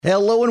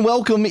Hello and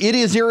welcome. It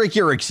is Eric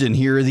Erickson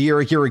here, the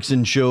Eric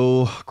Erickson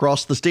Show.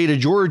 Across the state of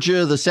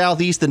Georgia, the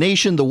Southeast, the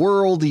nation, the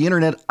world, the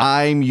internet,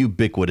 I'm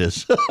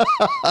ubiquitous.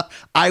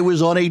 I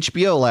was on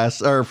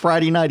HBO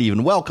Friday night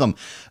even. Welcome.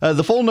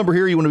 The phone number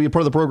here, you want to be a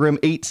part of the program,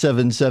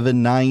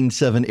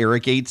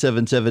 877-97-ERIC,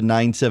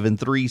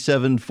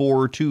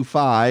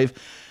 877-973-7425.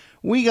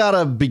 We got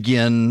to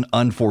begin,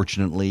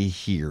 unfortunately,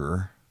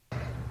 here.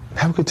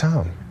 Have a good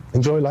time.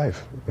 Enjoy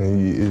life.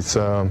 It's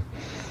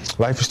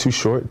life is too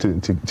short to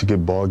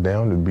get bogged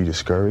down, to be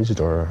discouraged,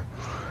 or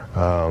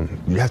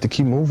you have to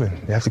keep moving.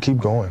 You have to keep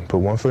going. Put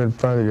one foot in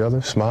front of the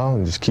other, smile,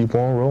 and just keep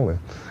on rolling.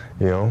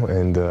 You know,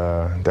 and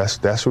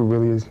that's what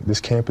really this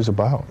camp is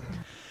about.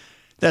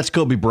 That's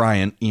Kobe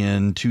Bryant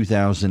in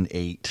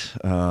 2008.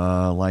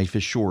 Life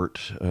is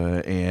short,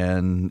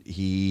 and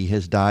he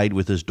has died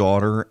with his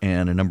daughter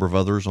and a number of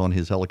others on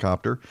his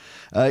helicopter.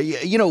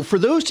 You know, for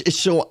those,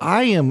 so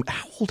how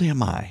old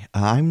am I?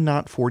 I'm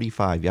not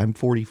 45. I'm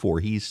 44.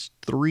 He's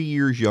 3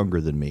 years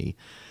younger than me.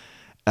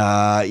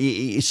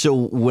 So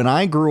when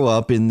I grew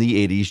up in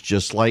the 80s,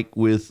 just like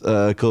with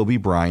Kobe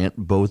Bryant,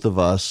 both of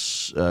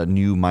us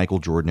knew Michael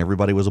Jordan.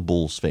 Everybody was a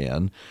Bulls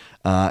fan.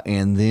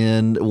 And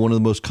then one of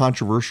the most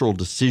controversial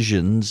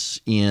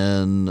decisions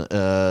in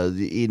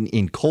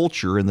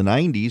culture in the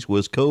 90s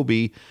was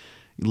Kobe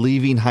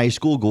leaving high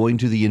school, going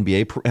to the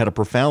NBA, had a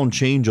profound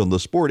change on the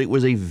sport. It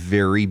was a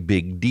very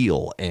big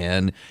deal.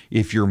 And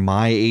if you're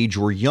my age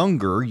or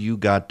younger, you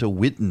got to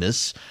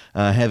witness,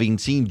 having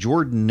seen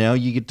Jordan, now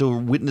you get to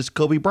witness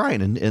Kobe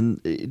Bryant.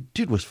 And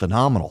dude was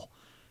phenomenal.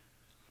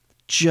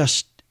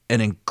 Just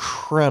an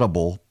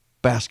incredible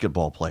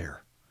basketball player.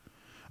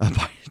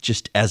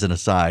 Just as an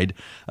aside,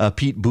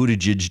 Pete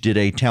Buttigieg did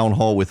a town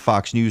hall with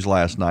Fox News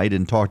last night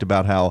and talked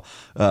about how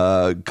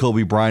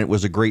Kobe Bryant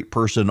was a great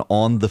person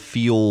on the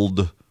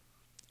field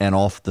and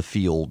off the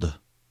field,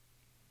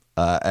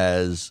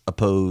 as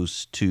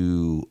opposed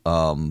to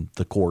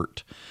the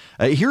court.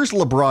 Here's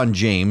LeBron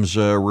James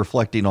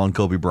reflecting on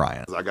Kobe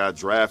Bryant. As I got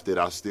drafted,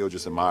 I still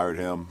just admired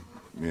him,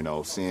 you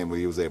know, seeing what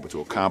he was able to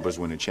accomplish,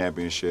 winning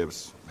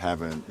championships,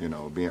 having, you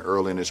know, being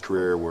early in his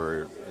career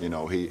where, you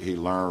know, he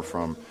learned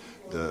from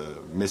the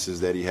misses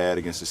that he had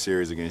against the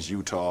series against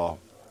Utah,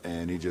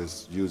 and he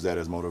just used that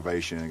as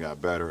motivation and got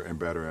better and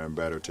better and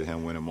better to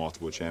him winning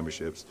multiple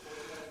championships,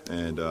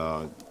 and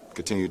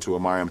continued to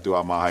admire him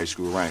throughout my high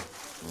school rank.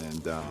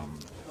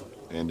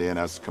 And then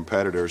as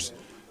competitors,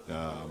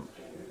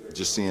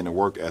 just seeing the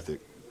work ethic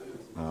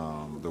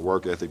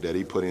that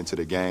he put into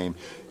the game.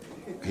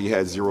 He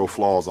had zero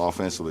flaws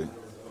offensively,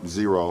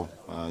 zero.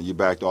 You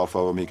backed off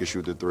of him, he could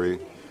shoot the three.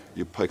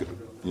 You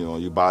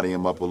body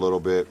him up a little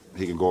bit,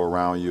 he can go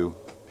around you.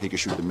 He can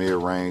shoot the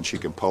mid-range, he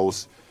can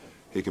post,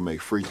 he can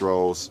make free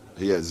throws.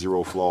 He had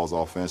zero flaws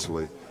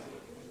offensively.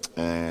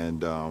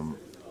 And,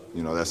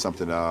 you know, that's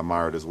something that I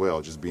admired as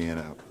well, just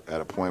being at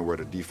a point where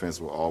the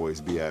defense will always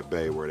be at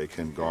bay, where they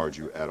couldn't guard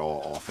you at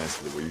all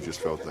offensively, where you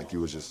just felt like you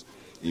was just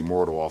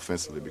immortal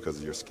offensively because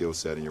of your skill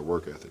set and your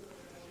work ethic.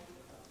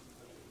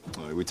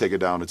 We take it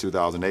down to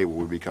 2008 where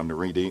we become the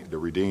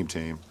Redeem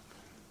team.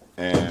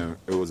 And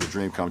it was a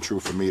dream come true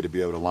for me to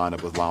be able to line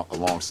up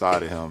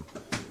alongside of him.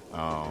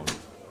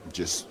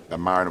 Just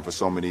admired him for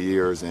so many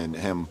years, and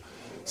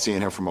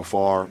seeing him from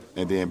afar,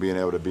 and then being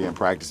able to be in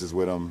practices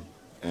with him,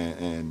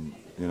 and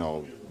you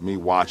know, me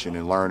watching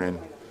and learning.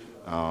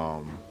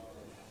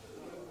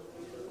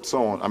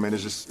 So on. I mean,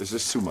 it's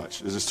just too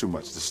much. It's just too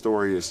much. The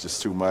story is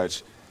just too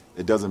much.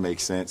 It doesn't make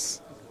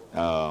sense.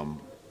 And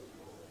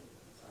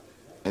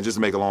just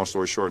to make a long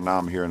story short, now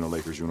I'm here in the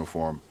Lakers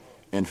uniform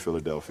in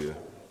Philadelphia,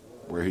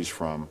 where he's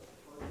from,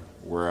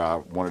 where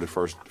one of the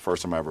first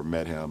time I ever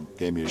met him,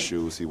 gave me his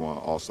shoes, he won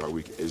All-Star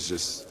Week. It's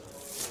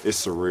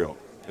surreal.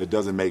 It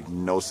doesn't make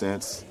no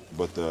sense,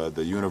 but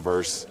the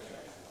universe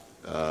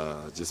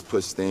just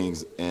puts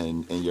things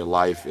in your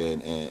life,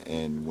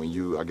 and when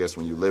you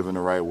live in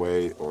the right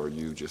way, or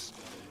you just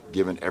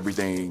giving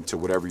everything to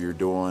whatever you're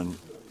doing,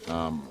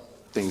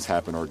 things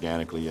happen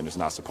organically, and it's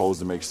not supposed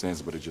to make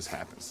sense, but it just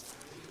happens.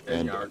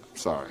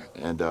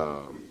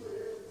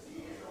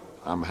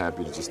 I'm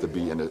happy to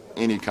be in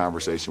any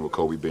conversation with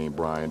Kobe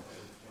Bryant,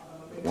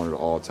 one of the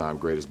all-time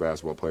greatest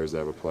basketball players to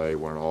ever play,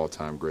 one of the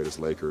all-time greatest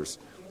Lakers.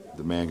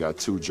 The man got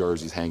 2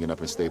 jerseys hanging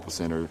up in Staples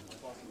Center.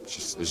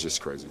 It's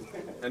just crazy.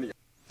 It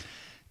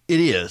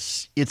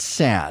is. It's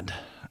sad.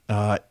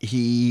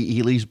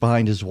 He leaves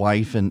behind his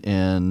wife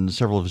and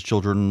several of his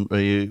children.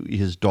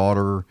 His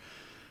daughter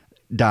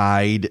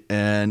died,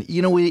 and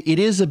you know, it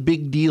is a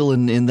big deal,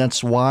 and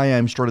that's why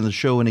I'm starting the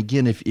show. And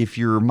again, if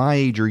you're my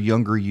age or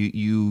younger,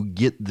 you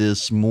get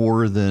this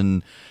more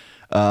than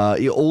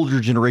older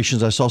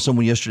generations. I saw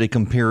someone yesterday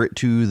compare it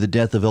to the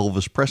death of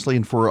Elvis Presley,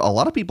 and for a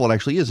lot of people it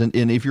actually is. And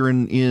if you're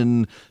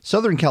in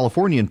Southern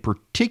California in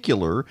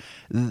particular,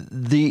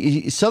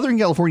 the Southern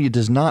California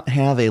does not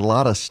have a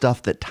lot of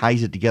stuff that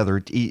ties it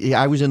together.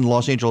 I was in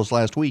Los Angeles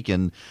last week,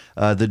 and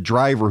the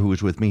driver who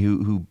was with me,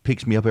 who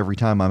picks me up every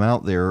time I'm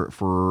out there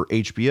for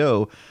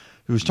HBO,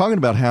 who was talking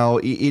about how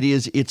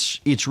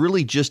it's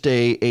really just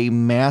a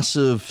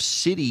massive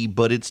city,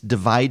 but it's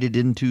divided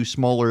into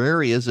smaller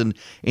areas, and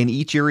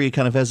each area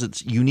kind of has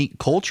its unique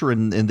culture.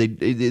 And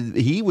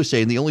he was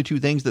saying the only two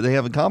things that they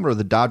have in common are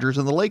the Dodgers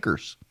and the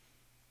Lakers.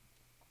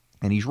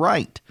 And he's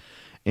right.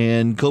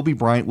 And Kobe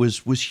Bryant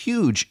was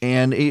huge.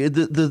 And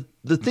the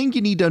thing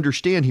you need to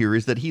understand here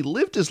is that he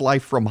lived his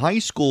life from high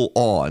school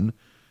on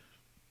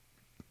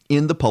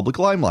in the public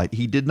limelight.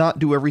 He did not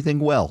do everything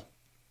well.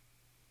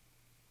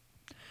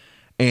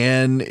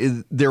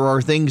 And there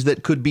are things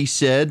that could be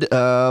said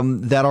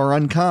that are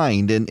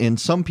unkind, and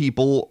some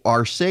people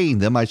are saying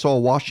them. I saw a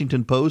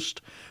Washington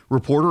Post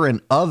reporter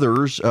and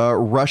others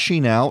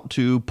rushing out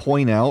to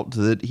point out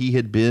that he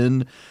had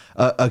been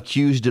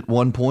accused at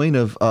one point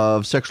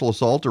of sexual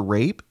assault or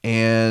rape,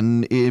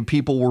 and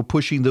people were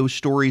pushing those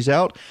stories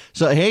out.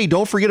 So, hey,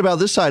 don't forget about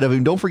this side of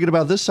him. Don't forget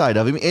about this side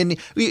of him. And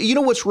you know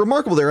what's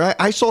remarkable there?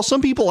 I saw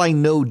some people I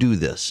know do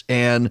this,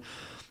 and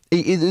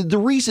the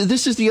reason,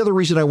 this is the other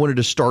reason I wanted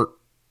to start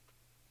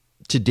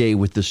today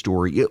with the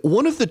story.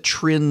 One of the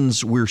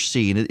trends we're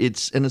seeing,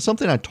 it's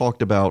something I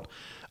talked about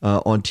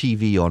on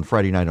TV on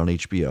Friday night on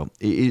HBO.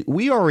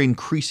 We are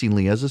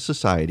increasingly, as a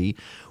society,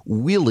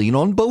 willing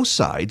on both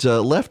sides,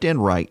 left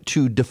and right,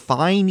 to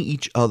define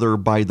each other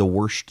by the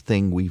worst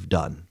thing we've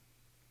done.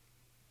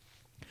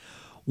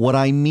 What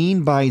I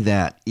mean by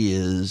that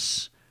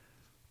is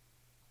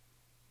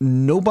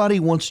nobody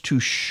wants to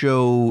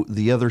show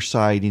the other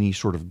side any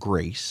sort of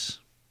grace.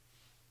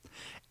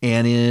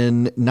 And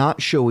in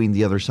not showing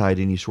the other side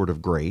any sort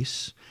of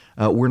grace,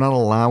 we're not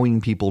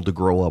allowing people to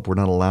grow up. We're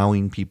not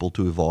allowing people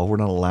to evolve. We're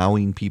not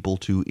allowing people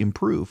to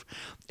improve.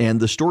 And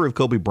the story of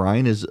Kobe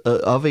Bryant is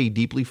of a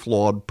deeply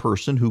flawed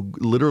person who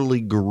literally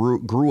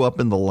grew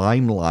up in the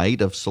limelight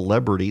of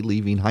celebrity,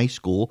 leaving high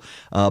school,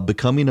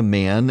 becoming a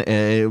man,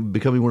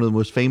 becoming one of the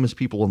most famous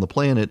people on the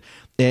planet,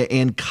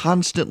 and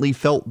constantly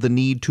felt the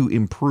need to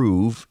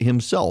improve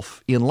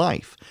himself in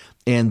life.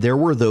 And there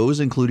were those,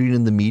 including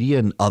in the media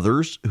and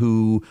others,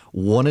 who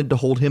wanted to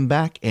hold him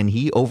back, and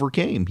he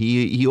overcame.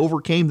 He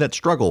overcame that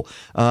struggle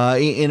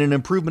in an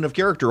improvement of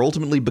character,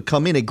 ultimately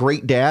becoming a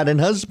great dad and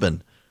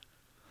husband,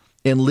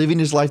 and living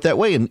his life that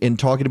way, and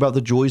talking about the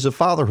joys of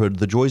fatherhood,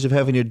 the joys of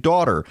having a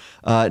daughter,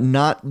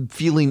 not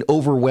feeling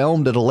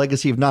overwhelmed at a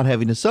legacy of not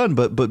having a son,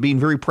 but being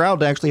very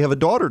proud to actually have a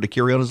daughter to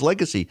carry on his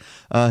legacy.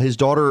 His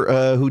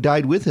daughter, who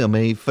died with him,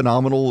 a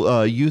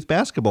phenomenal youth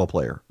basketball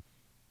player.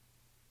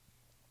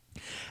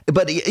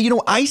 But, you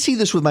know, I see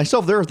this with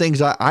myself. There are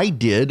things I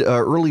did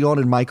early on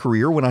in my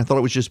career when I thought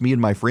it was just me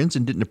and my friends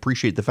and didn't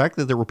appreciate the fact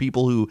that there were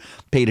people who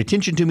paid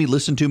attention to me,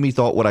 listened to me,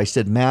 thought what I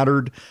said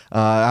mattered.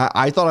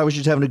 I thought I was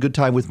just having a good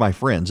time with my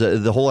friends.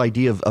 The whole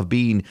idea of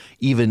being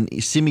even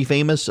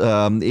semi-famous,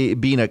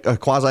 being a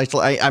quasi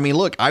 – I mean,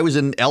 look, I was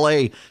in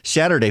L.A.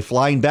 Saturday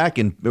flying back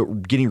and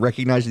getting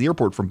recognized at the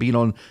airport from being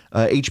on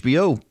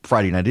HBO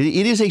Friday night.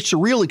 It is a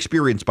surreal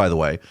experience, by the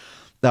way.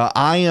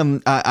 I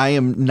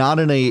am not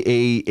in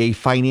a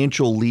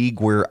financial league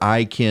where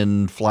I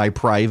can fly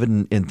private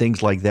and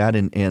things like that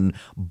and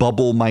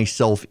bubble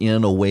myself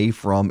in away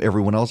from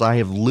everyone else. I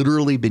have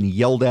literally been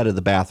yelled at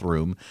the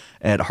bathroom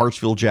at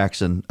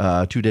Hartsfield-Jackson,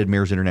 Two Dead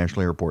Mares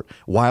International Airport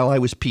while I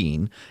was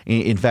peeing.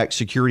 In fact,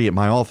 security at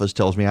my office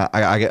tells me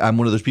I'm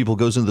one of those people who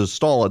goes into the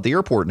stall at the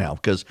airport now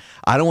because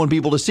I don't want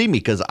people to see me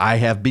because I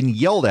have been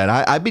yelled at.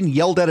 I've been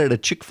yelled at a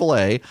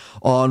Chick-fil-A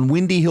on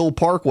Windy Hill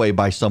Parkway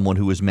by someone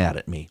who was mad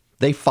at me.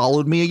 They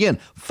followed me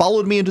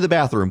into the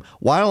bathroom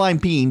while I'm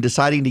peeing,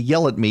 deciding to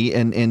yell at me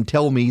and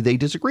tell me they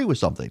disagree with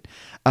something.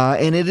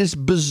 And it is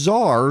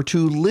bizarre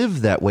to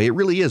live that way. It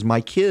really is.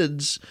 My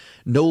kids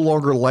no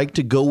longer like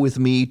to go with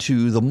me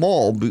to the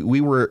mall.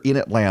 We were in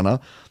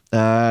Atlanta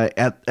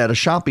at a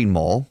shopping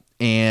mall,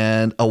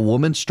 and a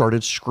woman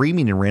started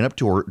screaming and ran up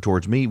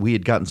towards me. We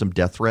had gotten some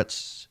death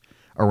threats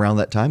around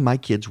that time. My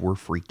kids were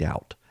freaked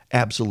out,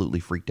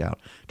 absolutely freaked out.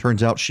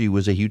 Turns out she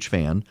was a huge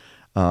fan.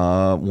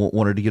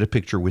 Wanted to get a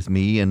picture with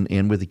me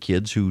and with the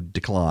kids, who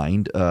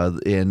declined.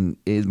 And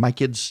my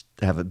kids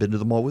haven't been to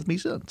the mall with me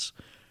since.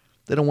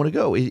 They don't want to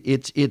go.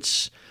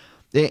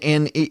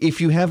 And if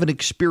you have an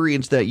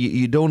experience that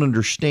you don't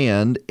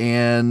understand,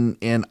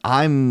 and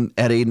I'm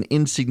at an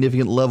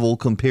insignificant level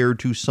compared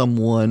to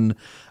someone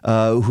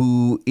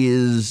who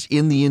is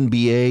in the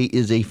NBA,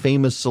 is a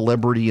famous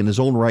celebrity in his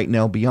own right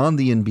now beyond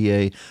the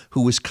NBA,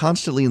 who was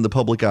constantly in the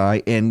public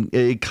eye and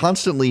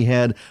constantly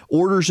had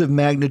orders of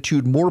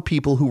magnitude more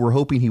people who were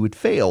hoping he would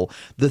fail.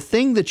 The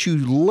thing that you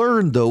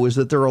learn, though, is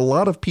that there are a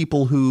lot of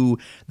people who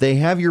they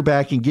have your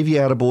back and give you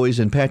attaboys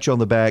and pat you on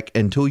the back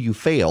until you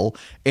fail,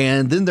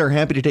 and then they're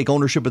happy to take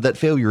ownership of that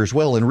failure as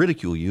well and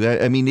ridicule you.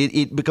 I mean,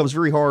 it becomes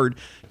very hard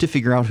to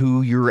figure out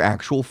who your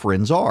actual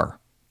friends are.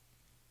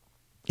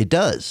 It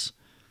does.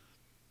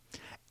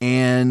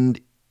 And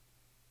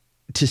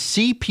to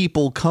see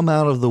people come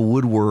out of the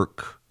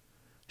woodwork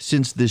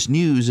since this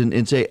news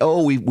and say,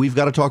 oh, we've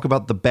got to talk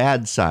about the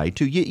bad side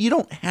too. You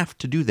don't have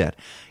to do that.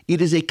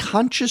 It is a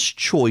conscious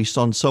choice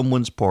on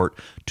someone's part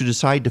to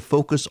decide to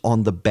focus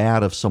on the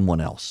bad of someone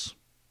else.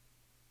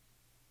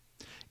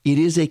 It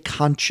is a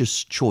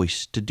conscious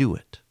choice to do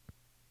it.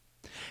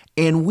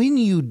 And when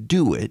you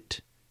do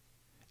it,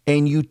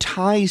 and you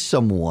tie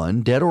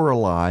someone, dead or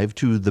alive,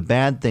 to the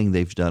bad thing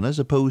they've done, as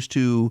opposed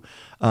to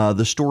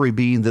the story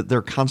being that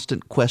their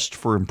constant quest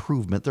for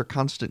improvement, their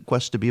constant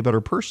quest to be a better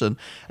person,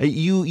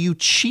 you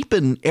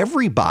cheapen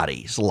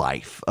everybody's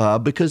life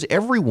because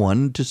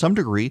everyone, to some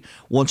degree,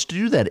 wants to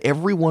do that.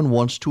 Everyone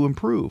wants to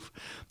improve.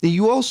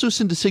 You also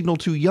send a signal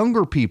to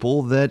younger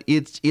people that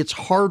it's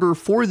harder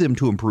for them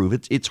to improve.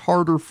 It's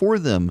harder for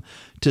them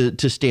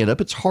to stand up.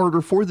 It's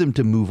harder for them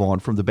to move on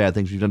from the bad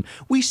things we've done.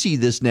 We see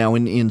this now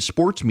in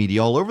sports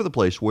media all over the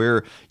place,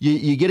 where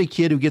you get a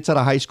kid who gets out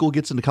of high school,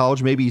 gets into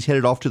college, maybe he's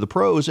headed off to the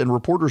pros, and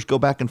reporters go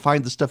back and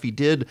find the stuff he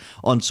did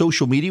on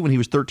social media when he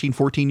was 13,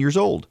 14 years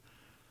old.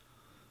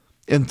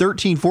 And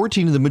 13,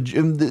 14,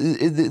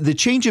 the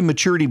change in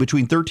maturity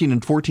between 13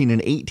 and 14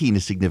 and 18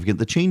 is significant.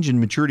 The change in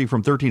maturity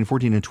from 13 and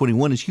 14 and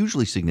 21 is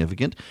hugely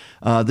significant.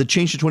 The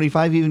change to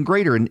 25 even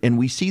greater. And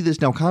we see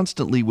this now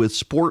constantly with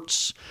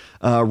sports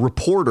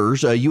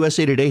reporters.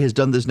 USA Today has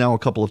done this now a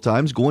couple of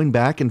times, going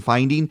back and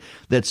finding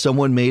that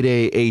someone made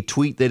a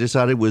tweet they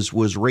decided was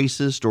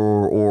racist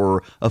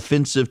or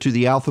offensive to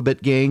the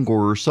alphabet gang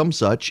or some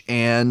such,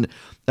 and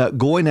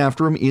going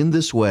after him in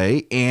this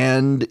way.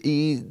 And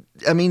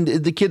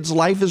the kid's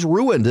life is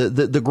ruined.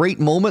 The great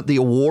moment, the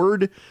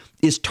award,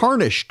 is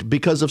tarnished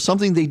because of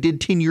something they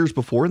did 10 years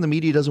before, and the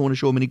media doesn't want to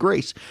show him any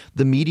grace.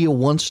 The media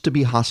wants to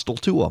be hostile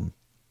to him.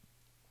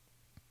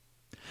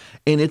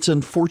 And it's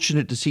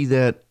unfortunate to see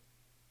that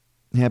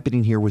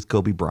happening here with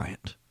Kobe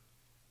Bryant.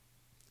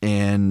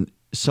 And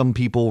some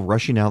people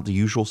rushing out, the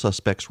usual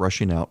suspects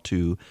rushing out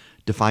to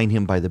define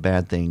him by the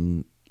bad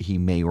thing he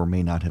may or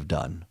may not have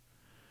done.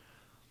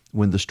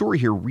 When the story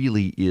here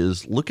really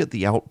is, look at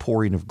the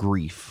outpouring of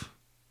grief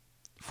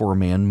for a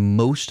man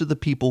most of the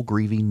people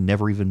grieving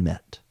never even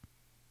met.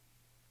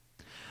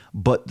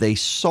 But they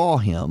saw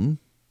him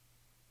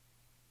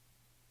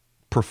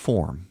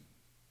perform,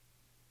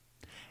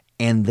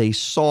 and they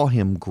saw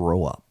him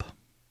grow up,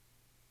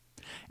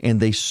 and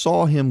they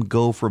saw him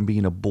go from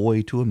being a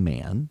boy to a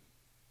man,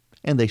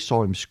 and they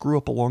saw him screw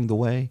up along the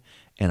way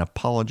and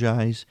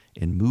apologize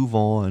and move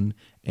on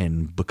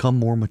and become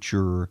more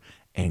mature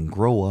and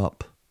grow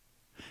up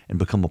and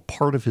become a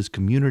part of his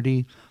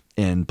community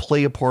and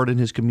play a part in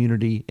his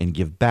community and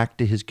give back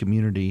to his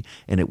community.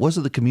 And it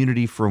wasn't the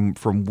community from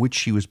which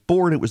he was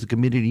born. It was the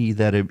community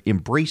that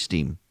embraced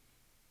him.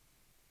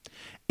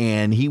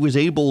 And he was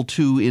able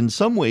to, in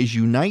some ways,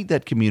 unite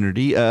that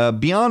community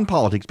beyond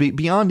politics,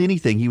 beyond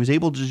anything. He was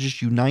able to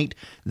just unite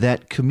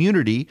that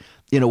community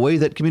in a way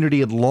that community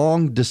had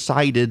long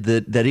decided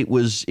that it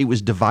was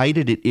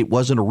divided. It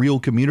wasn't a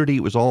real community.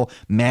 It was all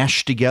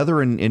mashed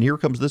together. And here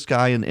comes this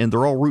guy, and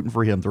they're all rooting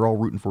for him. They're all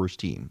rooting for his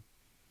team.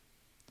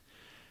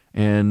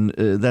 And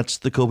that's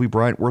the Kobe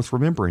Bryant worth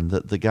remembering,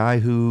 that the guy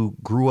who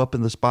grew up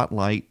in the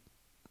spotlight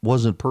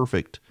wasn't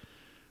perfect,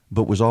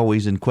 but was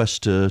always in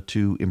quest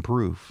to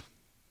improve.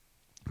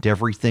 To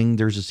everything,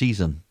 there's a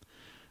season,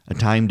 a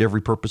time to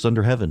every purpose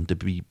under heaven, to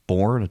be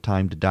born, a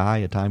time to die,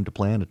 a time to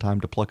plant, a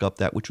time to pluck up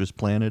that which was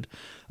planted,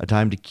 a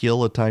time to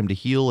kill, a time to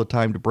heal, a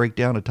time to break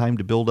down, a time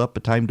to build up, a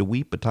time to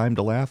weep, a time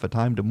to laugh, a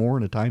time to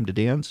mourn, a time to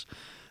dance,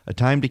 a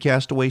time to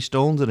cast away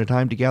stones, and a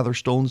time to gather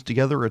stones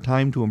together, a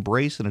time to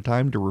embrace and a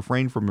time to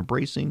refrain from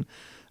embracing,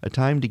 a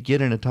time to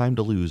get and a time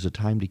to lose, a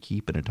time to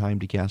keep and a time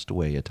to cast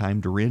away, a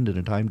time to rend and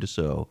a time to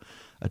sow,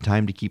 a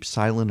time to keep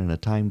silent and a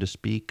time to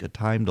speak, a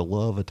time to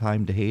love, a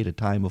time to hate, a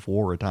time of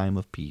war, a time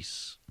of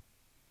peace.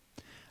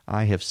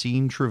 I have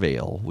seen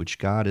travail, which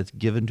God hath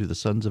given to the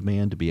sons of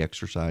man to be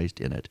exercised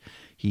in it.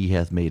 He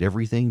hath made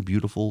everything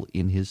beautiful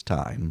in his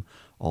time.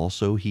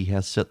 Also he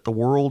hath set the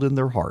world in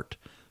their heart,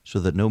 so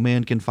that no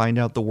man can find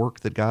out the work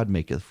that God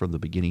maketh from the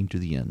beginning to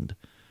the end.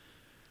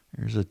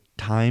 There's a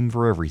time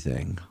for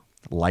everything.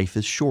 Life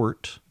is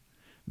short.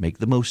 Make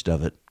the most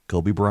of it.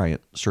 Kobe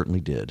Bryant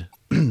certainly did.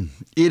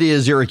 It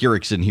is Eric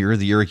Erickson here,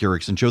 the Eric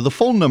Erickson Show. The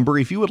phone number,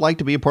 if you would like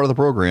to be a part of the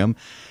program,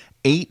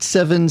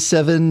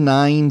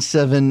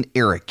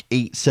 877-97-ERIC,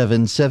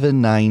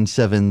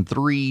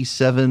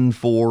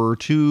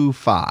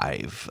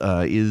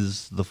 877-973-7425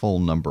 is the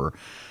phone number.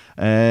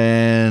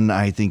 And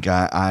I think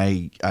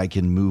I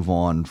can move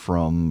on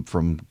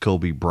from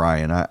Kobe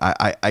Bryant.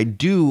 I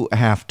do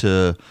have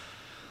to...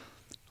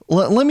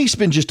 Let me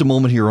spend just a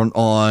moment here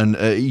on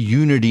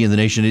unity in the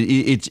nation.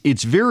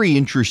 It's very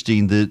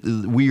interesting that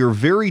we are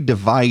very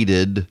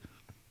divided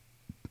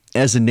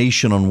as a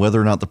nation on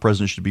whether or not the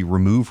president should be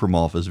removed from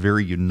office,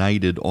 very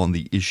united on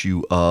the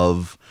issue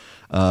of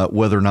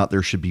whether or not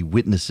there should be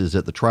witnesses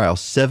at the trial.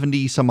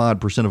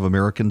 70-some-odd% of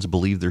Americans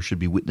believe there should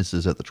be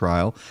witnesses at the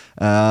trial.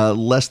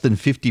 Less than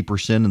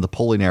 50% in the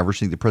polling average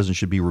think the president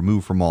should be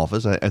removed from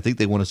office. I think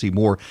they want to see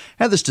more.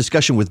 I had this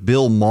discussion with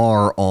Bill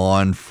Maher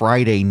on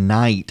Friday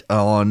night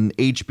on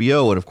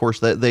HBO, and of course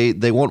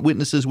they want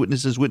witnesses.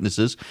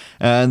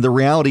 And the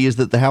reality is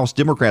that the House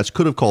Democrats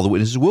could have called the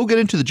witnesses. We'll get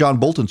into the John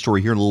Bolton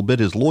story here in a little bit.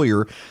 His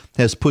lawyer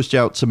has pushed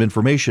out some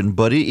information,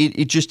 but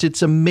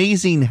it's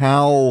amazing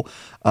how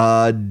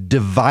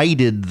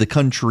divided the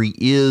country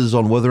is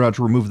on whether or not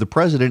to remove the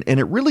president. And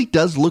it really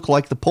does look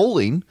like the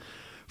polling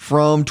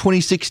from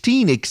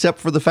 2016, except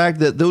for the fact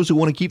that those who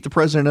want to keep the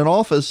president in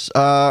office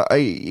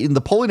in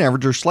the polling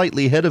average are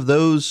slightly ahead of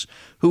those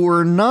who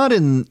are not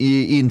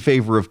in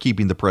favor of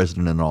keeping the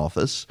president in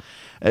office.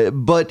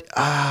 But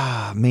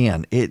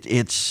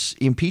it's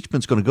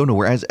impeachment's going to go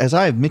nowhere. As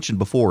I have mentioned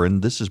before,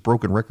 and this is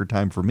broken record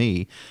time for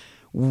me,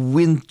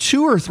 in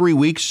 2 or 3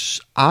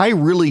 weeks, I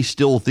really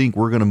still think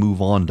we're going to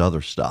move on to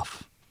other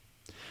stuff.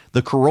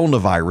 The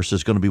coronavirus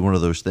is going to be one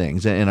of those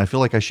things, and I feel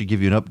like I should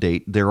give you an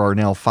update. There are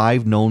now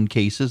 5 known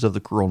cases of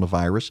the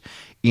coronavirus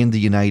in the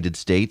United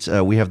States.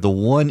 We have the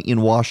one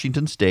in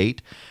Washington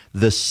State.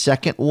 The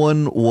second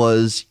one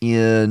was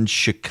in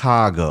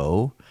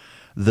Chicago.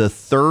 The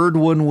third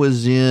one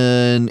was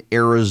in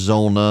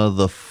Arizona.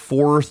 The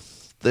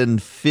fourth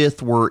and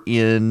fifth are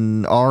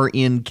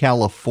in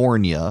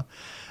California.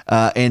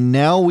 And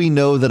now we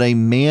know that a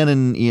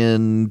man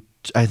in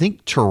I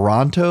think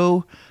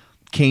Toronto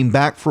came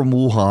back from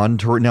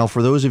Wuhan. Now,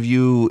 for those of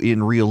you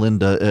in Rio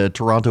Linda,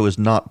 Toronto is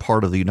not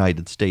part of the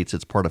United States.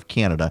 It's part of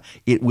Canada.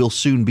 It will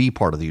soon be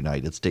part of the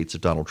United States if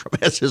Donald Trump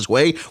has his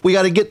way. We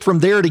got to get from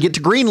there to get to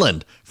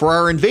Greenland for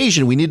our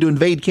invasion. We need to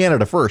invade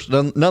Canada first,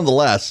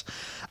 nonetheless.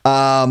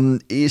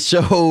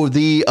 So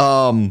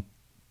the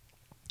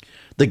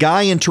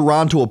guy in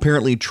Toronto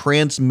apparently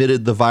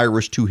transmitted the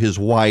virus to his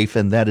wife,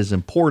 and that is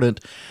important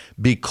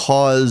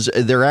because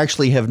there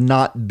actually have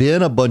not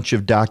been a bunch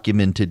of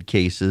documented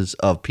cases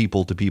of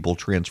people-to-people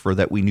transfer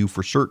that we knew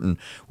for certain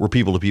were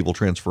people-to-people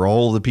transfer.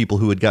 All of the people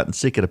who had gotten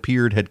sick, it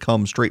appeared, had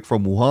come straight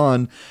from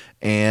Wuhan,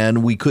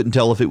 and we couldn't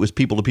tell if it was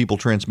people-to-people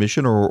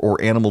transmission or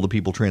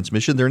animal-to-people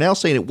transmission. They're now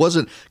saying it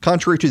wasn't,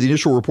 contrary to the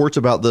initial reports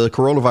about the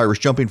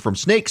coronavirus jumping from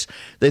snakes.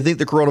 They think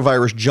the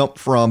coronavirus jumped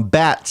from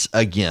bats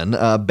again.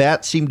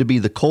 Bats seem to be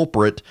the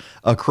culprit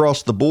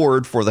across the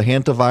board for the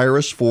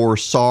hantavirus, for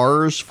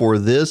SARS, for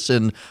this,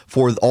 and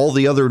for all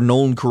the other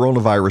known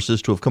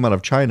coronaviruses to have come out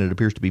of China. It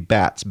appears to be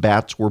bats.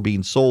 Bats were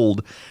being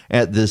sold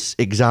at this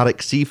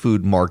exotic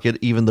seafood market.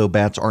 Even though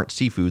bats aren't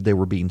seafood, they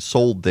were being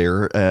sold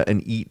there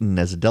and eaten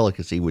as a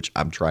delicacy, which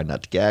I'm trying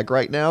not to gag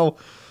right now.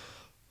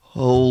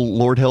 Oh,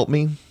 Lord help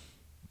me.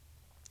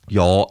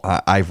 Y'all,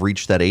 I've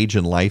reached that age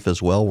in life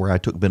as well where I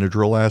took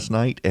Benadryl last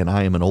night, and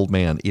I am an old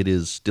man. It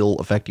is still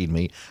affecting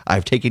me.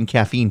 I've taken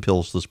caffeine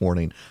pills this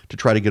morning to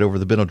try to get over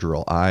the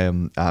Benadryl.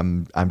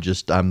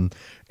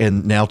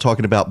 And now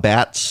talking about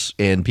bats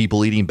and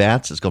people eating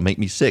bats is going to make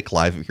me sick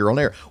live here on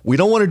air. We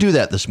don't want to do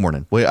that this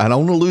morning. I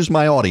don't want to lose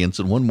my audience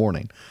in one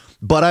morning.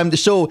 But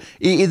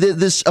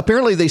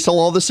apparently they sell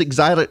all this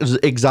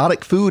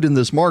exotic food in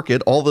this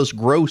market, all this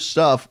gross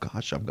stuff.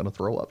 Gosh, I'm going to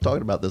throw up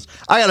talking about this.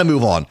 I got to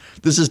move on.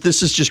 This is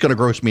just going to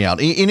gross me out.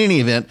 In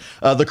any event,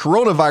 the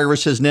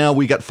coronavirus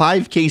we got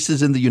 5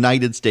 cases in the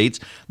United States.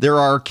 There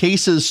are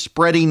cases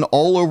spreading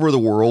all over the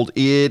world.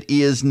 It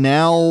is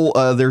now,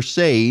 they're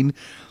saying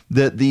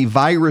that the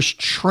virus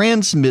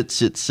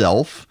transmits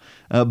itself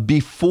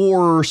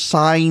before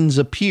signs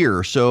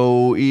appear.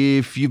 So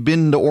if you've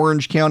been to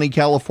Orange County,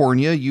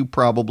 California, you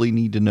probably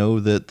need to know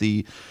that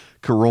the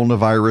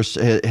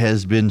coronavirus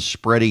has been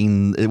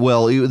spreading.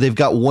 Well, they've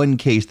got 1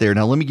 case there.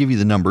 Now, let me give you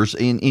the numbers.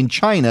 In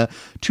China,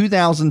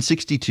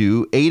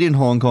 2,062, 8 in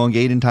Hong Kong,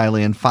 8 in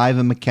Thailand, 5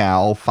 in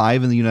Macau,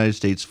 5 in the United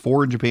States,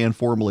 4 in Japan,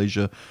 4 in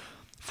Malaysia,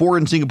 4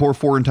 in Singapore,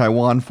 4 in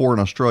Taiwan, 4 in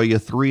Australia,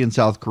 3 in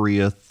South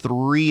Korea,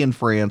 3 in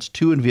France,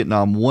 2 in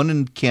Vietnam, 1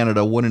 in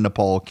Canada, 1 in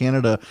Nepal.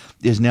 Canada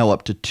is now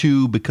up to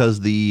 2 because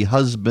the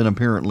husband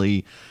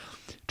apparently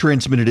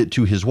transmitted it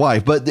to his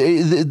wife. But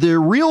the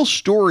real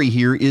story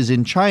here is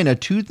in China,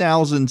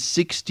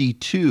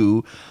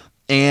 2,062,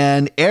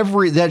 and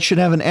that should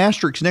have an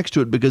asterisk next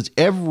to it because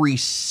every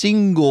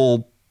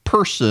single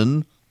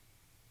person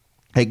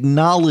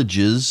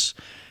acknowledges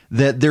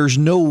that there's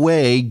no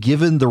way,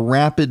 given the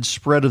rapid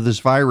spread of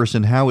this virus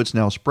and how it's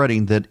now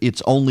spreading, that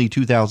it's only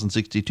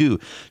 2,062.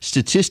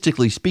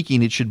 Statistically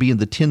speaking, it should be in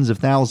the tens of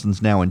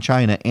thousands now in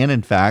China. And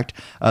in fact,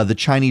 the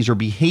Chinese are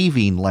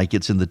behaving like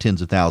it's in the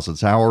tens of thousands.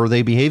 How are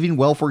they behaving?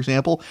 Well, for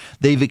example,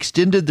 they've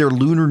extended their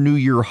Lunar New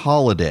Year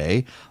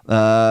holiday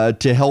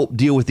to help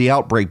deal with the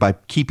outbreak by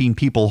keeping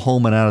people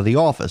home and out of the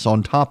office.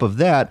 On top of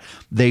that,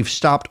 they've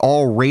stopped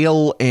all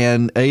rail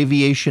and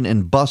aviation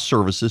and bus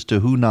services to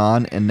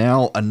Hunan and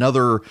now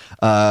another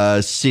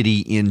city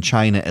in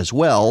China as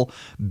well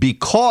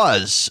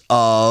because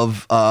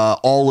of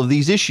all of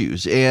these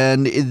issues.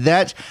 And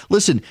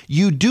listen,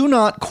 you do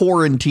not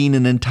quarantine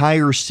an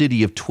entire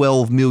city of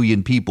 12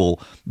 million people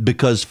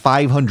because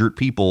 500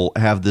 people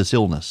have this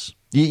illness.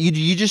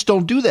 You just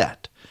don't do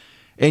that.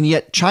 And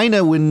yet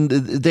China, when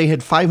they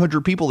had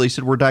 500 people, they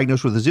said were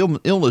diagnosed with this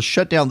illness,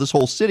 shut down this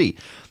whole city.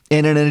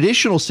 And in an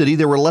additional city,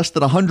 there were less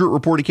than 100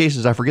 reported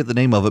cases. I forget the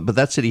name of it, but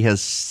that city has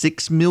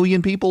 6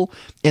 million people,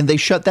 and they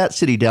shut that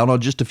city down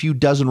on just a few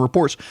dozen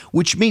reports,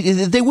 which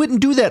means they wouldn't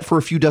do that for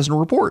a few dozen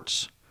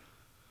reports.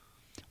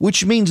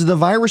 which means the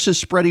virus is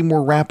spreading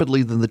more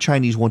rapidly than the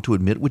Chinese want to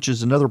admit, which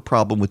is another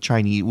problem with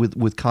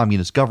with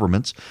communist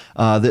governments.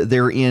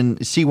 They're in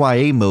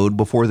CYA mode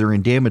before they're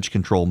in damage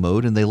control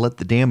mode, and they let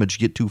the damage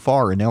get too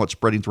far, and now it's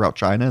spreading throughout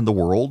China and the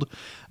world,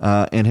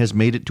 and has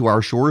made it to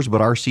our shores. But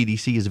our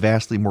CDC is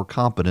vastly more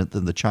competent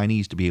than the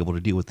Chinese to be able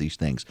to deal with these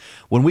things.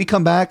 When we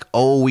come back,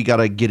 we got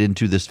to get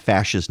into this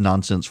fascist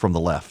nonsense from the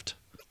left.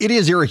 It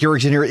is Eric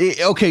Erickson here.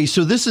 Okay,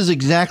 so this is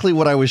exactly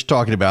what I was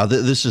talking about.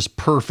 This is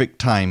perfect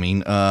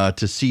timing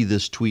to see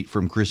this tweet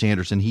from Chris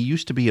Anderson. He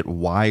used to be at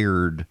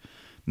Wired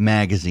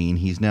magazine.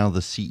 He's now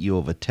the CEO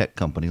of a tech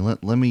company.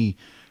 Let me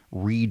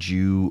read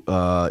you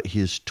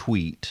his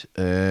tweet.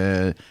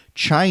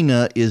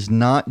 China is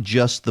not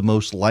just the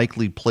most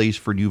likely place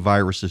for new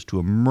viruses to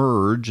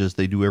emerge, as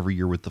they do every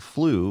year with the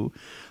flu,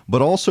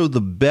 but also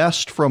the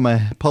best from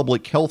a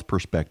public health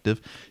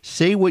perspective.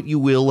 Say what you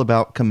will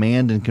about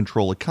command and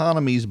control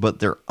economies, but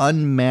they're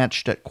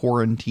unmatched at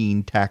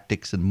quarantine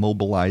tactics and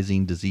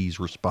mobilizing disease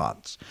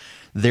response.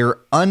 They're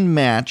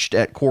unmatched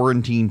at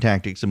quarantine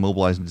tactics and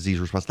mobilizing disease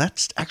response.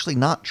 That's actually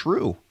not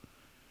true.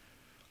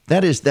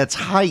 That's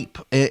hype,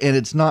 and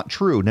it's not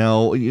true.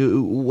 Now,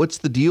 what's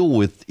the deal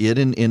with it,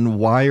 and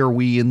why are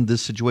we in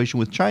this situation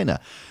with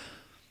China?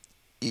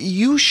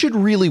 You should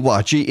really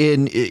watch it,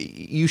 and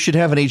you should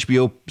have an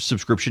HBO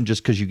subscription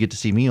just because you get to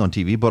see me on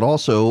TV, but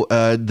also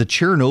the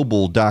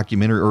Chernobyl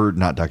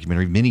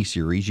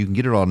miniseries. You can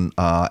get it on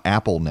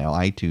Apple now,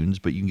 iTunes,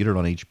 but you can get it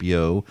on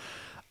HBO.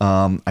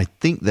 I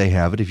think they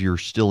have it. If you're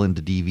still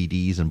into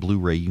DVDs and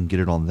Blu-ray, you can get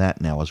it on that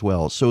now as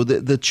well. So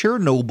the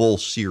Chernobyl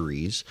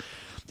series,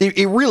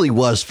 it really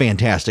was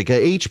fantastic.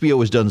 HBO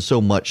has done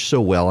so much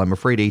so well. I'm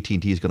afraid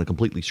AT&T is going to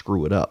completely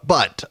screw it up.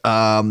 But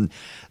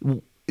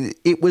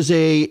it was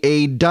a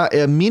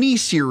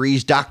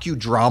mini-series,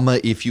 docudrama,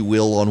 if you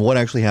will, on what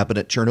actually happened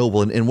at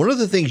Chernobyl. And one of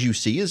the things you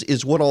see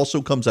is what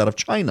also comes out of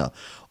China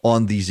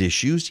on these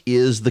issues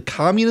is the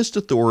communist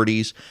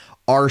authorities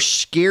are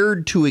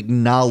scared to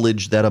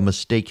acknowledge that a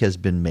mistake has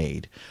been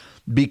made.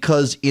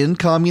 Because in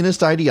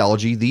communist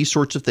ideology, these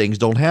sorts of things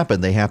don't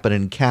happen. They happen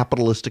in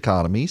capitalist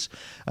economies.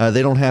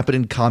 They don't happen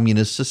in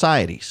communist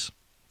societies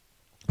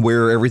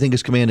where everything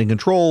is command and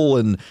control,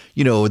 and,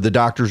 the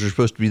doctors are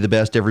supposed to be the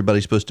best,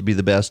 everybody's supposed to be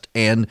the best.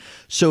 And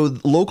so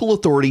local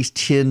authorities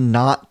tend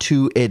not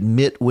to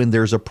admit when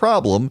there's a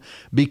problem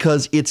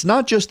because it's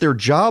not just their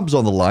jobs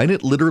on the line,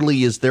 it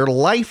literally is their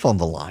life on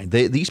the line.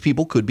 These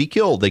people could be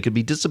killed, they could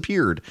be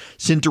disappeared,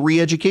 sent to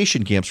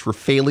re-education camps for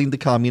failing the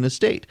communist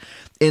state.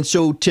 And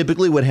so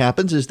typically what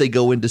happens is they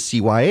go into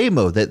CYA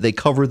mode, that they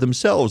cover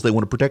themselves. They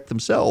want to protect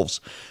themselves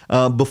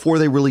before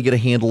they really get a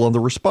handle on the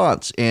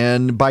response.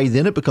 And by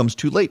then it becomes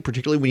too late,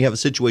 particularly when you have a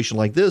situation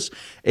like this,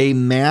 a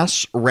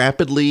mass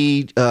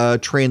rapidly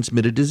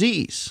transmitted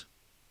disease.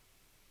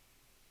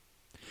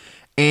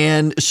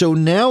 And so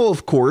now,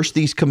 of course,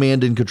 these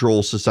command and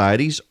control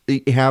societies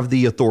have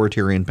the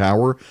authoritarian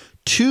power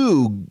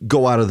to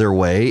go out of their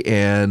way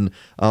and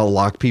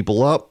lock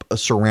people up,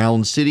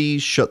 surround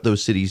cities, shut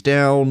those cities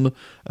down,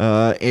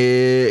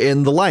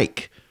 and the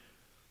like.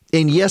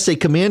 And yes, a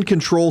command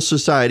control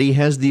society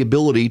has the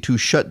ability to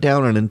shut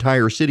down an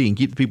entire city and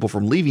keep the people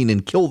from leaving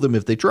and kill them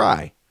if they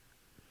try.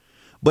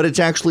 But it's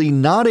actually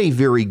not a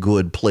very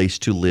good place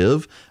to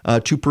live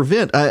to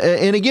prevent.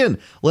 And again,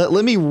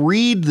 let me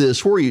read this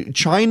for you.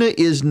 China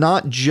is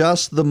not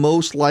just the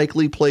most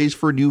likely place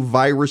for new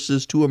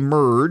viruses to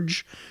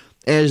emerge,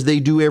 as they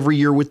do every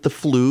year with the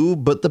flu,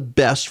 but the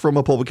best from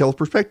a public health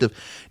perspective.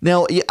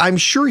 Now, I'm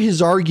sure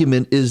his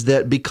argument is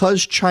that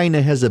because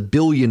China has 1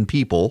 billion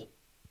people,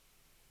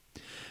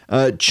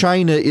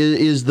 China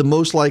is the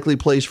most likely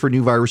place for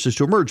new viruses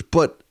to emerge.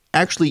 But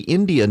actually,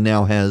 India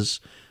now has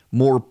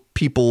more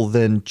people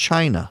than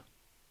China,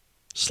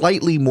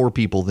 slightly more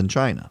people than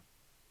China.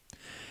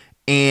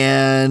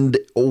 And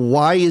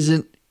why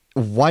doesn't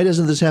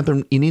this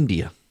happen in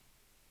India?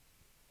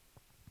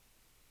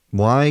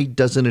 Why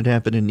doesn't it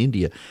happen in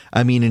India?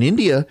 I mean, in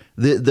India,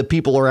 the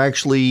people are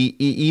actually,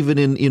 even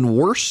in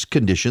worse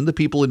condition, the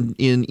people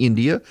in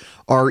India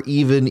are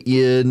even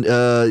in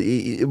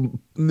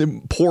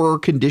poorer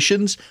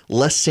conditions,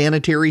 less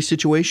sanitary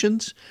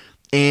situations.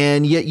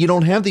 And yet you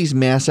don't have these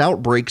mass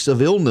outbreaks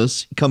of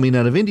illness coming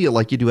out of India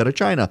like you do out of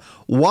China.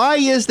 Why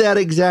is that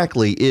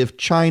exactly, if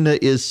China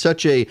is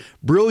such a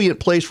brilliant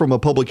place from a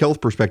public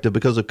health perspective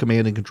because of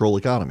command and control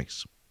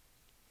economies?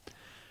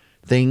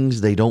 Things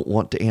they don't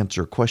want to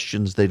answer,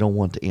 questions they don't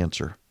want to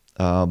answer,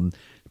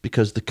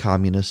 because the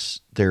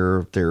communists,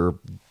 they're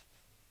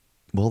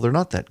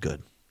not that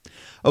good.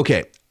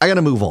 Okay, I got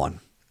to move on.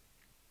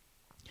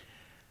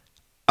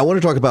 I want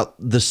to talk about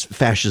this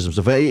fascism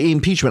stuff.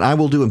 Impeachment. I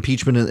will do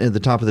impeachment at the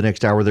top of the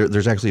next hour.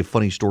 There's actually a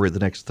funny story at the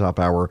next top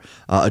hour,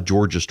 a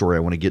Georgia story I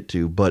want to get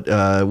to, but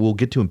we'll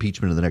get to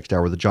impeachment in the next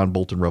hour, the John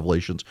Bolton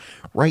revelations.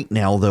 Right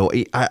now, though,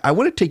 I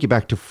want to take you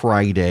back to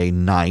Friday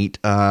night.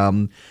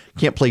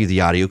 Can't play you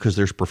the audio because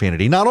there's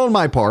profanity. Not on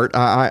my part.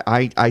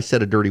 I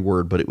said a dirty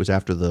word, but it was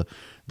after the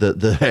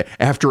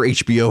after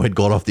HBO had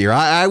gone off the air.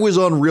 I was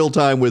on real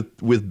time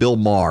with Bill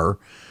Maher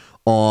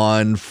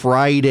on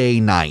Friday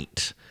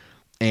night.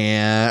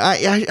 And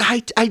I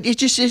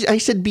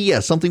said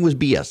BS. Something was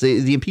BS.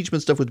 The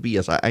impeachment stuff was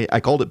BS. I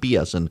called it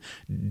BS and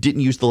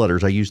didn't use the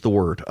letters. I used the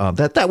word.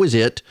 That was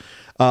it.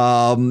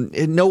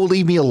 No,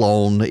 leave me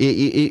alone.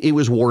 It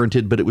was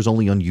warranted, but it was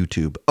only on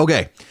YouTube.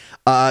 Okay.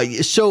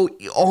 So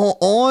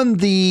on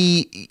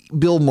the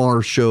Bill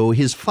Maher show,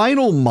 his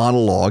final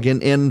monologue,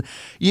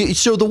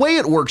 so the way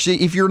it works,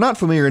 if you're not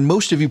familiar, and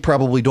most of you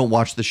probably don't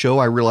watch the show,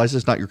 I realize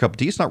it's not your cup of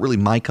tea. It's not really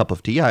my cup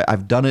of tea.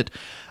 I've done it.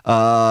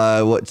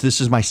 This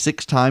is my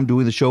 6th time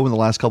doing the show in the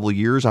last couple of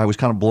years. I was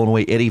kind of blown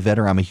away. Eddie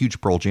Vedder, I'm a huge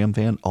Pearl Jam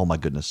fan. Oh my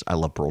goodness, I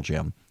love Pearl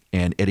Jam.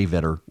 And Eddie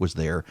Vedder was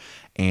there,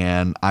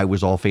 and I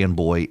was all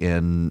fanboy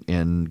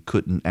and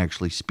couldn't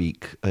actually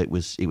speak. It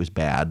was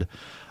bad.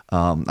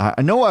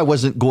 I know I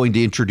wasn't going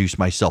to introduce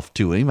myself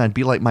to him. I'd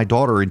be like my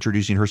daughter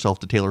introducing herself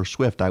to Taylor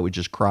Swift. I would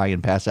just cry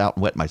and pass out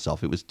and wet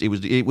myself. It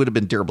would have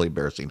been terribly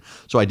embarrassing.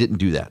 So I didn't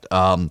do that.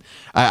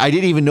 I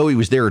didn't even know he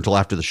was there until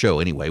after the show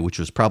anyway, which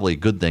was probably a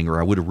good thing, or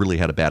I would have really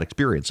had a bad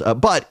experience.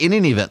 But in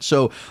any event,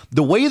 so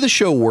the way the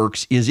show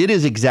works is it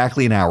is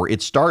exactly an hour.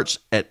 It starts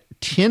at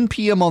 10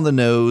 p.m. on the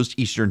nose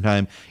Eastern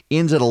time,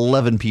 ends at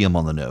 11 p.m.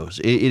 on the nose.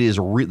 It is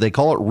they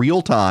call it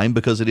real time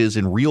because it is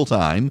in real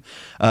time.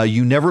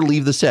 You never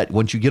leave the set.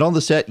 Once you get on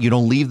the set, you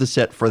don't leave the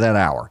set for that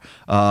hour.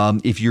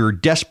 If you're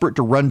desperate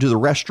to run to the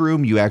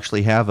restroom, you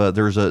actually have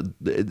there's an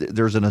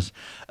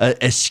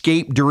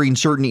escape during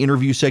certain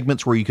interview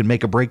segments where you can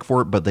make a break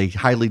for it, but they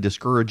highly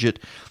discourage it.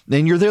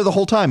 Then you're there the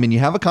whole time and you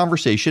have a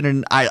conversation.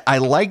 And I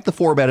like the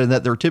format in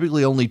that there are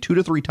typically only 2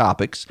 to 3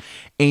 topics,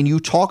 and you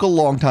talk a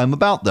long time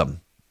about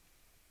them.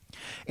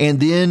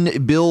 And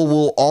then Bill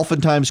will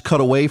oftentimes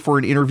cut away for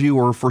an interview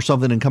or for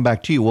something and come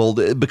back to you. Well,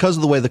 because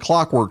of the way the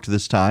clock worked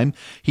this time,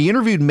 he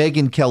interviewed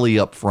Megyn Kelly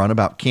up front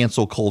about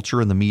cancel culture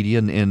and the media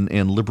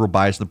and liberal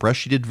bias in the press.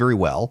 She did very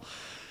well.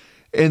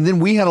 And then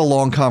we had a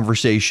long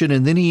conversation,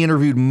 and then he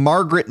interviewed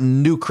Margaret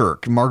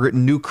Newkirk. Ingrid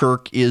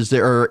Newkirk.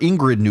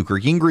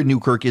 Ingrid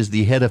Newkirk is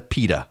the head of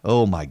PETA.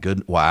 Oh, my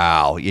goodness.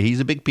 Wow. Yeah, he's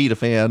a big PETA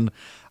fan.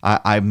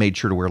 I made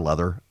sure to wear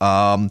leather.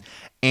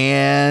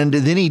 And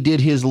then he did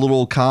his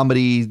little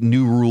comedy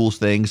New Rules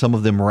thing. Some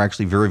of them were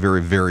actually very,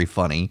 very, very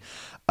funny.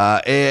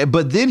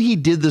 But then he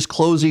did this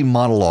closing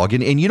monologue,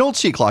 and you don't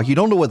see a clock. You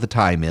don't know what the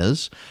time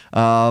is.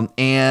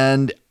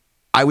 And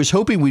I was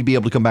hoping we'd be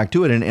able to come back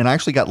to it, and I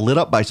actually got lit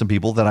up by some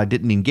people that I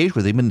didn't engage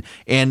with him,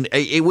 and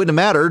it wouldn't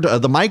have mattered.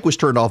 The mic was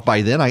turned off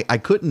by then. I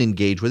couldn't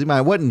engage with him. I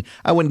wasn't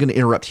going to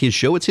interrupt his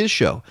show. It's his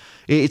show.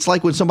 It's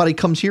like when somebody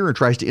comes here and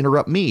tries to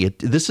interrupt me.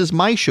 This is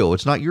my show.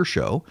 It's not your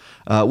show.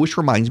 Which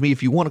reminds me,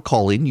 if you want to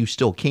call in, you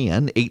still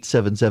can.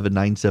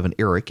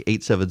 877-97-ERIC,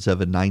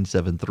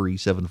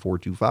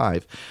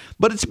 877-973-7425.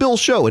 But it's Bill's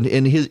show, and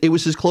it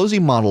was his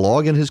closing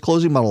monologue, and his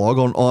closing monologue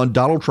on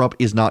Donald Trump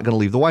is not going to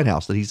leave the White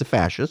House, that he's a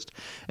fascist,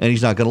 and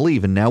he's not going to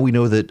leave. And now we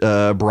know that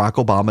Barack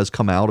Obama has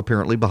come out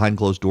apparently behind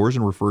closed doors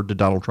and referred to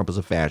Donald Trump as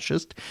a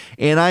fascist.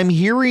 And I'm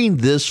hearing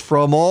this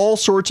from all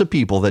sorts of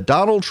people, that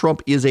Donald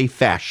Trump is a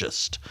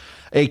fascist,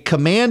 a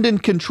command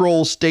and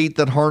control state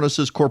that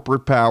harnesses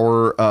corporate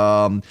power.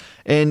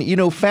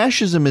 And,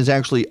 fascism is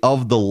actually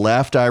of the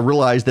left. I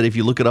realize that if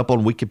you look it up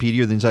on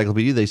Wikipedia or the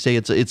encyclopedia, they say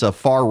it's a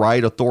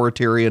far-right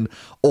authoritarian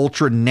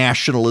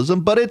ultra-nationalism,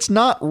 but it's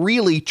not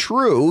really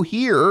true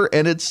here.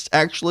 And it's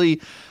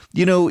actually,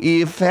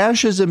 if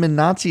fascism and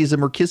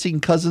Nazism are kissing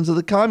cousins of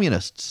the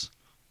communists.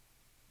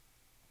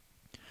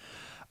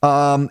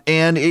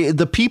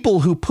 The people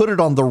who put it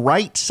on the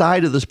right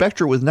side of the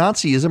spectrum with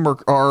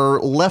Nazism are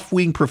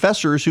left-wing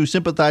professors who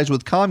sympathize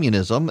with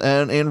communism,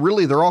 and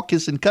really they're all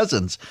kissing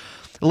cousins.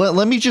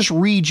 Let me just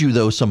read you,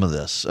 though, some of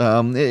this.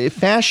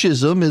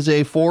 Fascism is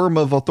a form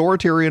of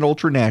authoritarian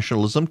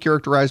ultranationalism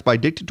characterized by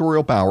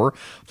dictatorial power,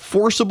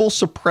 forcible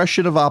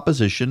suppression of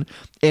opposition,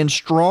 and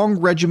strong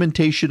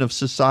regimentation of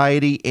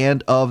society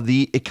and of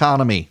the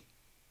economy.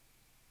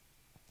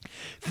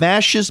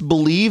 Fascists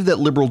believe that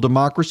liberal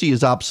democracy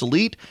is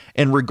obsolete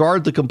and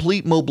regard the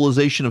complete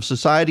mobilization of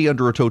society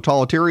under a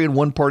totalitarian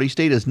one-party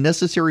state as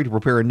necessary to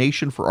prepare a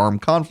nation for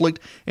armed conflict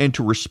and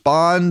to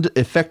respond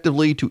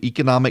effectively to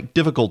economic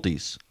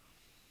difficulties.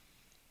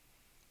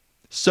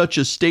 Such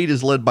a state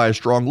is led by a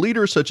strong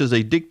leader, such as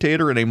a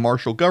dictator and a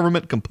martial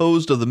government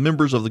composed of the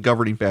members of the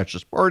governing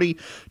fascist party,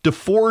 to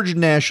forge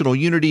national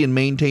unity and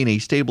maintain a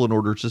stable and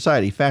ordered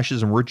society.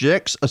 Fascism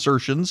rejects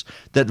assertions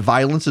that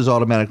violence is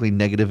automatically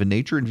negative in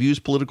nature and views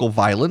political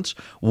violence,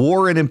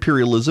 war, and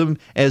imperialism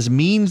as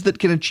means that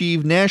can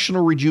achieve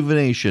national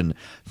rejuvenation.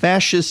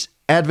 Fascists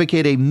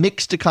advocate a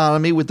mixed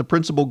economy with the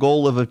principal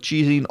goal of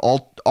achieving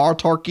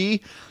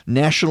autarky,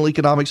 national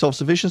economic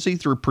self-sufficiency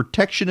through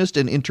protectionist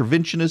and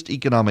interventionist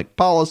economic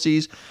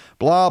policies,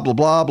 blah, blah,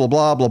 blah, blah,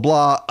 blah, blah,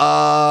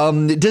 blah.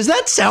 Does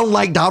that sound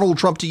like Donald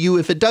Trump to you?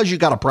 If it does, you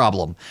got a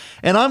problem.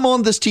 And I'm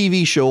on this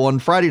TV show on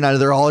Friday night,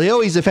 and they're all,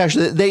 he's a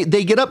fascist. They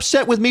get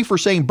upset with me for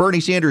saying Bernie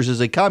Sanders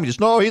is a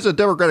communist. No, he's a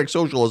democratic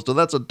socialist, and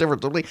that's a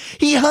different thing.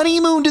 He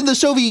honeymooned in the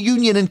Soviet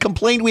Union and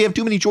complained we have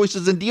too many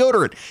choices in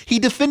deodorant. He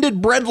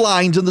defended bread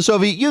lines in the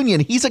Soviet Union.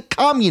 He's a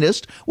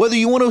communist, whether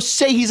you want to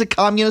say he's a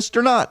communist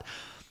or not.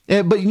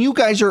 But you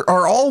guys are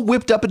all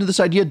whipped up into this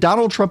idea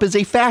Donald Trump is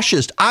a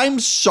fascist. I'm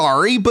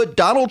sorry, but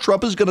Donald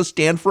Trump is going to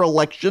stand for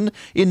election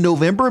in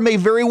November and may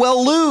very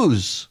well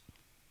lose.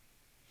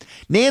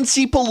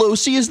 Nancy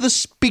Pelosi is the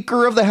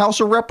Speaker of the House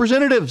of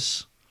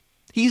Representatives.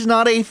 He's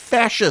not a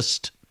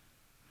fascist.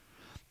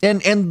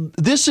 And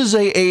this is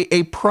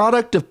a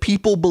product of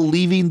people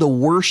believing the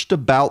worst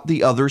about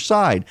the other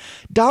side.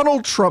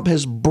 Donald Trump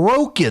has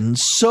broken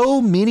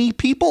so many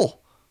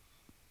people.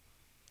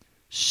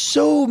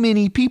 So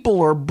many people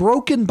are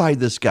broken by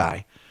this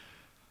guy.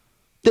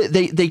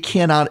 They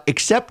cannot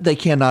accept, they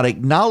cannot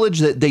acknowledge,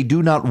 that they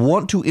do not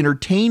want to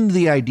entertain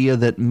the idea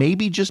that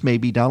maybe, just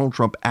maybe, Donald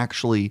Trump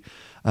actually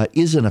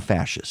isn't a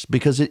fascist,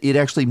 because it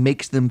actually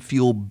makes them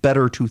feel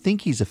better to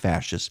think he's a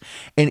fascist.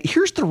 And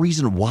here's the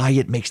reason why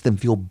it makes them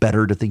feel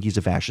better to think he's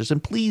a fascist.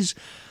 And please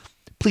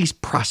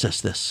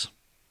process this.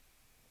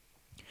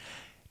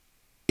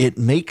 It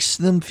makes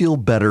them feel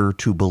better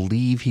to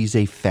believe he's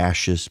a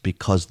fascist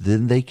because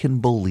then they can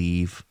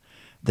believe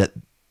that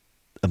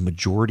a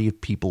majority of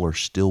people are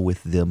still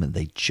with them and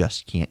they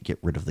just can't get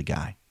rid of the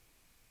guy.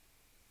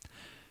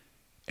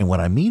 And what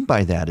I mean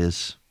by that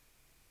is,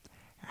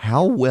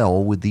 how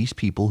well would these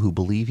people who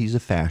believe he's a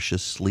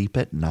fascist sleep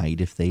at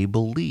night if they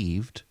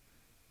believed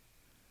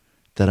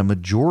that a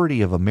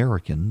majority of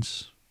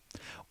Americans,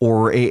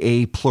 or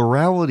a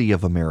plurality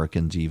of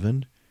Americans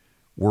even,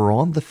 were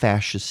on the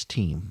fascist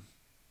team?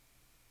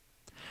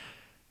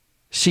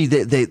 See,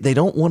 they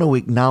don't want to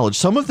acknowledge.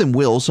 Some of them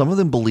will. Some of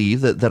them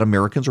believe that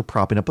Americans are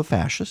propping up a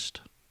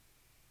fascist.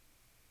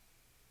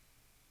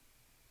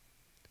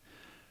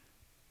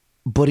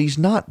 But he's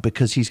not,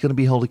 because he's going to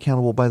be held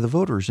accountable by the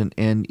voters. And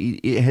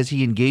has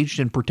he engaged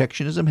in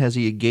protectionism? Has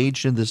he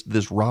engaged in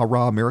this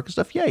rah-rah America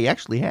stuff? Yeah, he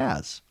actually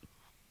has.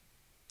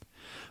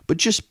 But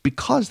just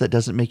because that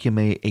doesn't make him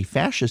a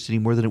fascist any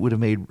more than it would have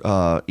made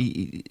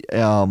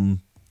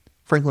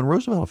Franklin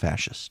Roosevelt a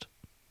fascist,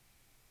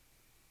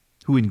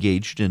 who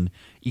engaged in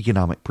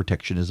economic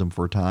protectionism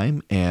for a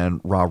time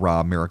and rah-rah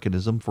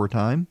Americanism for a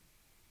time.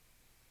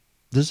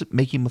 Does it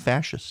make him a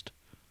fascist?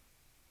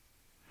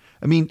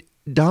 I mean,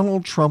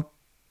 Donald Trump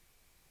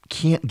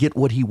can't get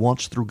what he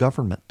wants through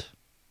government.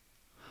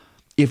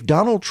 If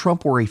Donald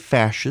Trump were a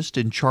fascist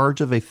in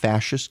charge of a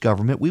fascist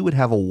government, we would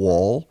have a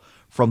wall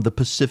from the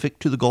Pacific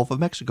to the Gulf of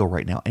Mexico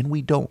right now, and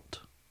we don't.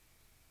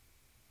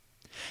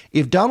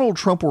 If Donald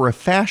Trump were a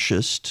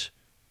fascist,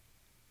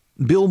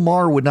 Bill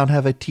Maher would not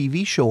have a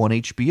TV show on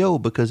HBO,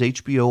 because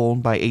HBO,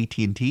 owned by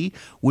AT&T,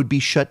 would be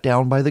shut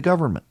down by the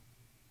government.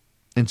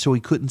 And so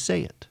he couldn't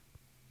say it.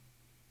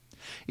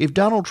 If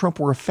Donald Trump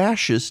were a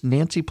fascist,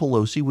 Nancy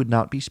Pelosi would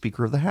not be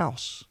Speaker of the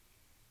House.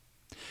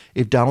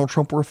 If Donald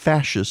Trump were a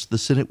fascist, the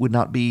Senate would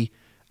not be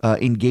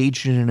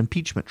engaged in an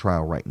impeachment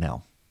trial right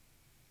now.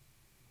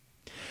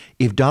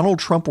 If Donald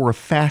Trump were a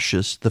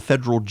fascist, the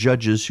federal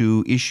judges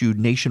who issued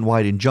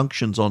nationwide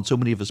injunctions on so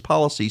many of his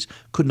policies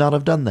could not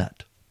have done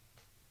that.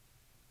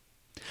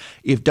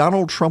 If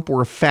Donald Trump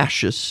were a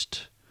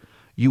fascist,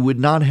 you would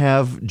not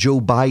have Joe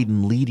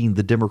Biden leading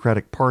the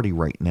Democratic Party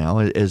right now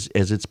as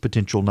its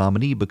potential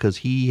nominee, because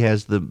he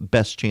has the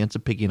best chance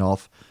of picking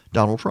off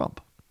Donald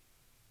Trump.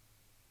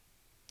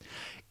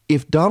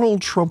 If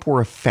Donald Trump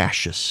were a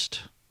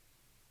fascist,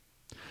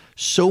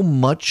 so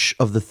much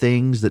of the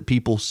things that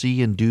people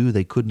see and do,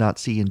 they could not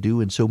see and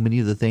do, and so many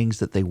of the things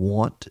that they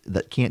want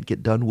that can't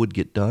get done would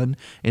get done,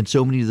 and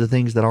so many of the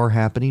things that are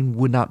happening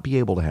would not be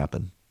able to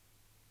happen.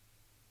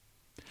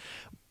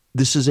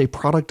 This is a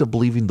product of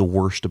believing the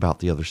worst about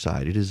the other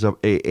side. It is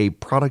a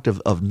product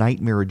of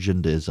nightmare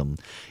agendaism.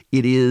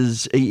 It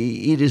is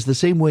the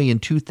same way in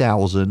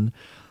 2000,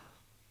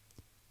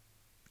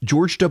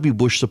 George W.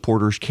 Bush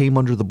supporters came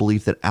under the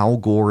belief that Al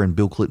Gore and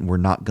Bill Clinton were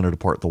not going to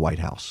depart the White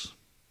House,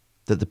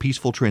 that the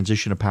peaceful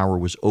transition of power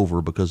was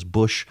over because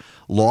Bush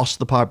lost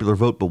the popular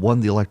vote but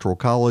won the Electoral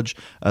College.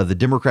 The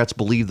Democrats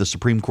believed the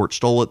Supreme Court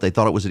stole it. They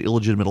thought it was an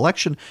illegitimate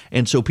election.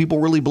 And so people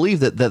really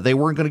believed that they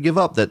weren't going to give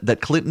up, that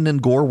Clinton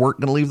and Gore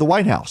weren't going to leave the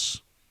White House.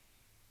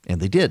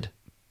 And they did.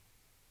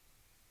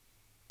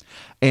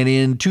 And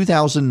in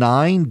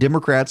 2009,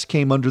 Democrats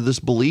came under this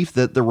belief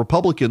that the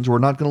Republicans were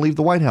not going to leave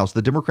the White House.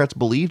 The Democrats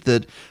believed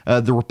that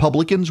the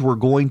Republicans were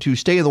going to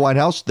stay in the White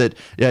House, that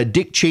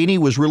Dick Cheney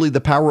was really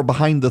the power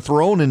behind the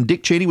throne, and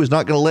Dick Cheney was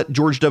not going to let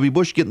George W.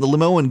 Bush get in the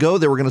limo and go.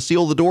 They were going to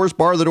seal the doors,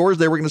 bar the doors.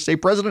 They were going to stay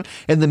president,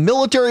 and the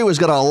military was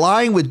going to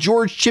align with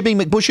George Chipping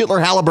McBush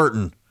Hitler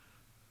Halliburton.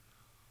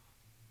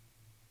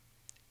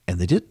 And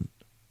they didn't.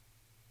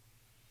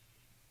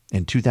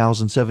 And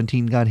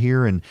 2017 got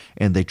here, and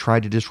they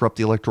tried to disrupt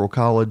the Electoral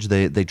College.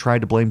 They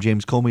tried to blame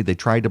James Comey. They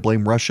tried to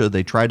blame Russia.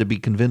 They tried to be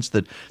convinced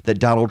that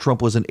Donald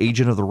Trump was an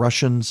agent of the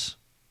Russians.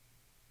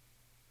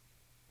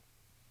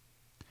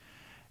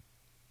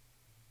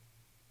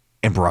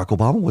 And Barack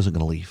Obama wasn't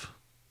going to leave.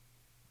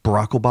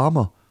 Barack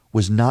Obama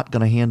was not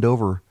going to hand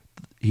over.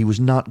 He was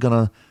not going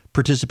to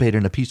participate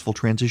in a peaceful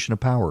transition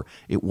of power.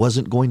 It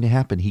wasn't going to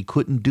happen. He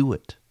couldn't do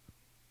it.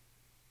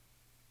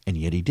 And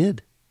yet he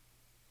did.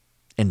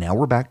 And now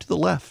we're back to the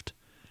left.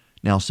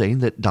 now saying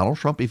that Donald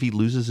Trump, if he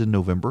loses in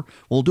November,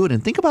 will do it.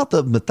 And think about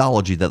the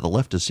mythology that the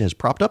leftist has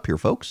propped up here,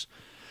 folks.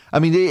 I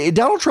mean,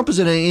 Donald Trump is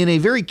in a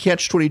very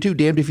catch-22,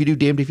 damned if you do,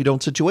 damned if you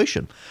don't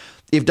situation.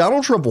 If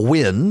Donald Trump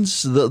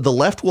wins, the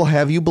left will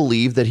have you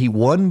believe that he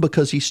won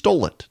because he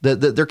stole it,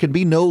 that there can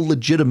be no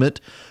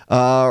legitimate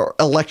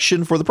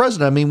election for the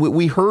president. I mean,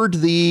 we heard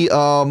the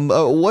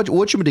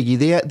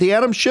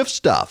Adam Schiff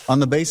stuff. On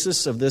the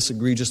basis of this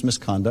egregious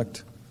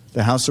misconduct,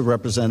 the House of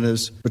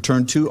Representatives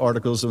returned 2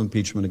 articles of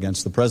impeachment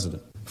against the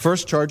president.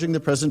 First, charging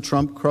that President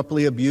Trump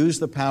corruptly abused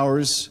the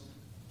powers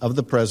of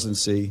the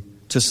presidency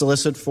to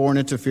solicit foreign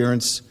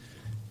interference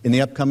in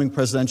the upcoming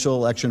presidential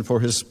election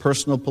for his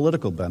personal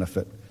political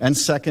benefit. And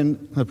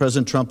second, that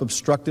President Trump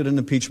obstructed an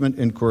impeachment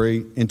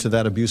inquiry into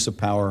that abuse of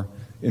power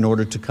in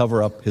order to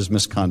cover up his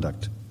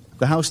misconduct.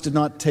 The House did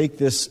not take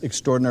this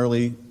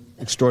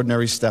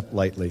extraordinary step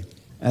lightly.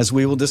 As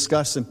we will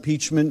discuss,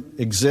 impeachment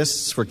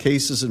exists for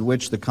cases in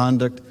which the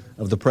conduct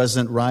of the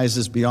president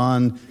rises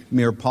beyond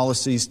mere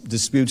policy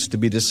disputes to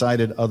be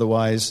decided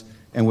otherwise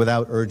and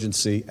without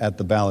urgency at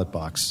the ballot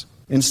box.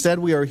 Instead,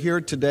 we are here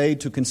today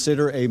to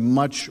consider a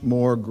much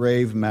more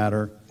grave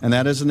matter, and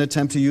that is an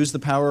attempt to use the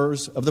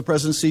powers of the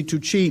presidency to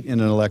cheat in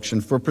an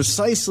election. For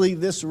precisely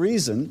this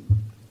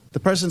reason, the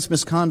president's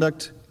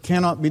misconduct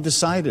cannot be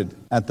decided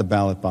at the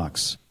ballot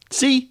box.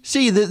 See,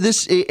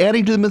 this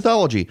adding to the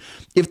mythology.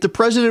 If the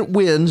president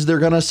wins, they're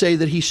going to say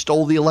that he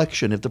stole the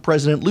election. If the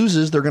president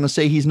loses, they're going to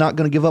say he's not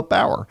going to give up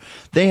power.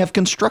 They have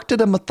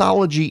constructed a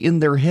mythology in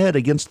their head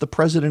against the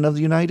president of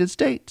the United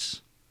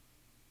States.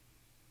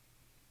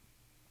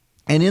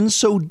 And in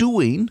so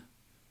doing,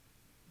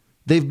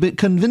 they've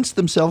convinced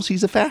themselves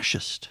he's a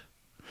fascist.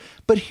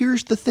 But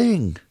here's the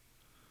thing.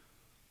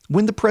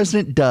 When the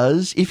president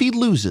does, if he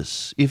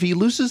loses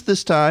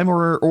this time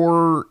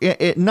or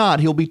not,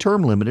 he'll be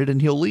term limited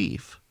and he'll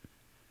leave.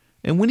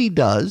 And when he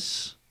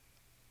does,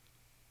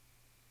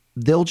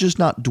 they'll just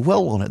not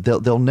dwell on it.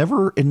 They'll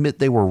never admit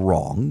they were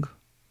wrong.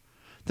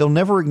 They'll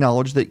never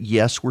acknowledge that,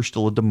 yes, we're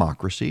still a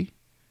democracy.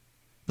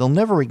 They'll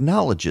never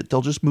acknowledge it.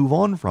 They'll just move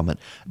on from it.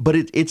 But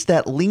it's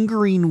that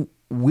lingering,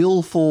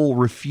 willful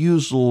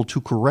refusal to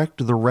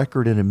correct the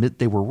record and admit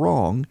they were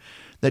wrong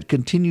that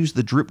continues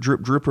the drip,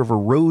 drip, drip of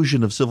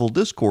erosion of civil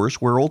discourse,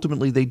 where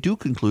ultimately they do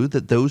conclude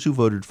that those who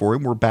voted for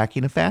him were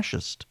backing a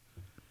fascist.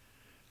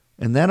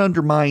 And that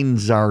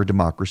undermines our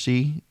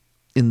democracy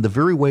in the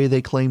very way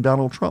they claim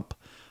Donald Trump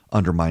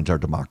undermines our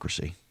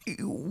democracy.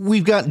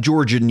 We've got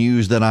Georgia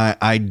news that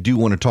I do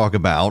want to talk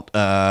about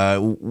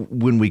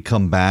when we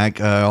come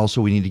back.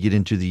 Also, we need to get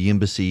into the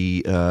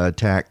embassy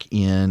attack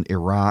in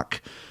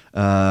Iraq.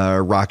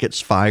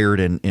 Rockets fired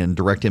and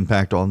direct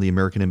impact on the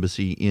American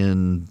embassy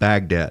in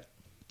Baghdad.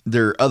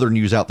 There are other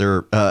news out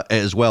there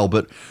as well.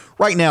 But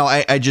right now,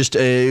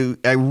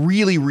 I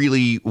really,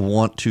 really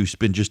want to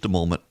spend just a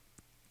moment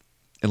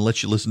and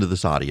let you listen to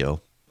this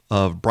audio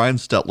of Brian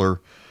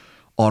Stelter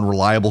on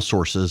Reliable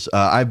Sources.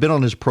 I've been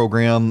on his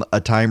program a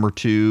time or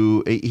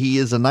two. He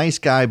is a nice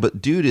guy,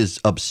 but dude is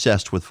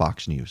obsessed with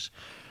Fox News.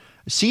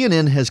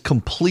 CNN has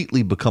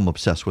completely become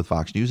obsessed with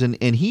Fox News, and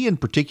he in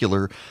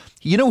particular,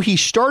 he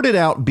started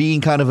out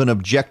being kind of an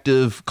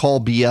objective, call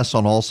BS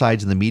on all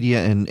sides in the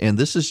media, and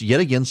this is yet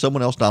again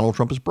someone else Donald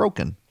Trump has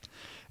broken.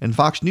 And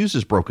Fox News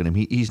has broken him.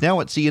 He's now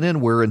at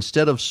CNN, where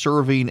instead of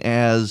serving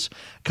as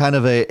kind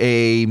of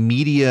a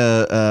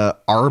media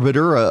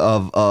arbiter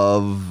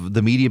of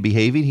the media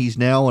behaving, he's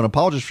now an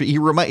apologist.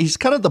 He's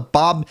kind of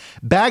the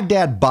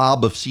Baghdad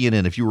Bob of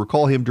CNN. If you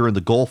recall him during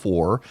the Gulf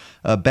War,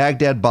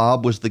 Baghdad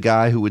Bob was the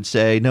guy who would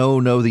say,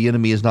 no, the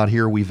enemy is not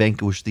here. We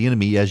vanquished the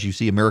enemy, as you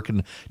see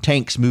American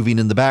tanks moving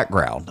in the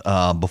background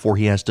before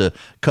he has to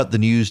cut the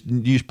news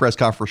press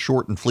conference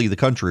short and flee the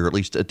country, or at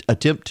least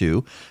attempt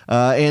to.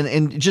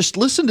 And just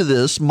listen to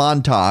this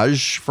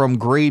montage from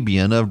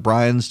Grabian of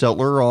Brian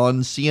Stelter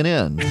on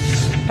CNN.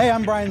 Hey,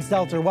 I'm Brian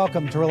Stelter.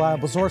 Welcome to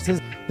Reliable Sources.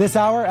 This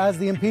hour, as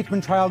the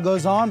impeachment trial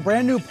goes on,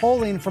 brand new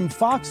polling from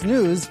Fox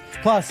News,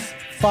 plus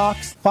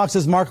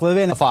Fox's Mark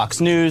Levin.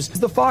 Fox News.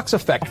 The Fox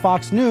Effect.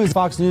 Fox News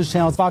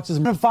channels. Fox's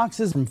from Fox.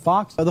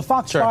 The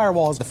Fox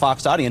firewalls. The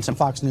Fox audience and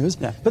Fox News.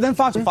 Yeah. But then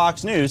Fox News.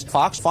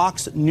 Fox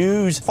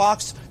News.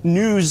 Fox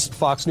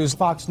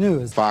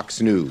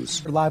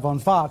News. We're live on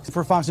Fox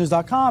for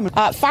FoxNews.com.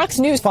 Fox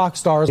News. Fox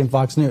Stars and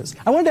Fox News.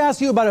 I wanted to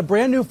ask you about a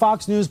brand new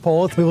Fox News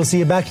poll. We will see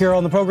you back here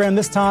on the program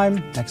this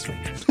time next week.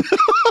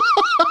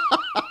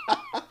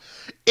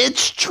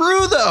 It's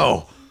true,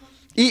 though.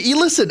 You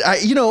listen,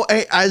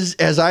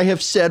 as I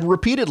have said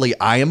repeatedly,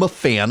 I am a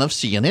fan of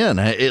CNN.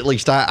 At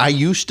least I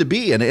used to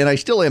be, and I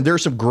still am. There are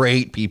some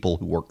great people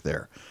who work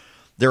there.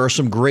 There are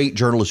some great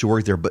journalists who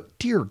work there. But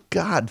dear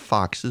God,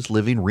 Fox is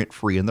living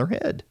rent-free in their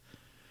head.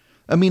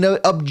 I mean,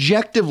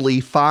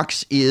 objectively,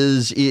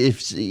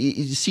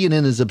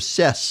 CNN is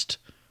obsessed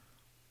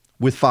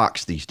with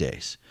Fox these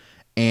days.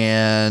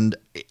 And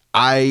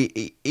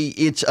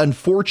it's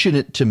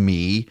unfortunate to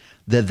me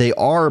that they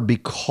are,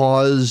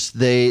 because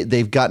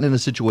they've gotten in a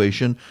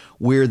situation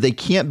where they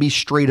can't be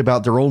straight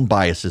about their own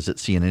biases at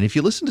CNN. If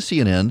you listen to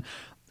CNN,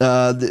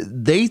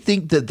 They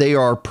think that they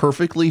are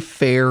perfectly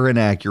fair and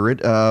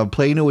accurate,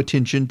 pay no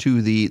attention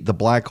to the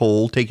black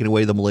hole taking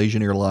away the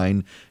Malaysian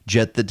airline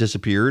jet that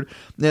disappeared.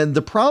 And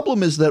the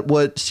problem is that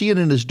what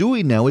CNN is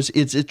doing now is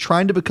it's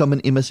trying to become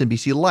an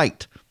MSNBC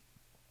light.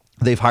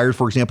 They've hired,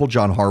 for example,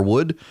 John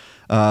Harwood,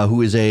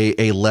 who is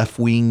a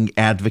left-wing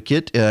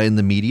advocate in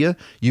the media.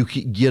 You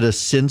can get a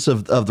sense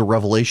of the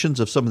revelations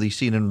of some of these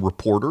CNN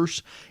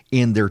reporters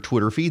in their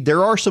Twitter feed.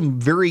 There are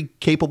some very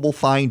capable,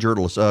 fine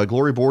journalists.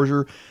 Gloria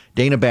Borger,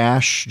 Dana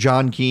Bash,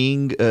 John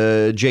King,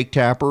 Jake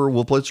Tapper,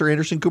 Will Pulitzer,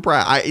 Anderson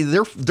Cooper.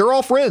 They're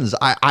all friends.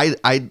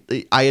 I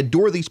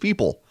adore these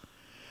people.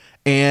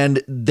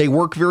 And they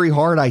work very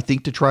hard, I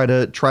think, to try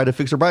to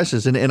fix their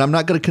biases. And I'm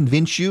not going to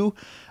convince you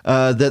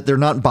that they're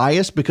not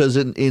biased, because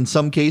in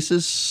some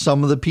cases,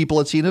 some of the people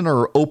at CNN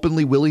are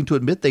openly willing to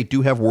admit they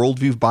do have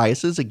worldview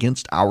biases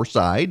against our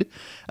side,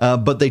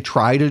 but they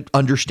try to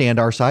understand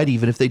our side,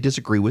 even if they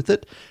disagree with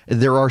it.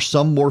 There are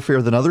some more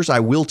fair than others. I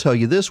will tell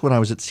you this, when I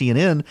was at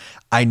CNN,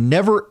 I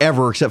never,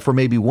 ever, except for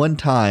maybe one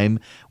time,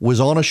 was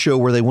on a show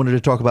where they wanted to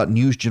talk about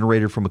news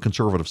generated from a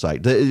conservative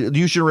site. The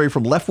news generated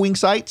from left-wing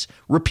sites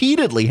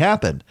repeatedly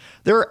happened.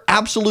 There are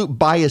absolute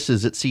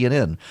biases at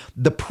CNN.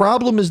 The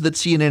problem is that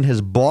CNN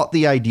has bought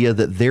the idea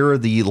that they're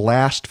the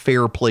last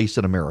fair place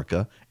in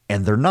America,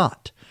 and they're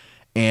not.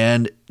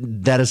 And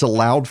that has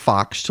allowed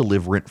Fox to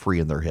live rent-free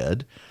in their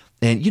head.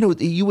 And,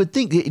 you would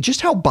think,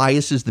 just how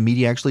biased is the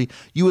media actually?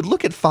 You would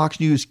look at Fox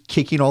News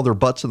kicking all their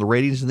butts in the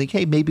ratings and think,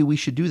 hey, maybe we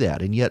should do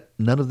that. And yet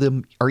none of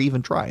them are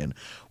even trying.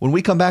 When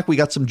we come back, we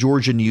got some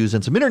Georgia news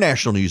and some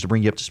international news to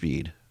bring you up to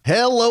speed.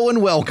 Hello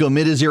and welcome.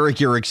 It is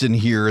Eric Erickson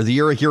here, the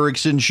Eric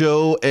Erickson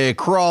Show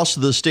across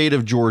the state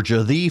of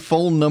Georgia. The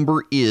phone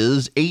number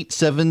is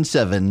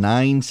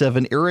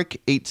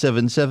 877-97-ERIC,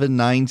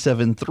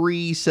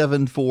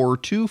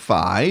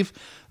 877-973-7425.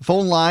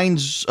 Phone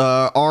lines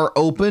are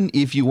open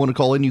if you want to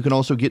call in. You can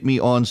also get me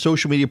on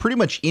social media pretty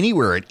much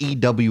anywhere at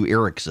EW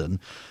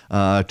Erickson.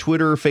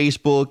 Twitter,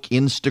 Facebook,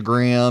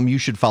 Instagram. You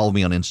should follow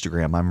me on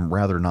Instagram. I'm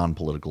rather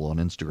non-political on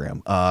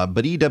Instagram.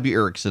 But EW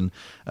Erickson,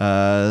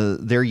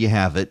 there you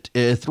have it.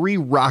 3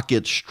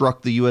 rockets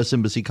struck the U.S.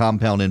 Embassy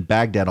compound in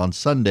Baghdad on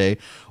Sunday.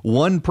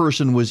 One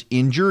person was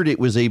injured. It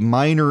was a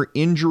minor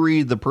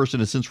injury. The person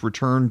has since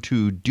returned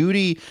to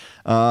duty.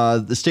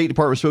 The State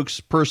Department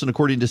spokesperson,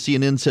 according to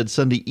CNN, said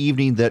Sunday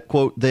evening that,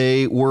 quote,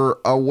 they were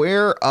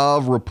aware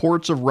of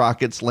reports of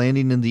rockets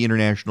landing in the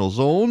international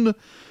zone.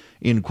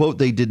 In quote,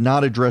 they did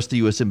not address the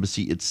U.S.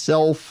 Embassy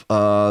itself.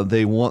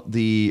 They want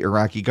the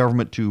Iraqi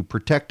government to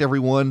protect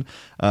everyone.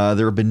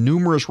 There have been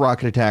numerous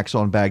rocket attacks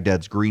on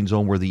Baghdad's green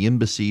zone, where the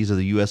embassies of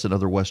the U.S. and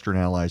other Western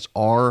allies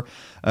are.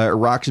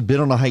 Iraq's been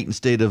on a heightened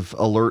state of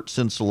alert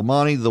since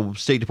Soleimani. The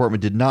State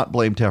Department did not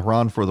blame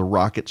Tehran for the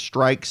rocket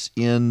strikes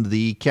in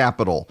the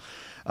capital.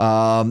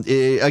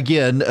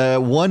 Again,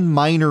 one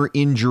minor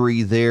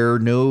injury there,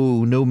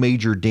 no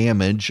major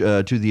damage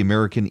to the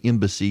American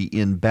embassy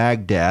in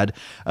Baghdad.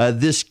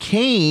 This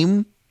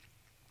came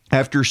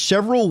after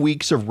several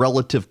weeks of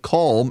relative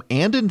calm,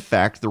 and in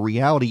fact, the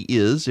reality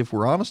is, if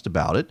we're honest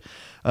about it,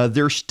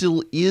 there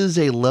still is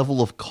a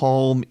level of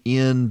calm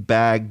in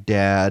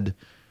Baghdad,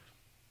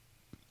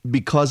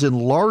 because in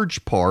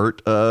large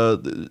part,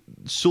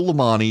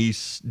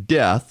 Soleimani's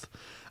death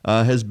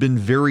has been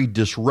very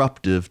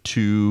disruptive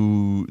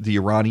to the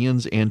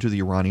Iranians and to the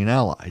Iranian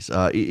allies.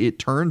 It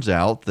turns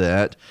out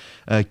that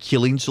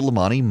killing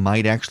Soleimani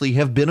might actually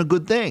have been a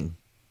good thing.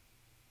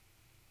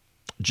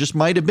 Just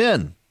might have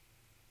been.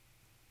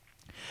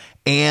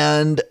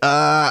 And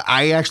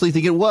I actually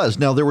think it was.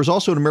 Now, there was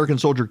also an American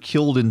soldier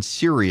killed in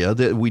Syria.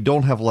 That we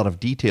don't have a lot of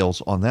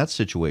details on that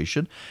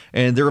situation.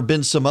 And there have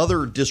been some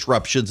other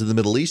disruptions in the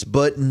Middle East,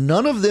 but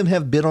none of them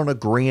have been on a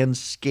grand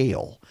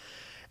scale.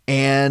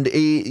 And,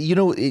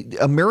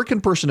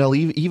 American personnel,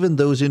 even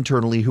those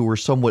internally who were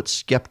somewhat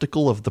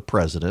skeptical of the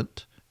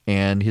president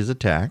and his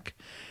attack,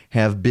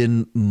 have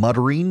been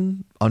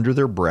muttering under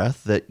their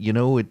breath that,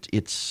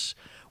 it's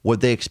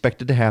what they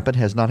expected to happen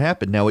has not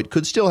happened. Now, it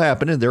could still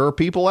happen, and there are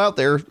people out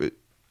there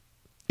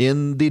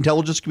in the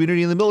intelligence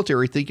community and the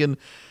military thinking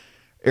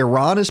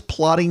Iran is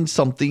plotting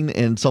something,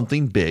 and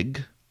something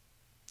big.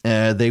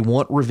 They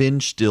want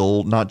revenge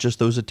still, not just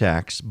those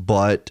attacks,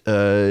 but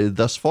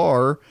thus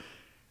far,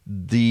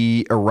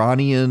 the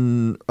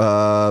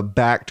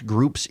Iranian-backed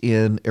groups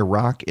in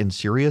Iraq and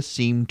Syria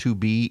seem to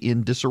be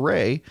in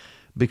disarray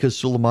because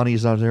Soleimani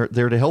is not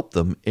there to help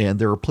them. And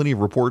there are plenty of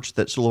reports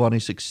that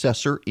Soleimani's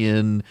successor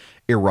in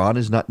Iran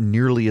is not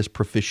nearly as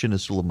proficient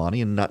as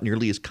Soleimani and not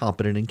nearly as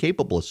competent and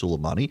capable as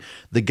Soleimani.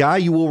 The guy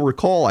you will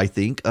recall, I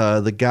think,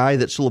 the guy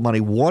that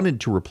Soleimani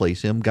wanted to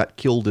replace him got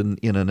killed in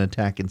an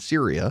attack in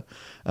Syria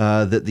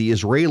that the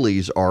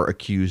Israelis are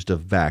accused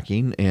of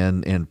backing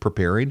and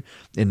preparing.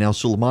 And now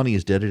Soleimani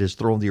is dead. It has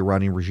thrown the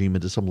Iranian regime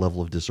into some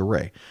level of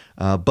disarray.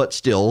 But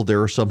still,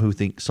 there are some who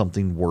think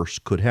something worse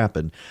could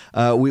happen.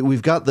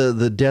 We've got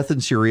the death in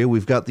Syria.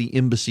 We've got the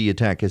embassy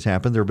attack has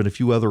happened. There have been a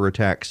few other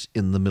attacks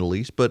in the Middle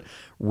East, but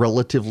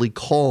relatively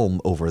calm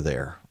over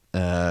there,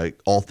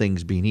 all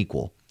things being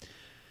equal.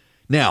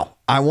 Now,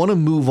 I want to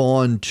move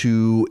on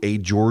to a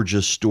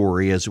Georgia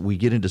story as we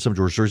get into some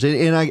Georgia stories.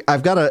 And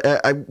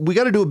we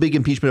got to do a big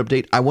impeachment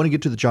update. I want to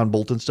get to the John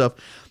Bolton stuff.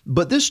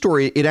 But this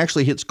story, it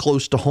actually hits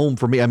close to home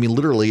for me. I mean,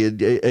 literally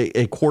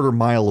a quarter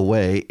mile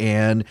away.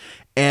 And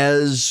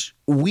as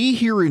we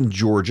here in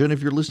Georgia, and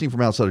if you're listening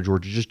from outside of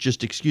Georgia,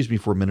 just excuse me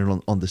for a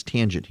minute on this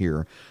tangent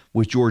here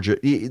with Georgia.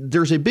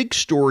 There's a big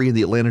story in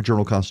the Atlanta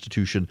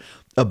Journal-Constitution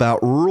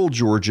about rural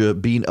Georgia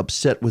being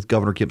upset with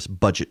Governor Kemp's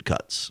budget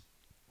cuts.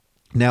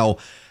 Now,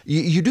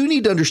 you do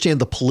need to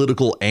understand the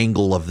political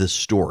angle of this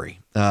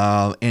story,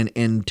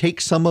 and take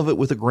some of it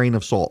with a grain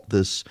of salt.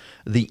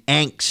 The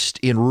angst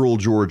in rural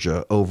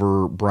Georgia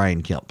over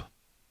Brian Kemp.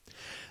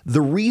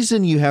 The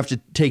reason you have to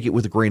take it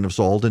with a grain of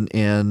salt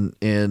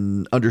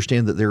and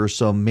understand that there is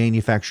some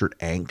manufactured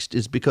angst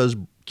is because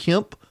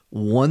Kemp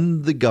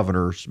won the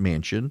governor's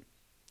mansion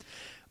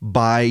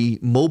by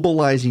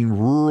mobilizing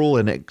rural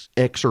and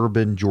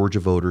ex-urban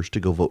Georgia voters to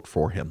go vote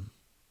for him.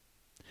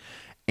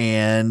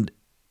 And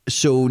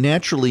so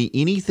naturally,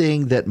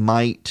 anything that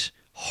might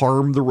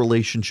harm the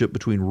relationship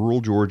between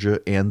rural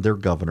Georgia and their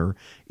governor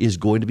is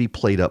going to be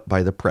played up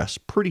by the press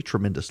pretty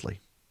tremendously.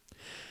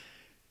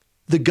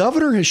 The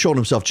governor has shown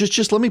himself,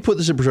 just let me put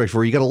this in perspective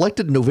for you. He got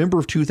elected in November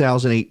of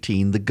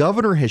 2018. The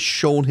governor has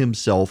shown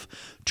himself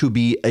to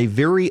be a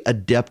very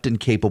adept and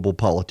capable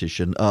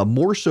politician,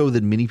 more so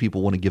than many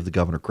people want to give the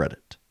governor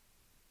credit.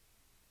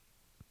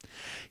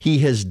 He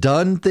has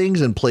done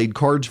things and played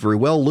cards very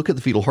well. Look at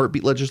the fetal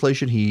heartbeat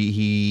legislation.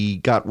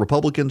 He got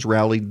Republicans,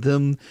 rallied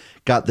them,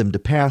 got them to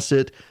pass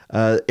it.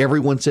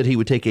 Everyone said he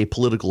would take a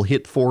political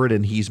hit for it,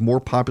 and he's more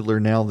popular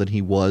now than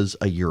he was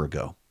a year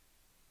ago.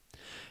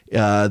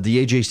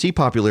 The AJC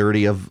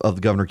popularity of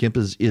Governor Kemp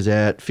is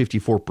at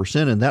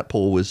 54%, and that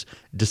poll was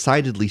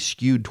decidedly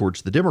skewed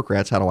towards the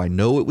Democrats. How do I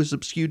know it was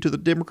skewed to the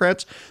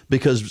Democrats?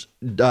 Because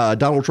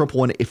Donald Trump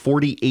won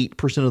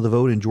 48% of the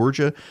vote in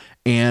Georgia,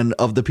 and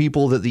of the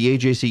people that the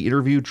AJC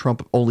interviewed,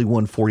 Trump only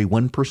won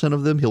 41%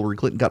 of them. Hillary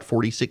Clinton got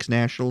 46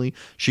 nationally.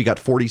 She got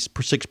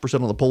 46%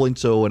 of the polling.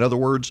 So in other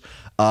words,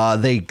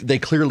 they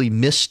clearly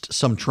missed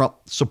some Trump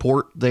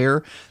support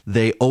there.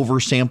 They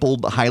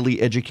oversampled highly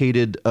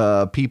educated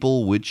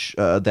people, which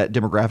that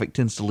demographic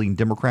tends to lean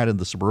Democrat in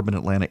the suburban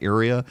Atlanta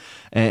area.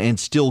 And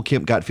still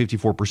Kemp got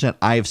 54%.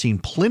 I have seen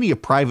plenty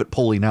of private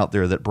polling out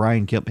there that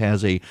Brian Kemp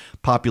has a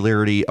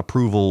popularity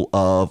approval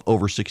of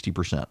over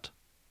 60%.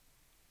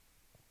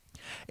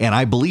 And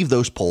I believe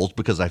those polls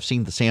because I've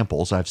seen the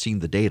samples, I've seen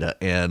the data,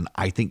 and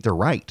I think they're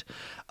right.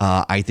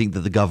 I think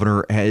that the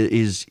governor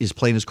is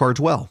playing his cards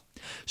well.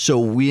 So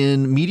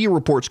when media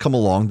reports come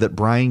along that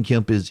Brian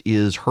Kemp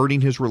is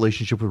hurting his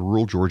relationship with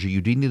rural Georgia,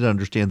 you do need to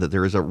understand that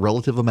there is a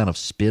relative amount of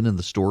spin in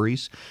the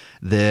stories,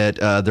 that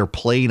they're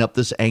playing up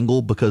this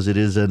angle because it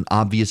is an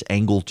obvious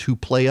angle to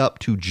play up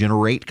to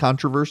generate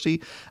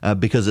controversy,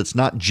 because it's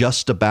not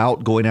just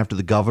about going after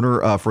the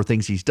governor for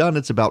things he's done.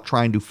 It's about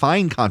trying to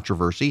find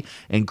controversy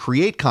and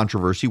create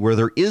controversy where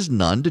there is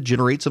none to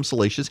generate some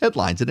salacious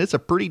headlines. And it's a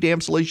pretty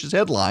damn salacious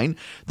headline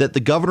that the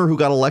governor who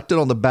got elected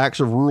on the backs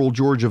of rural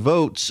Georgia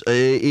votes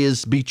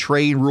is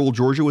betraying rural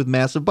Georgia with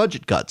massive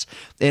budget cuts.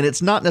 And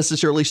it's not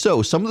necessarily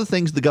so. Some of the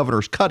things the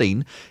governor's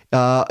cutting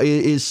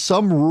is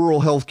some rural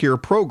health care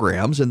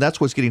programs, and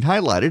that's what's getting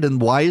highlighted. And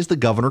why is the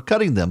governor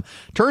cutting them?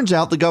 Turns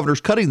out the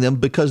governor's cutting them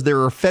because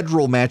there are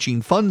federal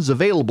matching funds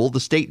available. The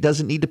state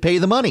doesn't need to pay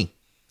the money.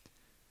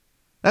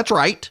 That's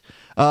right.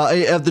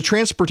 Of the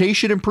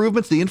transportation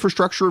improvements, the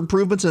infrastructure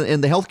improvements,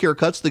 and the healthcare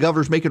cuts the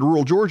governor's making in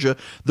rural Georgia,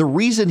 the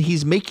reason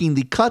he's making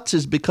the cuts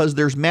is because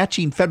there's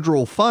matching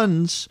federal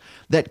funds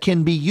that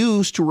can be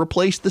used to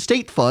replace the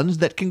state funds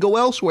that can go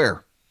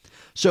elsewhere.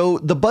 So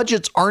the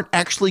budgets aren't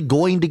actually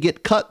going to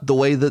get cut the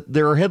way that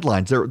there are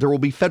headlines. There will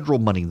be federal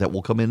money that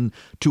will come in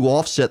to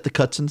offset the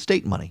cuts in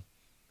state money.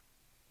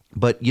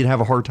 But you'd have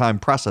a hard time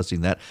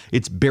processing that.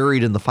 It's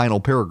buried in the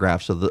final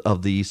paragraphs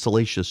of the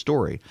salacious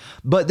story.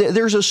 But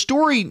there's a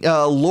story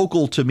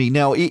local to me.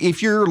 Now,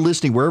 if you're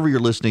listening, wherever you're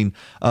listening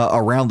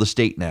around the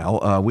state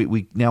now,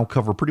 we now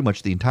cover pretty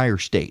much the entire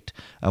state.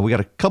 We got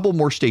a couple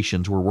more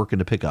stations we're working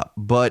to pick up.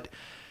 But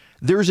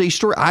there's a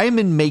story. I'm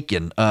in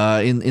Macon,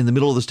 in the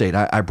middle of the state.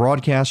 I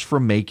broadcast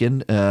from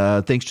Macon.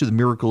 Thanks to the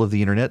miracle of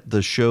the internet,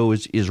 the show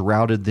is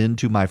routed then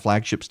to my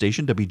flagship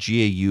station,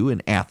 WGAU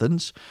in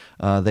Athens.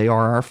 They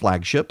are our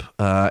flagship.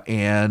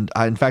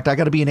 In fact, I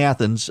got to be in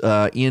Athens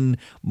in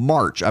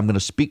March. I'm going to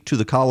speak to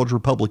the college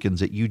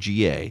Republicans at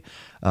UGA.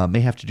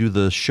 May have to do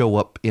the show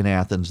up in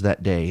Athens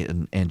that day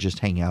and just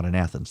hang out in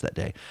Athens that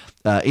day.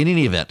 In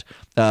any event,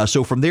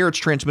 so from there, it's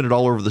transmitted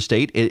all over the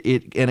state.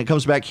 It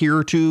comes back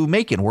here to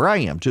Macon, where I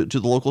am, to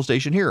the local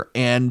station here.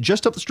 And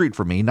just up the street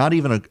from me, not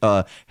even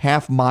a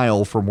half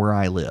mile from where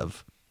I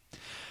live,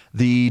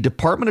 the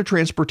Department of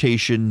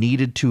Transportation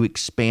needed to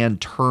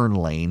expand turn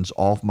lanes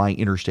off my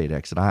interstate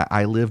exit.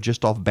 I live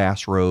just off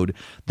Bass Road.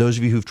 Those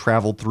of you who've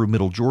traveled through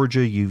Middle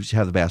Georgia, you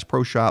have the Bass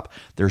Pro Shop.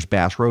 There's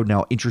Bass Road.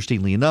 Now,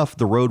 interestingly enough,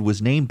 the road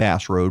was named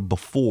Bass Road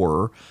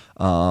before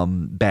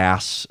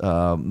Bass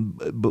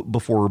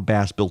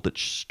built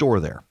its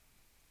store there.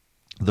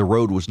 The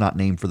road was not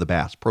named for the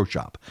Bass Pro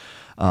Shop.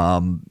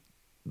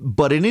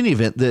 But in any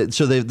event,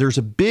 there's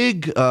a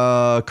big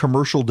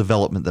commercial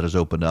development that has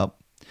opened up.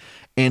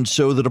 And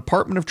so the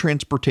Department of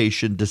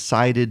Transportation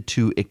decided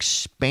to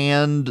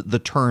expand the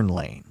turn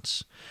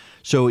lanes.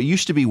 So it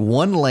used to be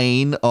one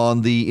lane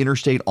on the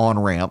interstate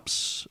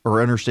on-ramps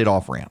or interstate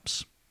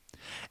off-ramps.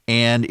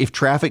 And if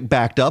traffic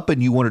backed up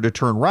and you wanted to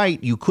turn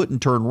right, you couldn't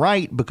turn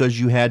right because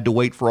you had to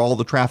wait for all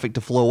the traffic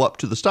to flow up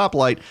to the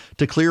stoplight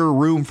to clear a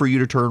room for you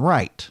to turn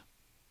right.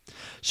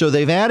 So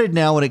they've added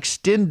now an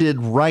extended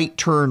right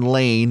turn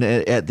lane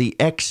at the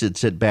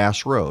exits at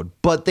Bass Road.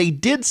 But they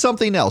did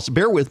something else.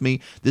 Bear with me.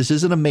 This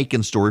isn't a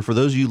Macon story. For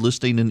those of you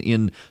listening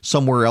in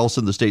somewhere else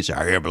in the States,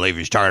 I can't believe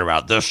he's talking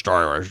about this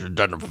story.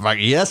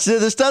 Yes,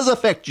 this does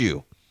affect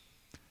you.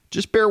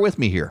 Just bear with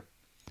me here.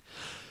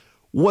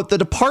 What the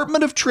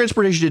Department of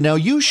Transportation did, now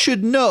you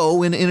should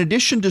know, in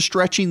addition to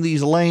stretching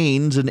these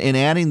lanes and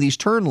adding these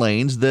turn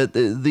lanes, that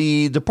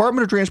the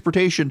Department of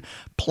Transportation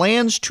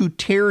plans to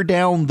tear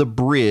down the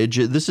bridge.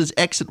 This is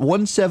exit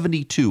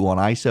 172 on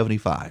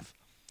I-75.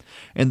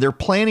 And they're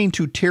planning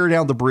to tear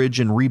down the bridge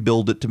and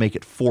rebuild it to make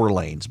it 4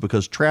 lanes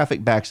because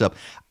traffic backs up.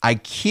 I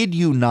kid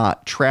you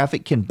not,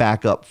 traffic can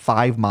back up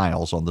 5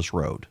 miles on this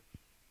road.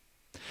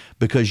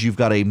 Because you've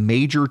got a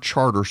major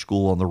charter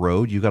school on the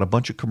road. You've got a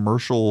bunch of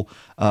commercial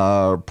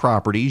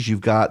properties.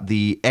 You've got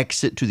the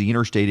exit to the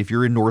interstate. If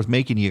you're in North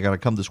Macon, you got to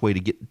come this way to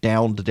get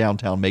down to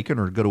downtown Macon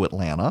or go to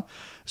Atlanta.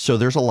 So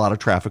there's a lot of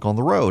traffic on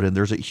the road. And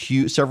there's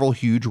several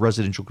huge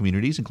residential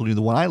communities, including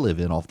the one I live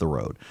in off the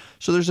road.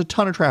 So there's a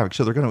ton of traffic.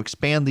 So they're going to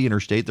expand the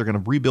interstate. They're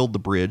going to rebuild the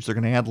bridge. They're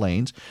going to add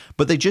lanes.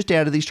 But they just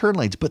added these turn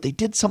lanes. But they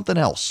did something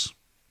else.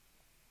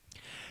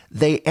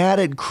 They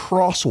added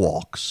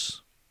crosswalks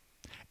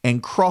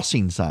and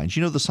crossing signs.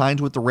 You know the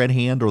signs with the red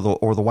hand or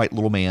the white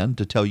little man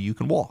to tell you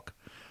can walk.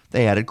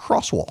 They added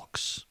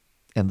crosswalks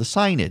and the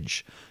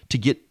signage to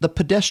get the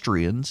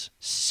pedestrians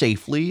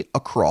safely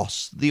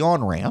across the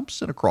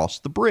on-ramps and across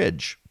the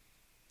bridge.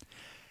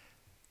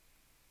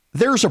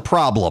 There's a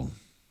problem.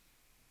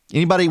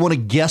 Anybody want to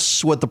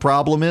guess what the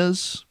problem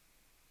is?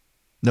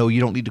 No,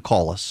 you don't need to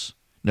call us.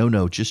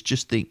 No,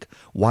 just think,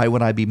 why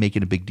would I be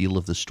making a big deal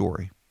of this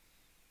story?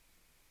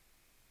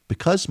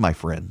 Because, my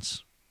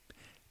friends,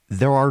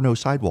 there are no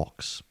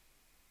sidewalks.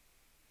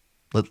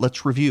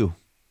 Let's review.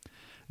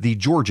 The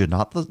Georgia,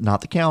 not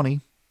the county,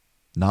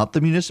 not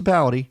the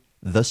municipality,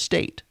 the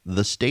state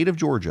of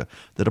Georgia,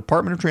 the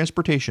Department of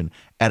Transportation,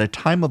 at a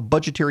time of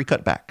budgetary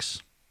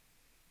cutbacks,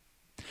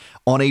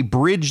 on a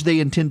bridge they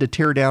intend to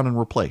tear down and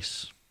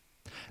replace,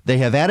 they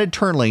have added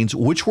turn lanes,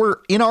 which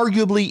were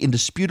inarguably,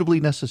 indisputably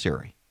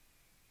necessary.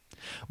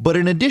 But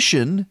in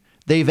addition,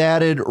 they've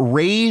added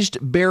raised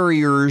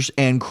barriers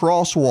and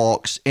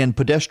crosswalks and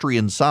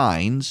pedestrian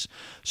signs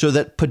so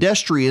that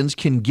pedestrians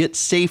can get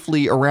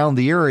safely around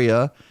the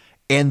area,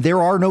 and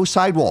there are no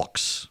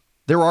sidewalks.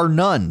 There are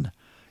none.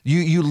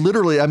 You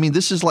literally, I mean,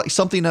 this is like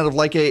something out of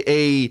like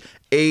a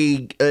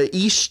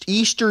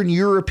Eastern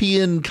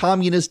European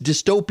communist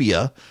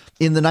dystopia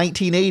in the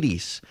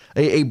 1980s.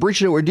 A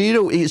bridge where, do you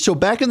know, so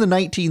back in the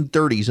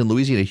 1930s in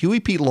Louisiana,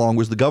 Huey P. Long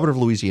was the governor of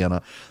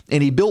Louisiana,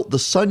 and he built the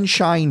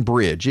Sunshine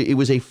Bridge. It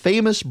was a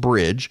famous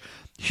bridge.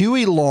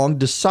 Huey Long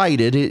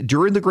decided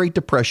during the Great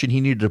Depression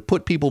he needed to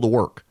put people to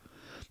work.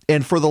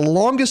 And for the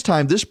longest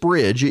time, this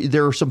bridge,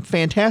 there are some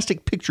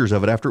fantastic pictures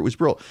of it after it was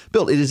built.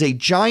 It is a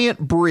giant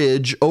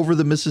bridge over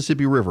the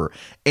Mississippi River,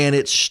 and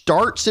it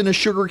starts in a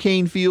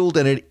sugarcane field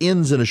and it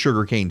ends in a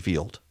sugarcane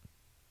field.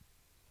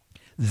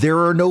 There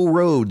are no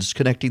roads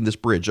connecting this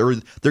bridge, or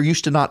there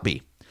used to not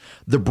be.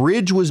 The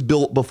bridge was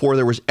built before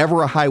there was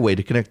ever a highway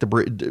to connect the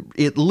bridge.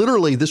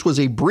 This was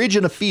a bridge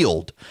in a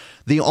field.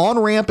 The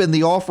on-ramp and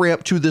the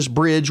off-ramp to this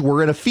bridge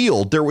were in a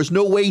field. There was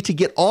no way to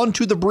get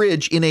onto the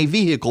bridge in a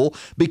vehicle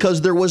because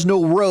there was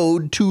no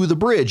road to the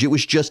bridge. It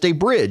was just a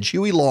bridge.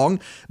 Huey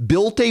Long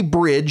built a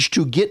bridge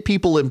to get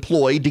people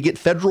employed, to get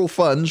federal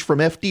funds from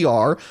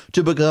FDR,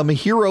 to become a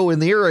hero in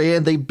the area,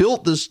 and they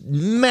built this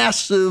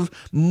massive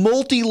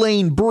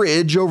multi-lane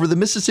bridge over the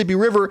Mississippi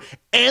River,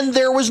 and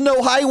there was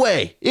no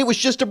highway. It was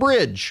just a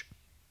bridge.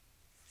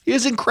 It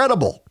is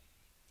incredible.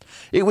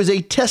 It was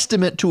a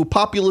testament to a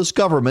populist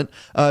government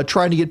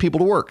trying to get people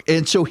to work.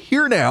 And so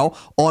here now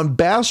on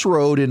Bass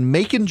Road in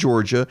Macon,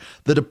 Georgia,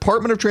 the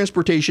Department of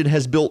Transportation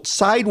has built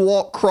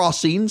sidewalk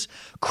crossings,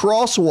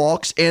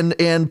 crosswalks,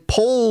 and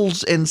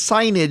poles and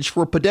signage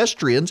for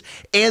pedestrians,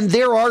 and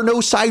there are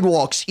no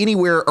sidewalks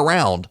anywhere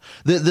around.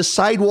 The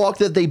sidewalk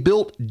that they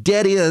built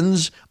dead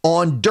ends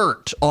on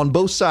dirt on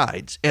both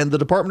sides. And the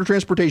Department of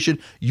Transportation,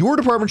 your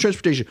Department of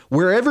Transportation,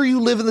 wherever you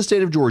live in the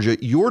state of Georgia,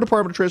 your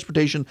Department of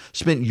Transportation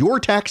spent your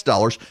tax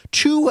dollars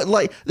to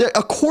like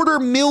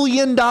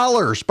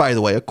 $250,000, by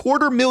the way,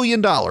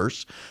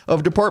 $250,000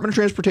 of Department of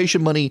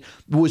Transportation money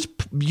was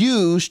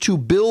used to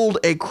build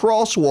a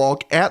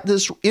crosswalk at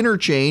this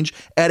interchange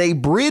at a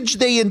bridge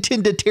they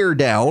intend to tear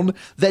down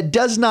that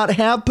does not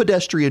have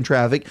pedestrian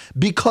traffic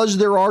because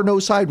there are no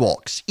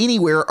sidewalks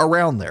anywhere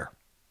around there.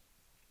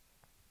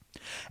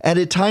 at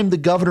a time the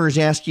governor is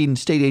asking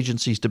state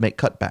agencies to make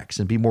cutbacks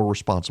and be more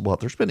responsible with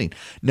their spending.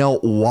 Now,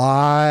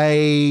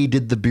 why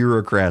did the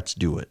bureaucrats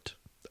do it?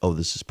 Oh,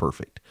 this is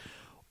perfect.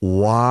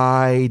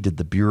 Why did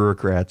the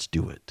bureaucrats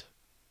do it?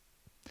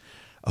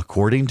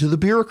 According to the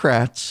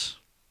bureaucrats,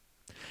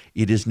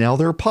 it is now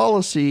their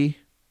policy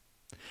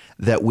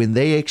that when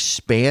they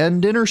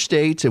expand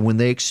interstates and when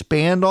they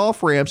expand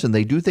off-ramps and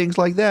they do things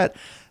like that,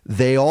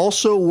 they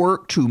also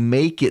work to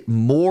make it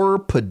more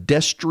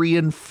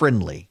pedestrian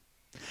friendly.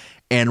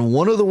 And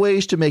one of the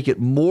ways to make it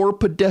more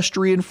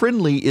pedestrian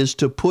friendly is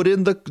to put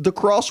in the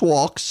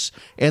crosswalks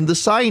and the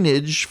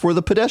signage for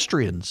the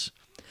pedestrians.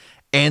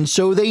 And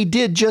so they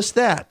did just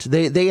that.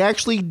 They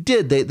actually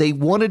did. They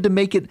wanted to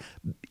make it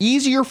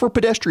easier for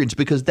pedestrians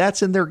because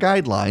that's in their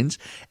guidelines.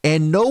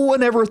 And no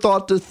one ever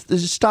thought to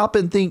stop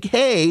and think,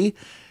 hey,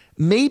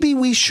 maybe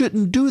we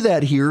shouldn't do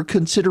that here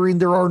considering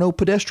there are no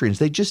pedestrians.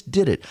 They just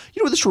did it.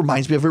 You know what this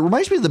reminds me of? It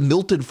reminds me of the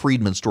Milton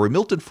Friedman story.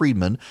 Milton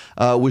Friedman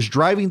was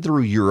driving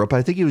through Europe.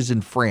 I think he was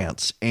in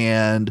France.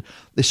 And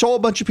they saw a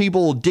bunch of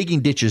people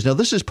digging ditches. Now,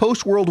 this is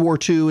post-World War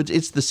II.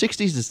 It's the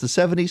 60s. It's the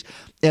 70s.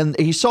 And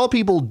he saw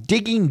people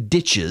digging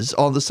ditches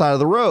on the side of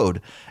the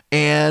road.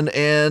 And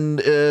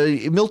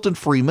Milton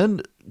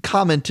Friedman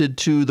commented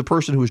to the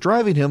person who was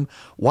driving him,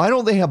 why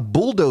don't they have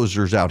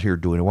bulldozers out here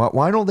doing it?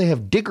 Why don't they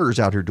have diggers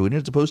out here doing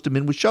it as opposed to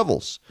men with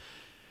shovels?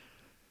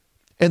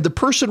 And the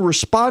person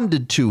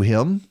responded to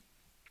him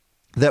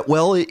that,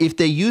 well, if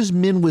they use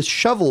men with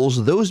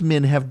shovels, those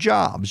men have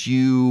jobs.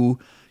 You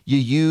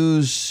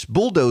use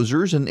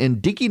bulldozers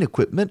and digging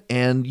equipment,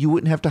 and you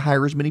wouldn't have to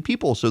hire as many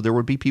people, so there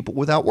would be people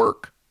without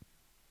work.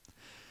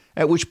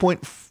 At which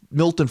point,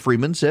 Milton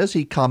Friedman says,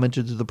 he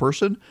commented to the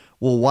person,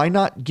 well, why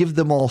not give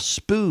them all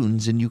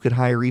spoons and you could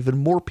hire even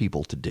more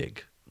people to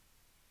dig?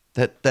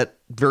 That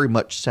very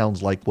much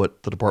sounds like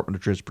what the Department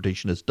of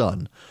Transportation has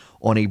done.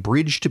 On a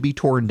bridge to be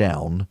torn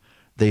down,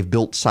 they've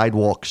built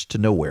sidewalks to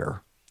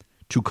nowhere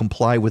to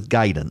comply with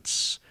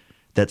guidance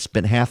that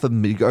spent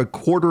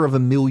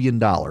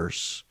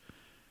 $250,000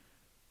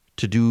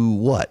 to do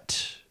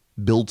what?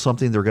 Build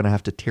something they're going to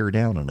have to tear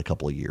down in a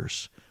couple of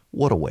years.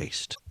 What a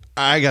waste.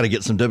 I got to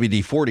get some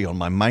WD-40 on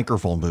my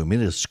microphone boom. It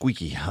is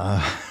squeaky.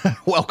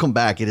 Welcome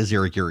back. It is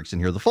Eric Erickson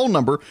here. The phone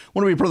number,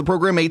 want to be part of the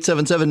program,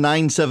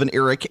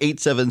 877-97-ERIC,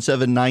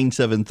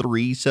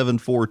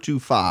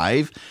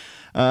 877-973-7425.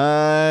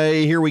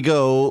 Here we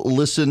go.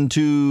 Listen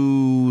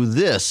to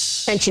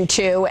this. Attention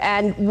to,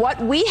 and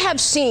what we have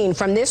seen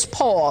from this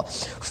poll,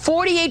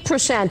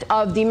 48%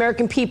 of the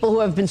American people who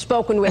have been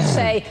spoken with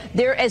say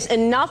there is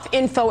enough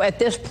info at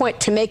this point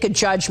to make a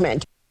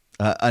judgment.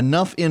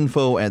 Enough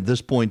info at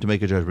this point to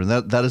make a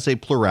judgment. That is a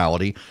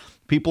plurality.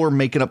 People are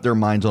making up their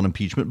minds on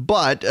impeachment,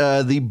 but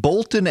the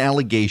Bolton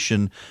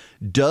allegation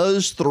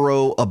does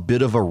throw a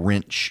bit of a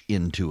wrench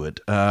into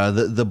it.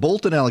 The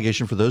Bolton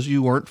allegation, for those of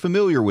you who aren't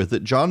familiar with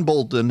it, John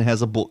Bolton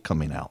has a book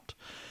coming out.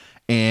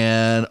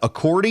 And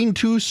according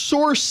to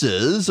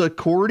sources,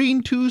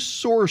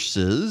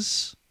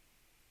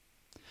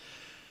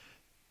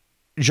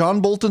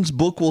 John Bolton's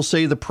book will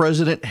say the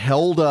president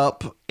held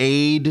up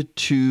aid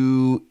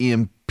to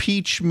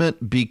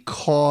impeachment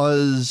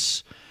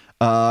because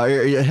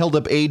held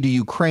up aid to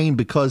Ukraine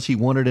because he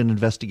wanted an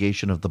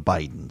investigation of the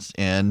Bidens.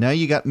 And now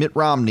you got Mitt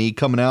Romney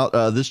coming out.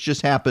 This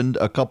just happened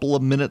a couple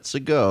of minutes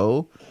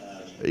ago.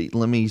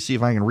 Let me see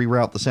if I can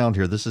reroute the sound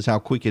here. This is how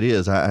quick it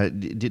is. I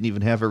didn't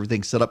even have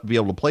everything set up to be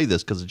able to play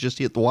this because it just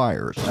hit the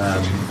wires.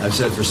 I've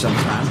said for some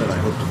time that I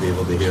hope to be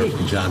able to hear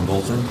from John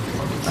Bolton.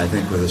 I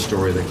think with a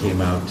story that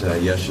came out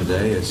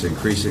yesterday, it's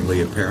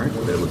increasingly apparent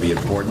that it would be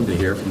important to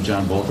hear from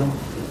John Bolton.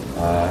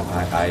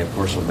 I, of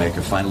course, will make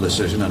a final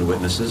decision on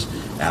witnesses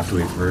after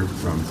we've heard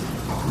from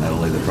not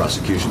only the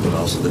prosecution but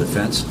also the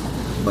defense.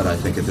 But I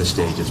think at this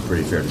stage it's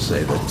pretty fair to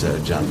say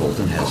that John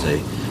Bolton has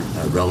a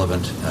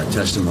relevant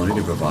testimony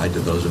to provide to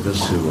those of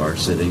us who are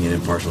sitting in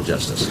impartial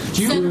justice.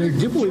 Do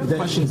you have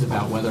questions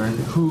about whether and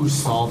who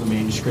saw the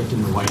manuscript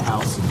in the White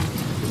House and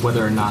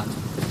whether or not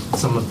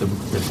some of the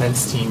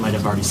defense team might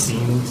have already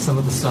seen some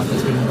of the stuff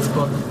that's been in this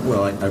book?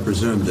 Well, I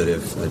presume that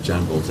if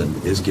John Bolton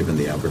is given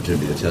the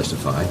opportunity to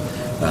testify,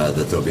 that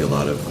there'll be a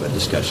lot of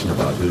discussion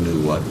about who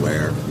knew what,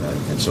 where,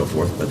 and so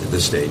forth. But at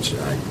this stage,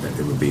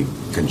 it would be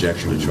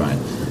conjecture to try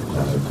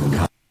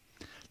and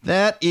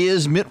That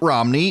is Mitt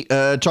Romney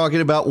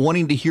talking about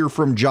wanting to hear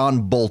from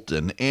John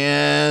Bolton.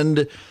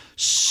 And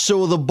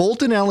so the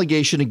Bolton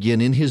allegation,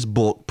 again, in his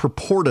book,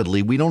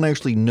 purportedly, we don't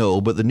actually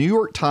know, but the New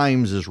York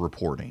Times is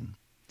reporting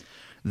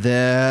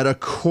that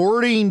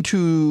according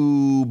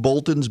to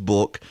Bolton's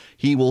book,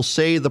 he will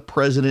say the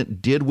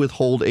president did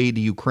withhold aid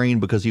to Ukraine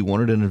because he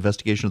wanted an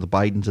investigation of the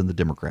Bidens and the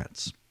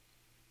Democrats.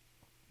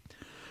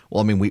 Well,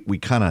 I mean, we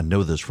kind of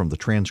know this from the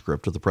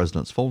transcript of the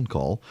president's phone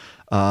call.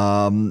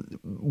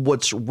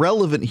 What's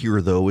relevant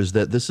here, though, is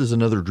that this is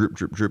another drip,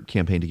 drip, drip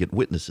campaign to get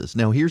witnesses.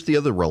 Now, here's the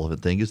other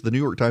relevant thing is the New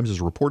York Times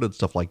has reported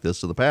stuff like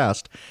this in the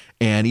past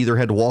and either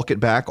had to walk it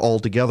back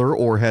altogether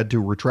or had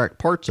to retract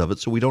parts of it,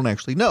 so we don't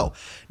actually know.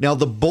 Now,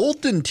 the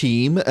Bolton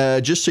team,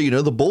 just so you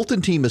know, the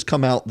Bolton team has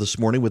come out this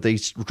morning with a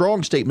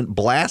strong statement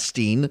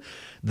blasting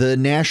the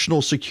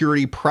national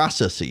security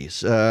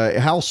processes.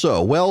 How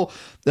so? Well,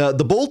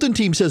 the Bolton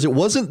team says it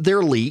wasn't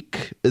their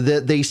leak,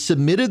 that they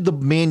submitted the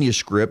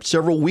manuscript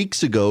several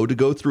weeks ago to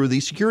go through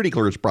the security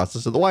clearance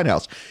process at the White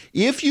House.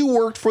 If you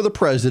worked for the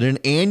president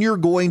and you're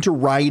going to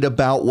write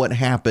about what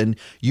happened,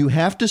 you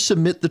have to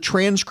submit the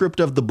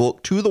transcript of the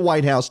book to the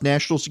White House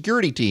National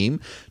Security Team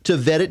to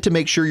vet it to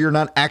make sure you're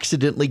not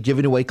accidentally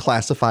giving away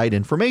classified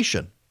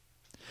information.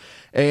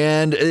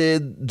 And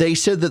they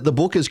said that the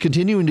book is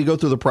continuing to go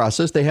through the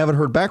process. They haven't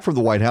heard back from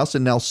the White House,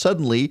 and now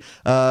suddenly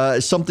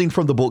something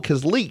from the book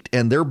has leaked,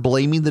 and they're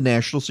blaming the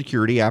national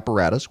security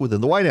apparatus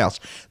within the White House.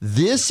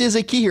 This is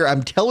a key here.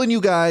 I'm telling you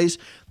guys,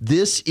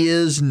 this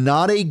is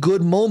not a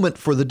good moment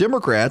for the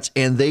Democrats,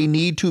 and they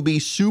need to be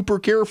super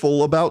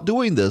careful about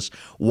doing this.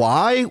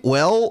 Why?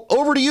 Well,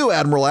 over to you,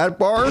 Admiral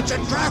Akbar. It's a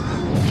trap.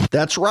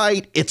 That's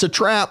right. It's a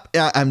trap.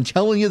 I'm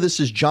telling you, this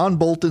is John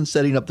Bolton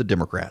setting up the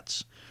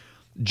Democrats.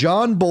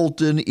 John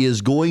Bolton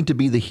is going to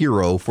be the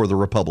hero for the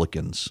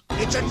Republicans.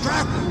 It's a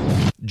trap.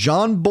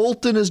 John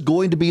Bolton is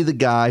going to be the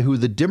guy who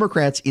the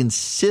Democrats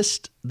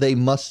insist they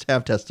must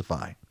have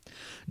testify.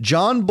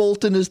 John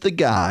Bolton is the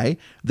guy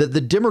that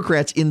the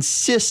Democrats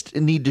insist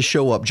need to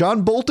show up.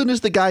 John Bolton is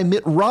the guy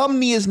Mitt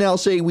Romney is now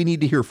saying we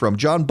need to hear from.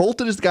 John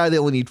Bolton is the guy that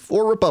only need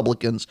 4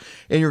 Republicans,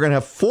 and you're going to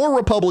have 4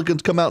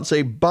 Republicans come out and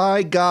say,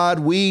 by God,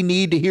 we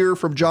need to hear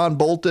from John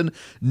Bolton.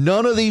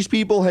 None of these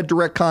people had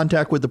direct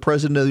contact with the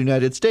President of the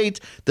United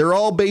States. They're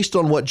all based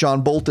on what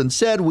John Bolton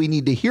said. We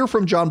need to hear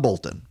from John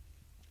Bolton.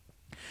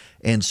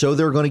 And so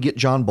they're going to get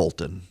John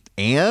Bolton.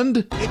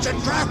 And it's a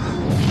trap.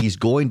 He's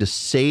going to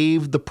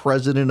save the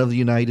president of the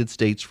United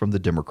States from the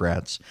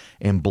Democrats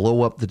and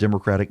blow up the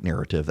Democratic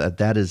narrative.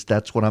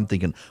 That's what I'm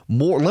thinking.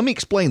 More. Let me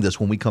explain this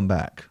when we come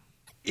back.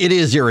 It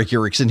is Eric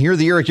Erickson here,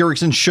 the Eric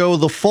Erickson Show.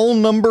 The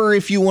phone number,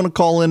 if you want to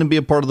call in and be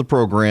a part of the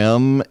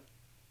program,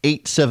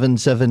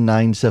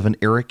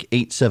 877-97-ERIC,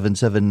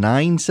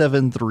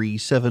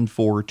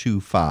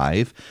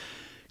 877-973-7425.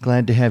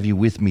 Glad to have you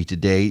with me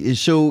today.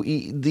 So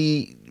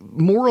the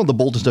more on the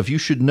Bolton stuff, you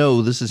should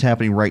know this is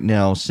happening right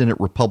now. Senate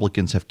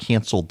Republicans have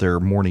canceled their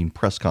morning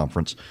press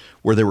conference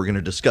where they were going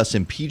to discuss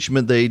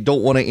impeachment. They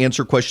don't want to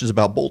answer questions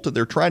about Bolton.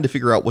 They're trying to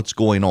figure out what's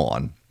going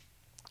on.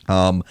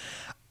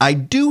 I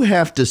do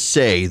have to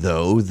say,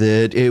 though,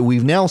 that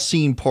we've now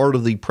seen part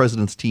of the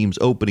president's team's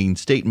opening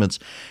statements,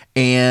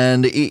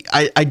 and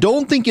I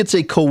don't think it's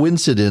a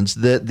coincidence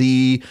that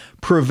the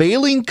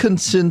prevailing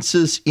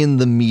consensus in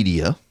the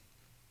media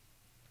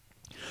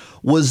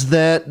was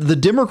that the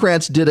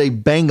Democrats did a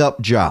bang-up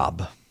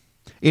job.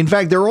 In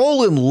fact, they're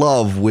all in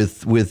love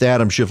with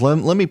Adam Schiff.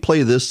 Let me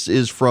play this.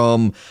 Is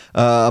from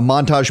a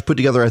montage put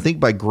together, I think,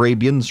 by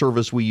Grabian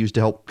service we use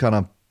to help kind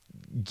of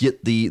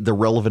get the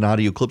relevant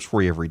audio clips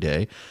for you every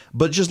day.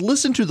 But just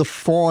listen to the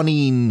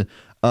fawning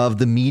of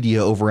the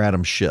media over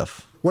Adam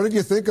Schiff. What did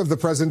you think of the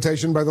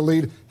presentation by the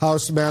lead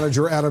House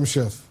manager, Adam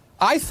Schiff?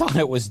 I thought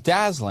it was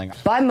dazzling.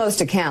 By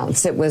most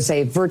accounts, it was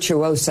a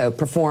virtuoso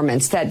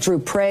performance that drew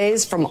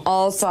praise from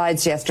all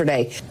sides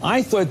yesterday.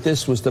 I thought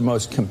this was the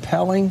most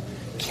compelling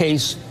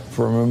case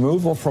for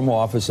removal from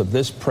office of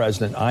this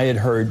president I had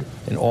heard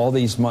in all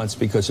these months,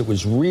 because it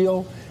was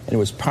real and it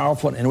was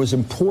powerful and it was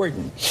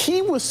important.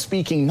 He was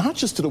speaking not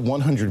just to the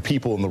 100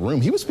 people in the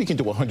room, he was speaking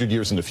to 100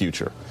 years in the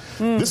future.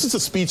 This is a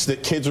speech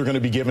that kids are going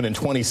to be given in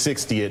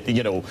 2060 at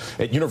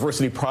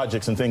university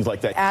projects and things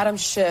like that. Adam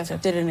Schiff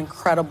did an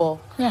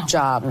incredible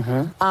job.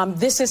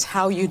 This is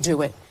how you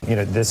do it.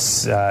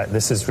 This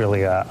is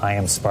really a I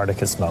am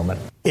Spartacus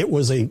moment. It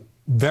was a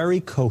very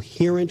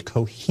coherent,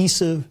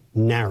 cohesive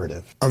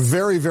narrative. A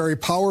very, very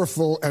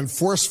powerful and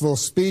forceful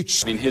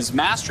speech. I mean, his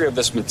mastery of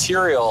this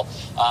material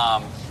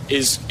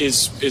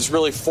is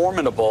really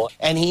formidable.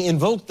 And he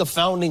invoked the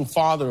founding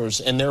fathers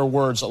and their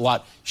words a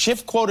lot.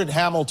 Schiff quoted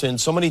Hamilton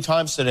so many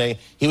times today,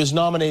 he was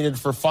nominated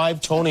for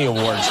 5 Tony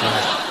Awards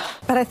tonight.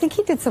 But I think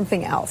he did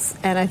something else.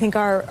 And I think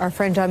our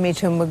friend John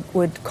Meacham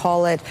would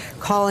call it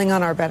calling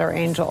on our better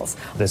angels.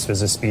 This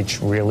was a speech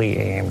really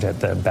aimed at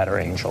the better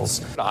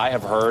angels. I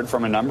have heard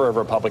from a number of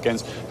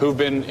Republicans who've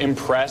been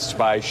impressed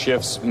by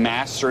Schiff's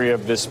mastery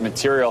of this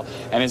material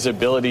and his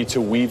ability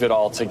to weave it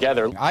all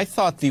together. I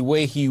thought the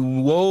way he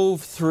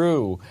wove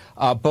through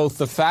both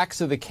the facts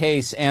of the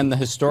case and the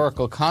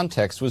historical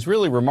context was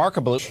really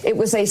remarkable. It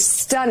was a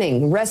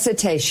stunning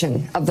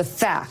recitation of the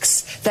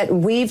facts that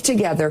weave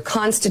together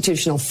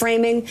constitutional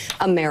framing,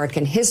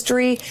 American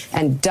history,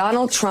 and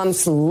Donald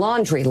Trump's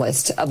laundry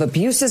list of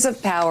abuses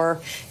of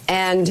power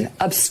and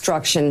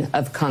obstruction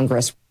of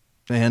Congress.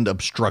 And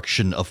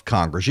obstruction of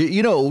Congress.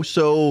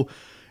 So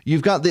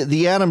you've got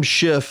the Adam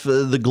Schiff,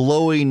 the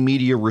glowing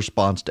media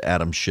response to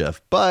Adam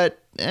Schiff. But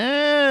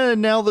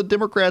now the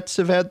Democrats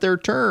have had their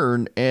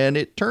turn, and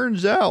it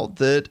turns out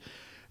that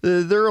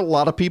there are a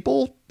lot of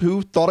people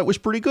who thought it was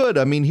pretty good.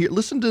 I mean, here,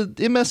 listen to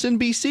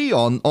MSNBC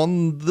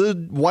on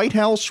the White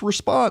House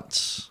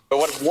response. But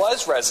what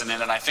was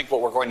resonant, and I think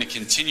what we're going to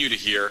continue to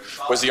hear,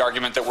 was the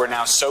argument that we're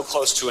now so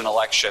close to an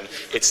election,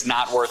 it's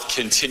not worth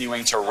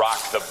continuing to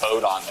rock the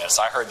boat on this.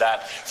 I heard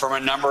that from a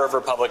number of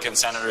Republican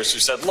senators who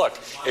said, look,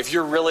 if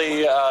you're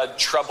really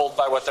troubled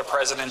by what the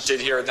president did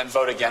here, then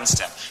vote against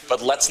him.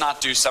 But let's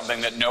not do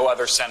something that no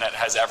other Senate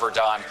has ever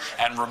done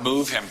and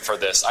remove him for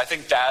this. I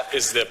think that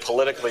is the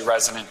politically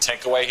resonant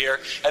takeaway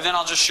here. And then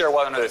I'll just share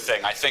one other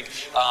thing. I think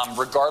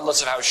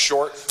regardless of how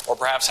short or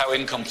perhaps how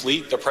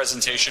incomplete the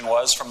presentation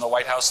was from the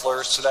White House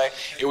lawyers today,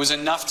 it was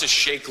enough to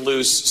shake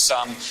loose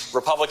some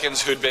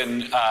Republicans who'd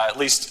been at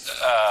least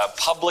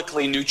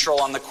publicly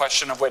neutral on the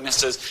question of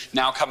witnesses,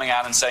 now coming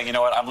out and saying, you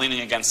know what, I'm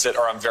leaning against it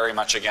or I'm very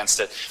much against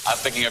it. I'm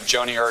thinking of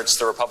Joni Ernst,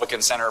 the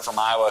Republican senator from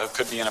Iowa who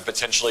could be in a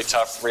potentially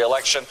tough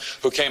re-election,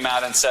 who came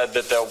out and said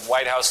that the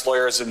White House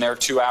lawyers in their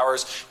 2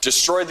 hours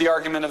destroyed the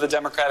argument of the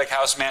Democratic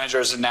House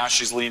managers, and now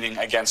she's leaning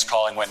against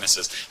calling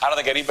witnesses. I don't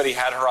think anybody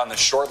had her on the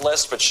short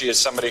list, but she is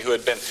somebody who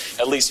had been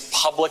at least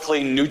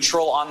publicly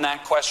neutral on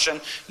that question.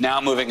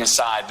 Now moving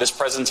aside, this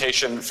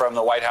presentation from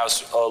the White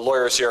House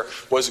lawyers here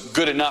was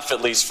good enough,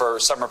 at least for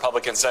some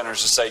Republican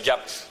senators to say,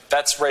 yep,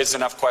 that's raised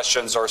enough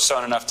questions or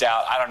sown enough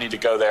doubt. I don't need to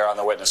go there on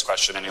the witness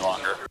question any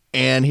longer.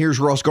 And here's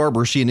Ross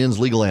Garber, CNN's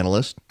legal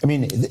analyst. I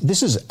mean,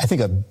 this is, I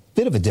think, a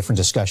bit of a different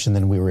discussion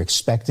than we were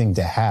expecting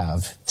to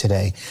have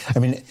today. I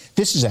mean,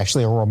 this is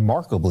actually a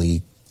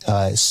remarkably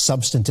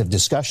substantive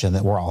discussion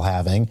that we're all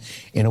having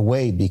in a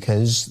way,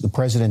 because the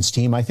president's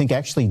team, I think,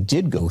 actually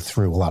did go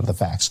through a lot of the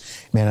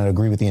facts. You may not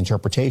agree with the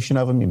interpretation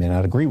of them. You may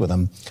not agree with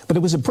them. But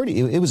it was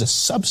a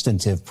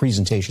substantive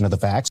presentation of the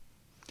facts.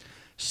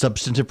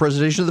 Substantive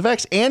presentation of the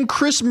facts. And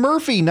Chris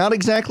Murphy, not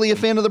exactly a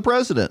fan of the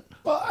president.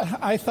 Well,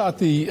 I thought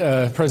the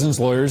president's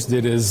lawyers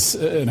did as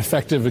an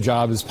effective a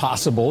job as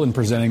possible in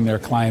presenting their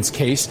client's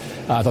case.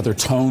 I thought their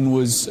tone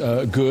was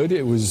good.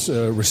 It was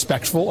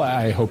respectful.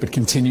 I hope it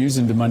continues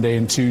into Monday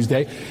and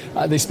Tuesday.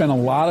 They spent a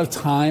lot of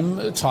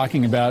time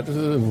talking about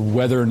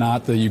whether or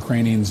not the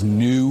Ukrainians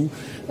knew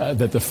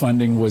that the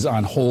funding was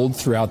on hold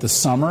throughout the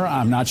summer.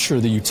 I'm not sure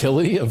the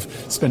utility of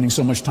spending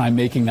so much time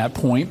making that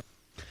point.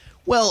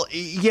 Well,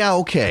 yeah,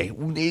 okay.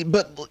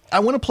 But I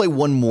want to play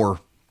one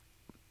more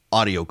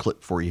audio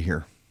clip for you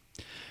here.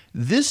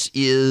 This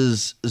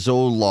is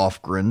Zoe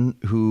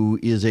Lofgren, who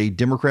is a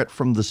Democrat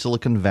from the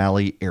Silicon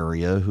Valley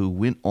area who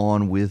went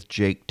on with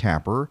Jake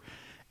Tapper.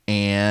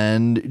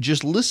 And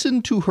just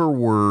listen to her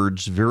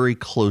words very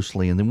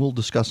closely, and then we'll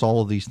discuss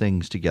all of these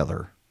things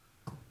together.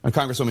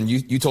 Congresswoman,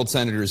 you told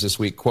senators this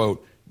week,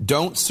 quote,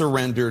 don't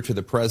surrender to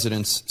the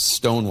president's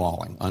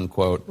stonewalling,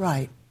 unquote.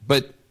 Right.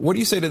 But what do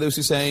you say to those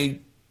who say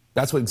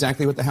that's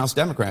exactly what the House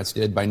Democrats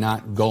did by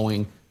not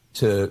going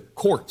to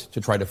court to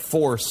try to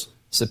force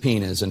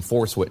subpoenas and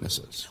force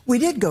witnesses? We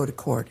did go to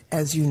court,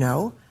 as you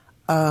know.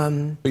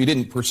 But you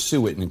didn't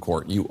pursue it in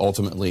court. You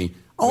ultimately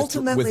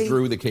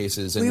withdrew the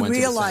cases and went to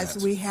the Senate. We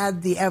realized we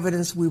had the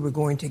evidence we were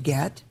going to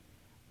get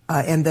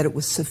and that it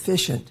was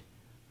sufficient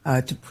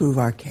to prove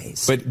our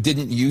case. But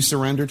didn't you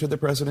surrender to the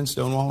president's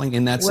stonewalling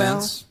in that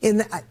sense?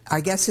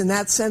 I guess in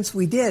that sense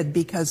we did,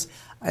 because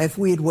if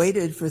we had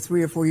waited for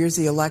 3 or 4 years,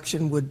 the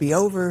election would be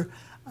over.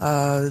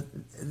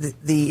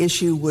 The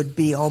issue would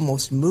be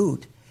almost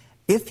moot.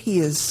 If he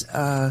is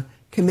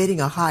committing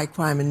a high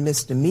crime and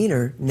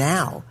misdemeanor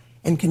now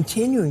and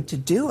continuing to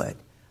do it,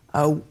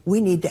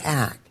 we need to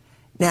act.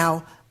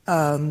 Now,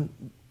 the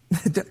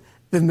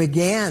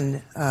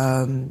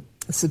McGahn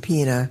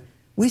subpoena,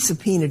 we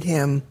subpoenaed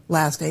him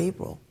last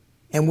April,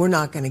 and we're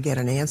not going to get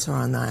an answer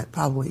on that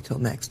probably till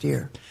next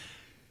year.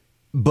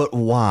 But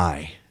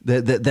why?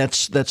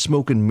 That's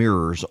smoke and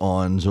mirrors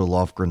on Zoe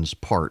Lofgren's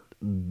part.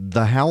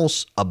 The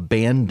House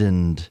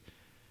abandoned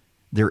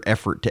their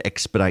effort to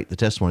expedite the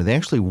testimony. They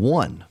actually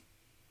won.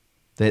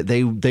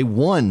 They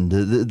won.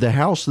 The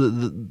House.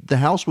 The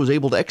House was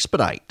able to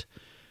expedite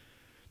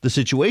the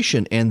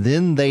situation, and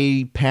then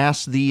they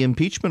passed the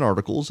impeachment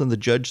articles, and the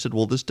judge said,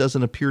 well, this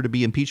doesn't appear to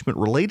be impeachment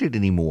related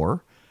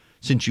anymore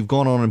since you've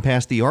gone on and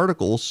passed the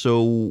articles,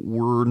 so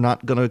we're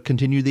not going to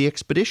continue the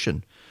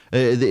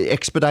the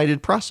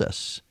expedited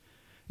process.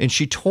 And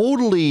she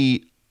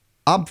totally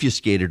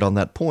obfuscated on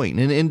that point.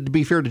 And to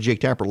be fair to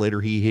Jake Tapper,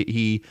 later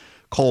he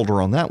called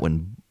her on that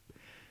one.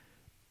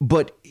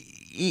 But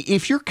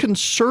if you're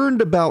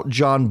concerned about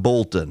John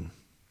Bolton,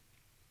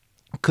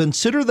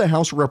 consider the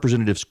House of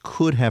Representatives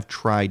could have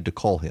tried to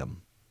call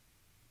him.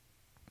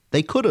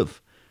 They could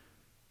have,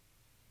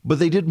 but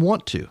they didn't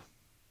want to.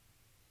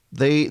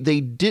 They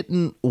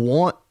didn't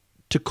want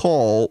to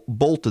call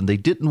Bolton. They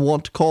didn't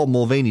want to call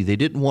Mulvaney. They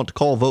didn't want to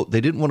call Vogt. They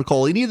didn't want to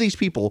call any of these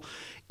people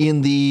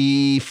in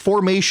the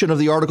formation of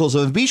the articles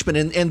of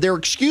impeachment. And their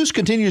excuse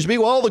continues to be,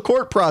 well, the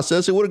court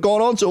process, it would have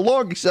gone on so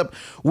long, except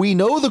we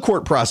know the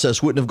court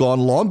process wouldn't have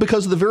gone long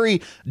because of the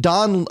very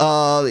Don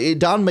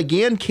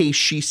McGahn case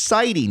she's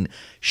citing.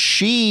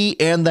 She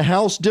and the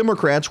House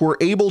Democrats were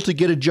able to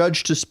get a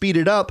judge to speed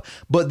it up,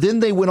 but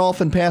then they went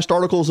off and passed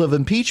articles of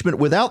impeachment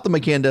without the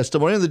McGahn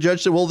testimony. And the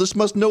judge said, well, this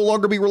must no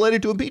longer be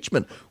related to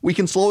impeachment. We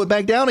can slow it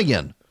back down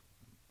again.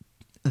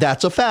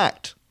 That's a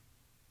fact.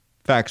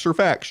 Facts are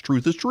facts.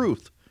 Truth is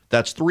truth.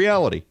 That's the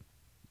reality.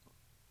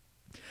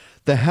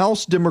 The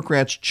House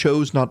Democrats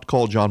chose not to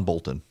call John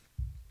Bolton.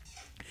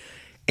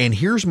 And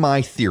here's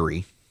my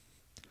theory.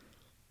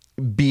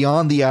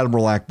 Beyond the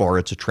Admiral Akbar,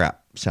 it's a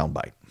trap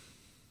soundbite.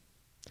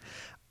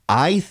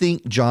 I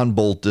think John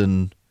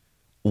Bolton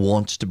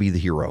wants to be the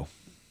hero.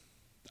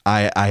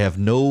 I have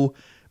no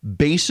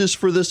basis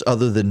for this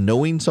other than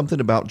knowing something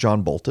about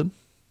John Bolton.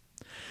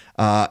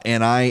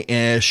 And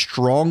I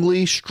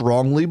strongly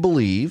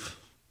believe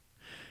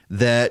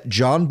that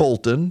John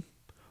Bolton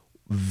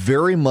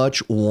very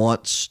much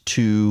wants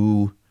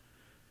to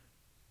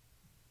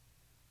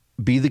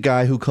be the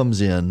guy who comes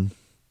in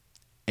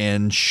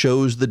and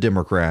shows the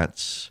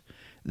Democrats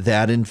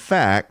that, in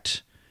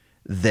fact,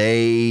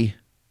 they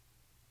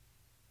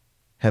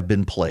have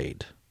been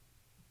played.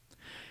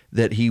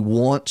 That he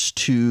wants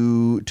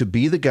to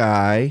be the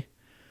guy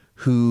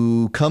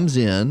who comes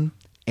in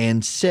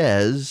and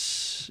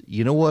says,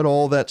 you know what,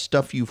 all that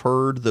stuff you've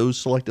heard, those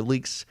selected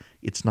leaks,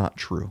 it's not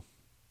true.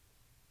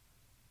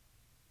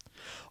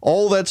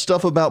 All that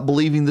stuff about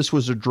believing this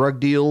was a drug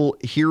deal,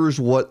 here's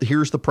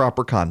the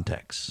proper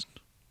context.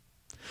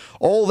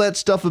 All that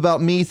stuff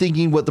about me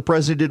thinking what the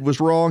president did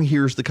was wrong,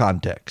 here's the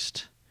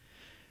context.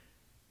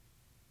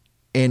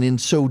 And in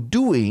so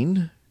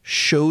doing,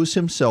 shows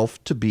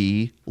himself to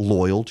be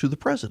loyal to the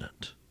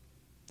president.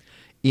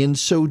 In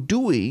so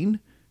doing,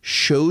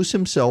 shows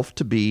himself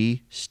to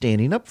be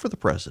standing up for the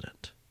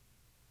president.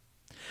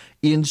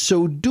 In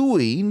so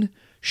doing,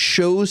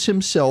 shows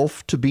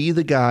himself to be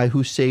the guy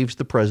who saves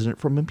the president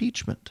from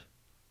impeachment.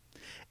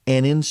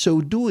 And in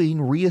so doing,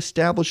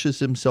 reestablishes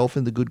himself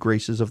in the good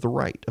graces of the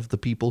right, of the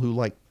people who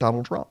like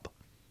Donald Trump.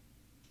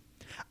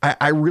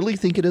 I really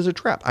think it is a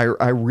trap.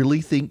 I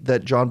really think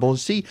that John Bolton,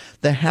 see,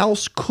 the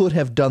House could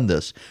have done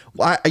this.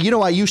 I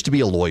used to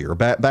be a lawyer.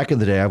 Back in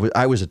the day,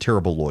 I was a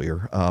terrible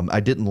lawyer. I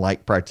didn't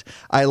like practice.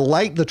 I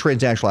liked the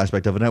transactional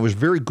aspect of it, and I was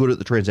very good at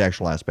the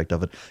transactional aspect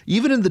of it.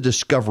 Even in the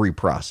discovery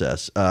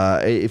process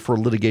for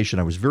litigation,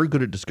 I was very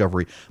good at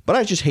discovery, but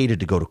I just hated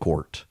to go to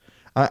court.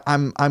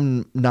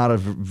 I'm not a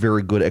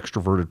very good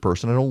extroverted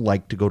person. I don't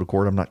like to go to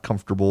court. I'm not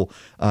comfortable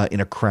in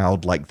a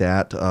crowd like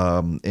that.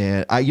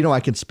 And I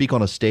can speak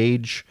on a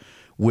stage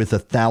with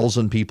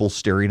 1,000 people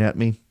staring at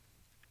me,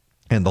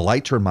 and the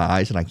lights are in my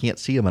eyes, and I can't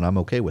see them, and I'm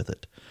okay with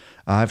it.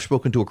 I've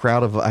spoken to a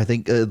crowd of, I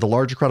think the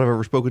largest crowd I've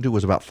ever spoken to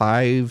was about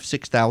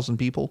 5,000-6,000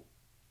 people,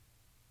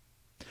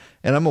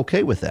 and I'm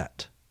okay with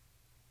that.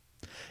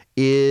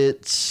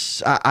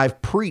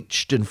 I've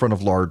preached in front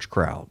of large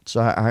crowds.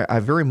 I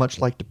very much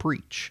like to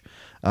preach.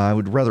 I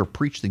would rather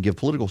preach than give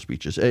political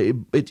speeches.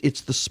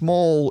 It's the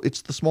small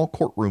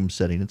courtroom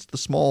setting. It's the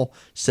small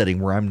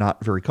setting where I'm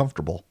not very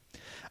comfortable.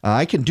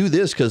 I can do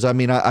this because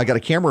I got a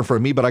camera in front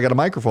of me, but I got a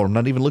microphone. I'm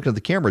not even looking at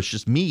the camera. It's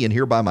just me in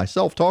here by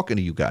myself talking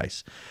to you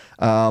guys.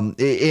 And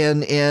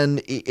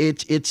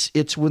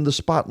it's when the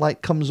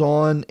spotlight comes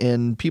on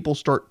and people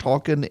start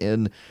talking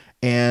and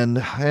in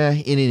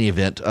any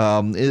event,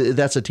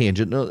 that's a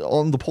tangent.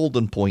 On the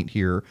Bolton point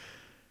here,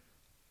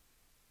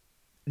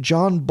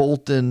 John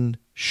Bolton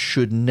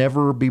should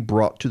never be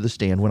brought to the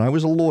stand. When I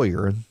was a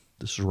lawyer, and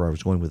this is where I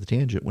was going with the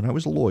tangent, when I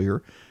was a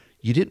lawyer,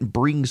 you didn't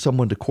bring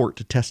someone to court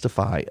to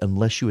testify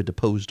unless you had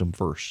deposed them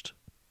first.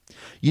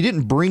 You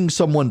didn't bring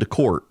someone to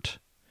court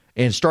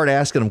and start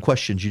asking them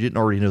questions you didn't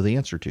already know the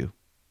answer to.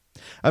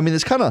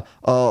 It's kind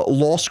of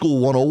law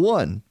school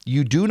 101.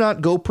 You do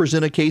not go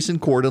present a case in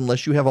court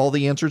unless you have all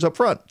the answers up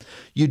front.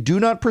 You do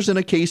not present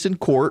a case in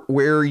court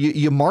where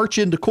you march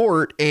into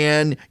court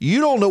and you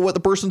don't know what the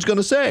person's going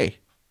to say.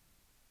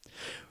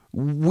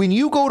 When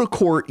you go to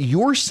court,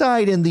 your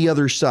side and the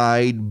other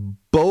side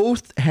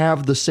both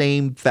have the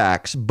same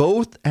facts,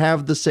 both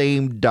have the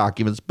same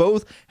documents,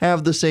 both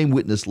have the same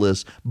witness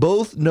list,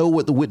 both know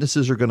what the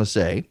witnesses are going to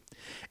say,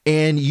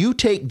 and you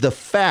take the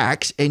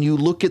facts and you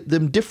look at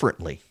them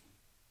differently.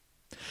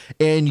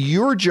 And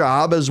your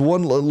job as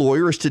one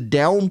lawyer is to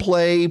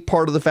downplay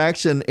part of the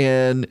facts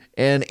and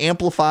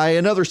amplify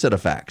another set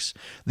of facts.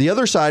 The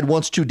other side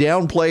wants to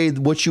downplay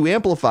what you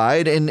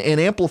amplified and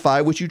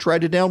amplify what you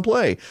tried to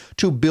downplay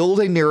to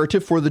build a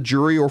narrative for the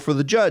jury or for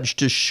the judge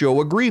to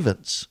show a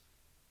grievance.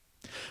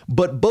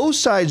 But both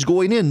sides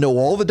going in know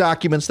all the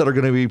documents that are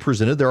going to be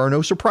presented. There are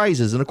no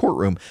surprises in a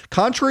courtroom.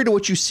 Contrary to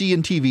what you see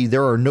in TV,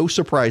 there are no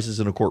surprises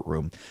in a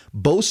courtroom.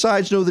 Both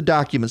sides know the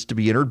documents to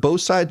be entered.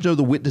 Both sides know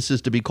the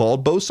witnesses to be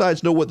called. Both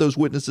sides know what those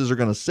witnesses are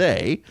going to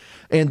say.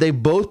 And they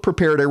both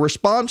prepared a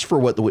response for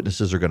what the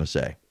witnesses are going to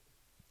say.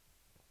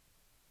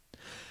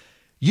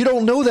 You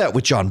don't know that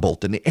with John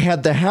Bolton.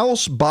 Had the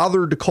House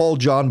bothered to call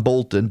John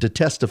Bolton to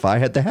testify,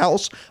 had the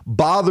House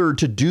bothered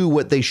to do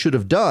what they should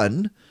have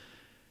done,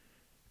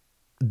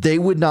 they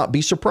would not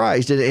be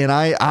surprised. And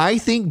I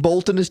think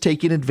Bolton is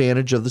taking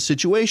advantage of the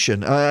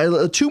situation.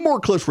 2 more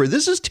clips for you.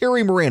 This is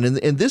Terry Moran,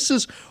 and this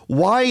is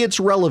why it's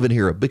relevant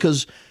here,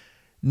 because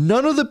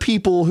none of the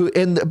people who,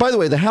 and by the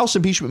way, the House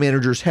impeachment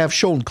managers have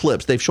shown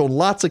clips. They've shown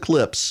lots of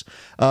clips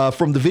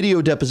from the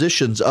video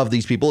depositions of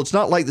these people. It's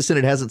not like the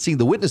Senate hasn't seen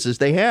the witnesses.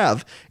 They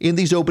have in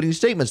these opening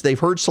statements. They've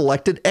heard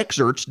selected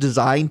excerpts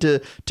designed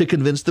to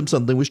convince them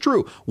something was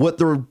true. What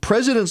the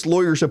president's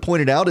lawyers have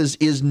pointed out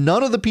is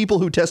none of the people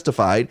who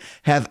testified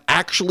have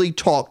actually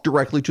talked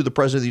directly to the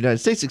president of the United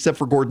States, except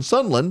for Gordon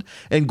Sondland.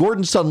 And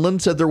Gordon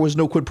Sondland said there was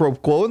no quid pro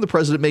quo, and the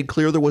president made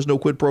clear there was no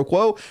quid pro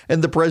quo,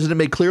 and the president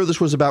made clear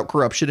this was about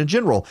corruption in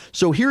general.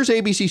 So here's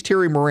ABC's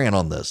Terry Moran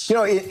on this. You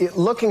know,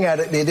 looking at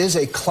it, it is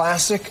a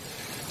classic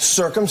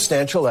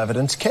circumstantial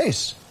evidence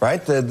case,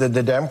 right? The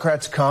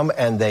Democrats come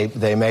and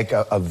they make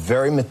a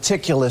very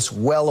meticulous,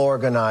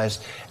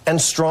 well-organized, and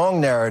strong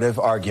narrative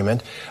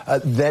argument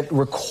that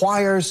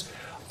requires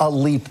a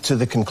leap to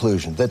the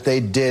conclusion that they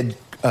did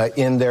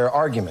in their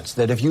arguments.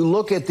 That if you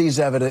look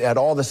at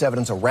all this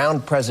evidence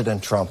around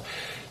President Trump,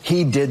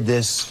 he did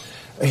this,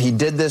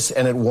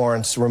 and it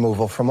warrants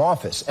removal from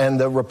office. And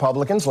the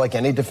Republicans, like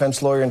any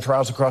defense lawyer in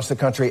trials across the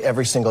country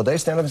every single day,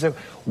 stand up and say,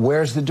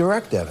 where's the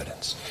direct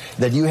evidence?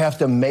 That you have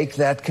to make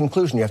that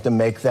conclusion. You have to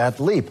make that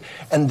leap.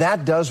 And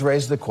that does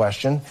raise the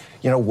question,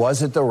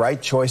 was it the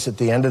right choice at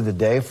the end of the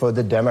day for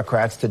the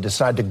Democrats to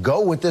decide to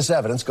go with this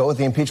evidence, go with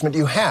the impeachment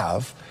you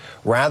have,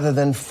 rather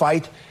than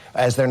fight,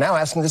 as they're now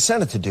asking the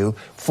Senate to do,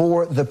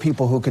 for the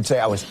people who could say,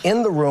 I was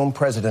in the room,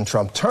 President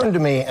Trump turned to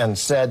me and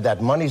said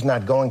that money's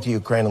not going to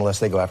Ukraine unless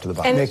they go after the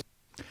Biden.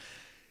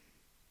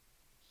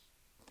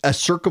 A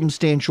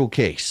circumstantial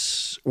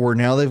case, or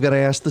now they've got to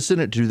ask the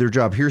Senate to do their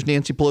job. Here's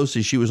Nancy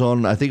Pelosi. She was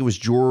on, I think it was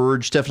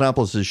George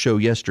Stephanopoulos' show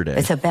yesterday.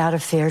 It's about a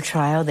fair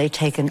trial. They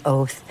take an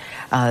oath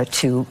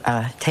to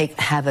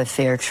have a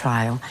fair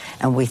trial,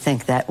 and we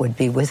think that would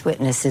be with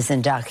witnesses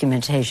and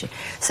documentation.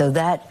 So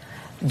that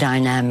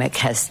dynamic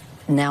has,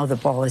 now the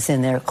ball is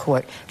in their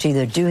court to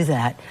either do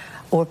that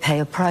or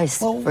pay a price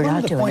for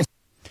not doing it.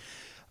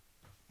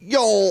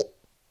 Y'all,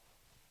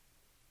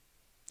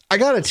 I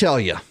got to tell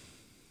you,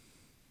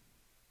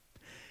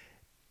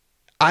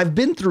 I've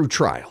been through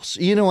trials.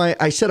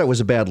 I said I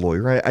was a bad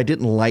lawyer. I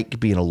didn't like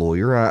being a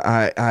lawyer.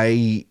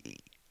 I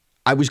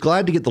was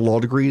glad to get the law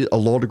degree. A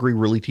law degree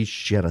really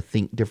teaches you how to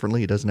think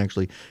differently. It doesn't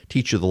actually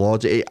teach you the law.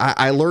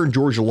 I learned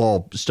Georgia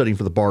law studying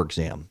for the bar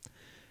exam.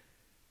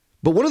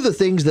 But one of the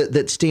things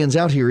that stands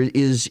out here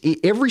is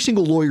every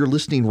single lawyer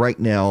listening right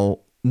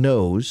now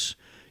knows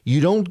you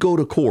don't go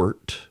to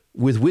court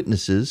with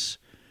witnesses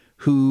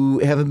who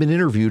haven't been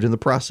interviewed in the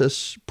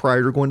process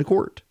prior to going to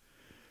court.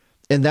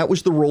 And that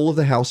was the role of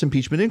the House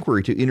impeachment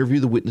inquiry, to interview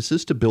the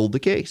witnesses to build the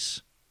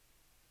case.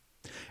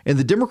 And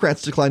the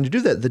Democrats declined to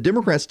do that. The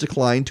Democrats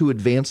declined to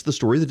advance the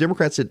story. The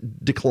Democrats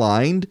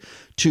declined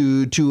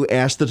to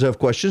ask the tough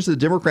questions. The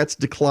Democrats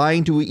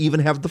declined to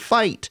even have the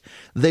fight.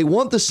 They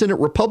want the Senate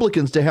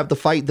Republicans to have the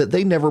fight that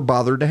they never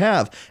bothered to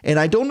have. And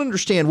I don't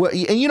understand what,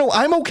 and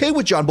I'm okay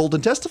with John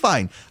Bolton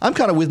testifying. I'm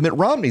kind of with Mitt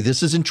Romney.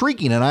 This is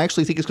intriguing, and I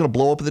actually think it's going to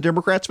blow up in the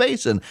Democrats'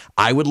 face. And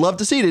I would love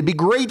to see it. It'd be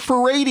great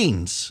for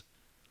ratings.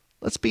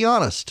 Let's be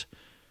honest.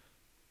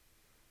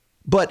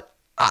 But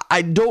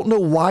I don't know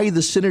why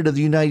the Senate of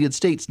the United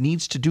States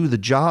needs to do the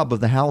job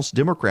of the House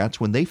Democrats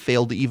when they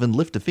failed to even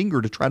lift a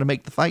finger to try to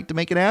make the fight to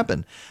make it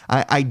happen.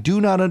 I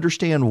do not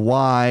understand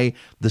why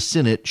the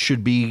Senate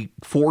should be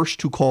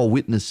forced to call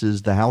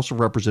witnesses the House of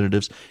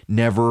Representatives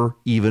never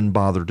even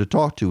bothered to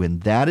talk to.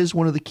 And that is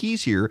one of the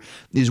keys here,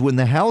 is when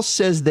the House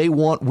says they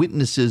want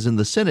witnesses in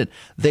the Senate,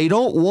 they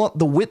don't want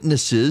the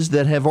witnesses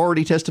that have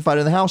already testified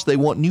in the House. They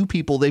want new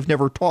people they've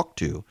never talked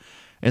to.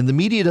 And the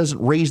media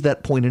doesn't raise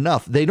that point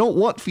enough. They don't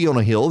want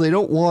Fiona Hill. They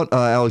don't want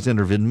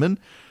Alexander Vindman.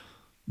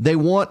 They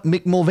want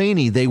Mick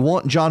Mulvaney. They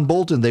want John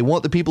Bolton. They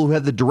want the people who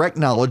had the direct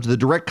knowledge, the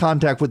direct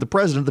contact with the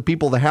president, the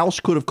people the House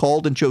could have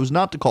called and chose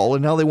not to call,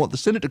 and now they want the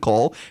Senate to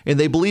call, and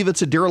they believe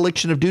it's a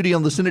dereliction of duty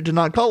on the Senate to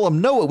not call them.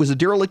 No, it was a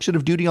dereliction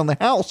of duty on the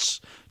House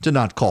to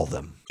not call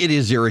them. It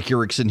is Eric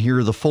Erickson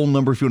here. The phone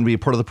number, if you want to be a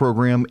part of the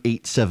program,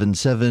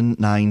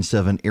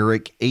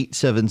 877-97-ERIC,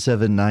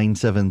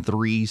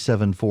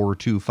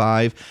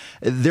 877-973-7425.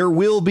 There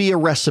will be a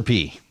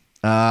recipe.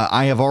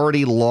 I have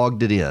already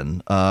logged it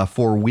in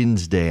for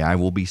Wednesday. I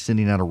will be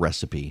sending out a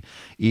recipe.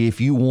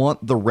 If you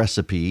want the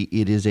recipe,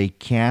 it is a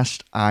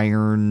cast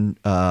iron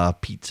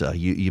pizza.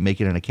 You make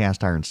it in a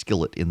cast iron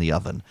skillet in the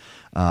oven.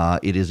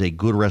 It is a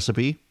good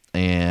recipe,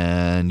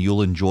 and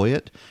you'll enjoy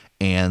it.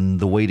 And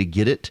the way to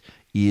get it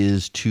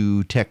is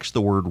to text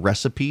the word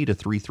recipe to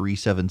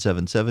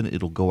 33777.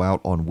 It'll go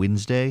out on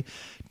Wednesday.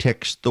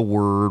 Text the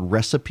word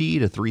recipe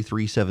to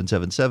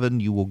 33777.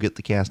 You will get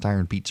the cast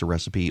iron pizza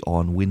recipe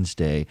on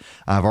Wednesday.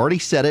 I've already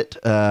set it,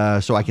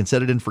 so I can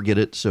set it and forget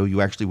it, so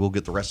you actually will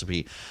get the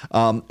recipe.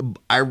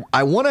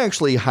 I want to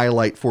actually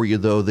highlight for you,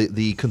 though,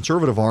 the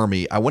conservative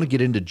army. I want to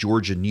get into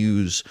Georgia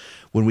news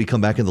when we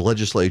come back in the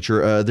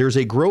legislature. There's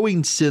a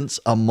growing sense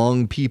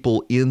among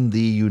people in the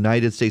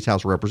United States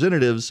House of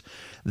Representatives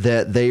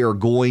that they are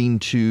going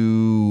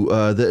to,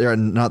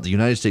 not the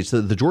United States,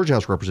 the Georgia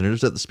House of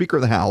Representatives, that the Speaker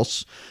of the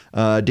House,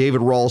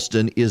 David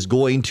Ralston, is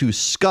going to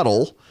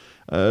scuttle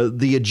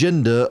the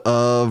agenda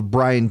of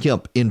Brian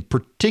Kemp. In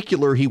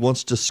particular, he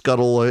wants to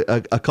scuttle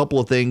a couple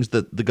of things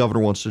that the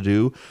governor wants to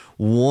do.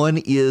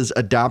 One is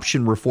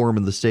adoption reform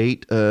in the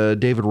state.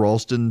 David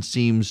Ralston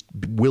seems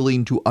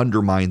willing to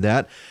undermine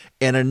that.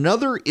 And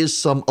another is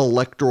some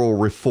electoral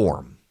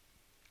reform.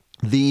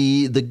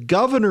 The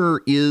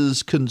governor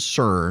is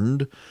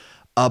concerned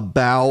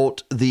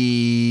about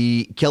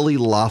the Kelly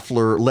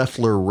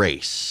Loeffler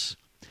race.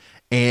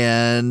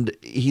 And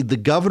the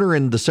governor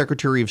and the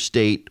Secretary of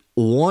State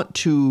want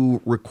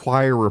to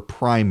require a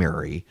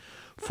primary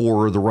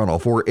for the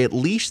runoff, or at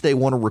least they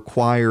want to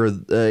require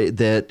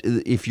that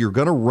if you're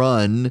going to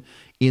run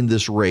in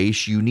this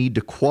race, you need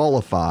to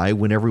qualify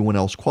when everyone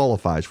else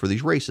qualifies for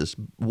these races.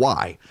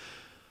 Why?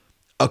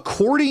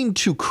 According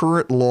to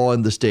current law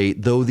in the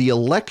state, though the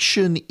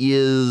election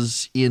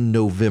is in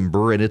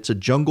November and it's a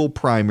jungle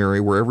primary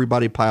where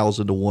everybody piles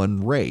into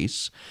one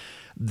race,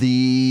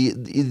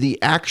 the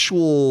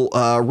actual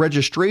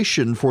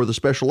registration for the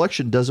special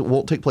election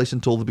won't take place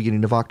until the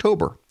beginning of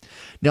October.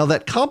 Now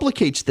that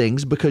complicates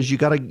things because you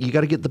gotta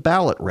get the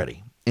ballot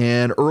ready.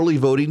 And early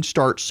voting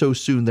starts so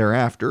soon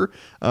thereafter.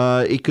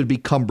 It could be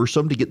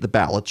cumbersome to get the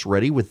ballots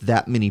ready with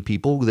that many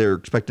people. They're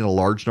expecting a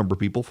large number of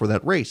people for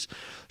that race.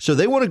 So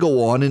they want to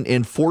go on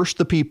and force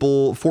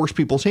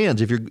people's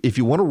hands. If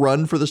you want to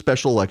run for the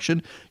special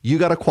election, you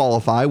got to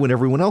qualify when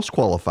everyone else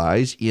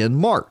qualifies in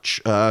March.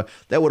 That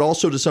would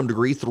also, to some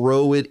degree,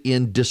 throw it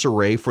in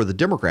disarray for the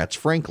Democrats,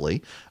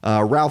 frankly.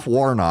 Ralph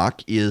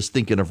Warnock is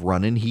thinking of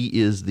running. He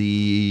is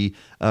the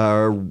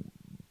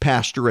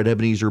pastor at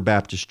Ebenezer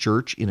Baptist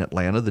Church in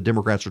Atlanta. The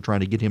Democrats are trying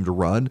to get him to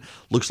run.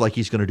 Looks like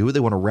he's going to do it. They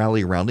want to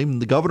rally around him.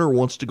 The governor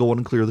wants to go on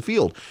and clear the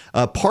field.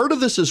 Part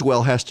of this as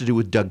well has to do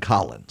with Doug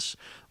Collins.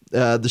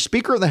 The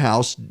Speaker of the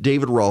House,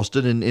 David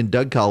Ralston, and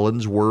Doug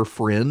Collins were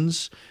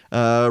friends.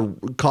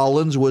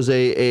 Collins was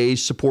a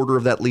supporter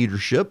of that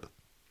leadership.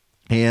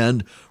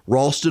 And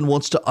Ralston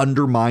wants to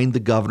undermine the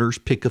governor's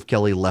pick of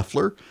Kelly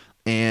Loeffler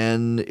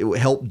and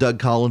help Doug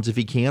Collins if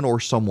he can, or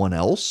someone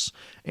else.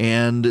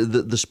 And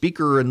the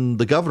speaker and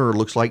the governor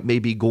looks like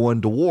maybe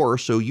going to war,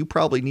 so you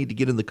probably need to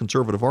get in the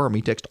conservative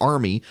army. Text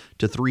ARMY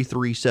to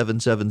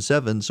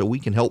 33777 so we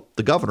can help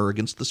the governor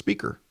against the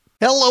speaker.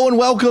 Hello and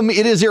welcome.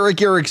 It is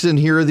Eric Erickson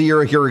here, the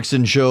Eric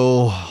Erickson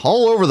Show,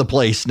 all over the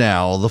place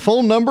now. The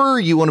phone number,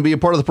 you want to be a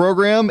part of the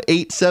program,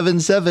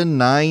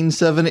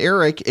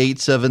 877-97-ERIC,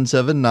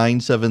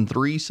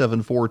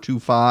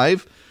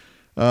 877-973-7425.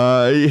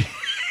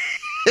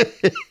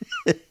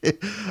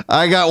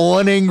 I got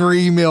one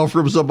angry email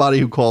from somebody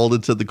who called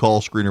and said the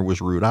call screener was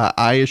rude.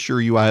 I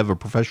assure you I have a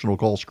professional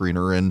call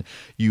screener, and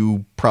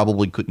you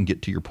probably couldn't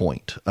get to your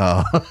point.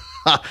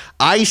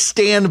 I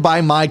stand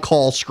by my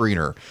call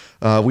screener.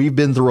 We've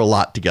been through a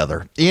lot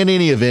together. In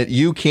any event,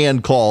 you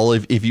can call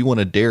if you want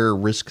to dare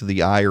risk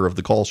the ire of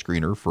the call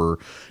screener for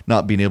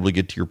not being able to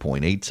get to your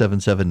point.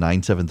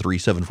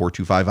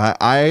 877-973-7425.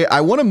 I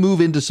want to move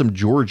into some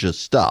Georgia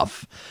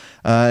stuff.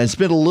 And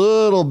spend a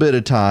little bit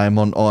of time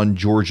on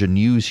Georgia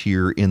news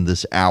here in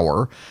this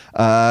hour,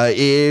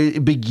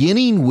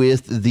 beginning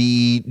with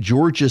the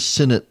Georgia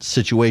Senate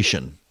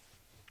situation.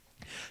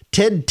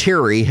 Ted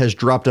Terry has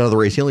dropped out of the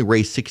race. He only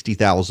raised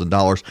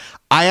 $60,000.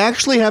 I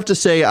actually have to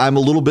say I'm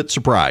a little bit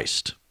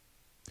surprised.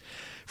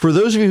 For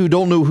those of you who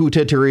don't know who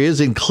Ted Terry is,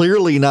 and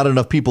clearly not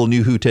enough people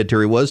knew who Ted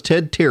Terry was,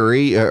 Ted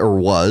Terry,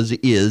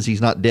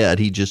 he's not dead,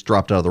 he just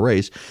dropped out of the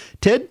race.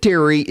 Ted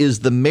Terry is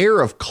the mayor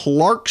of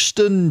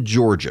Clarkston,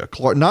 Georgia.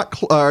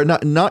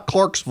 Not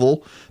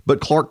Clarksville,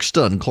 but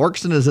Clarkston.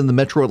 Clarkston is in the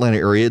metro Atlanta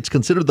area. It's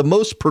considered the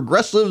most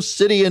progressive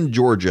city in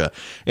Georgia.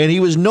 And he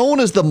was known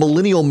as the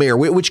millennial mayor,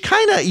 which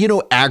kind of,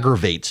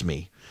 aggravates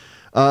me.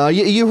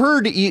 You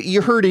heard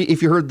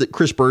that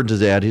Chris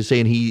Burns' ad, he's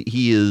saying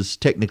he is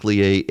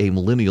technically a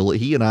millennial.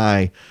 He and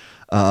I,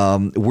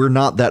 we're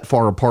not that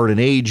far apart in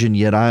age, and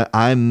yet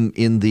I'm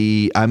in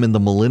the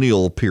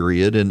millennial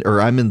period, or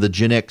I'm in the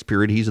Gen X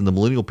period. He's in the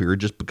millennial period,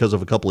 just because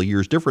of a couple of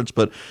years difference.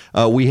 But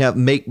we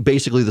make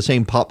basically the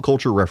same pop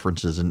culture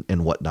references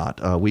and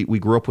whatnot. We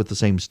grew up with the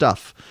same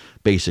stuff,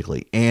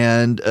 basically.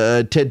 And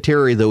Ted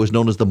Terry, though, is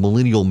known as the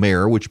millennial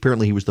mayor, which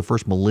apparently he was the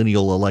first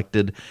millennial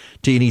elected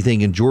to anything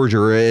in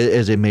Georgia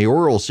as a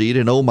mayoral seat.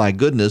 And oh my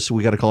goodness,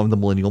 we got to call him the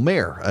millennial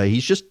mayor.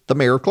 He's just the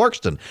mayor of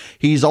Clarkston.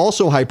 He's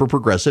also hyper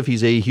progressive.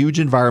 He's a huge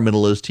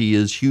environmentalist. He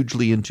is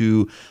hugely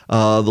into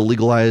the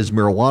legalized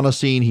marijuana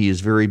scene. He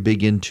is very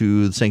big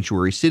into the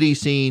sanctuary city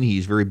scene.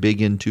 He's very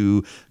big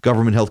into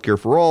government healthcare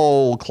for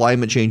all,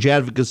 climate change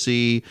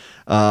advocacy.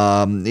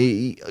 On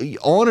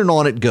and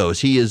on it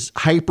goes. He is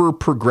hyper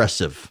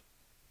progressive.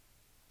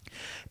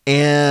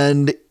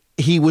 And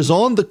he was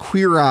on the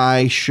Queer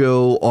Eye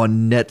show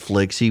on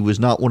Netflix. He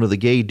was not one of the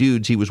gay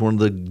dudes. He was one of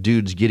the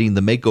dudes getting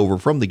the makeover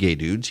from the gay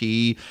dudes.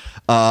 They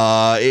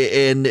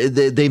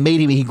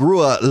made him, he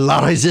grew a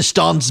La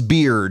Resistance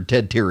beard,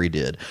 Ted Terry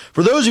did.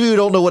 For those of you who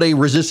don't know what a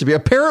resistance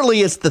beard,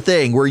 apparently it's the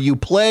thing where you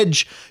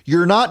pledge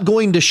you're not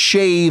going to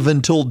shave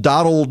until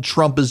Donald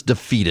Trump is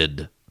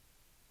defeated.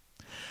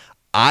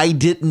 I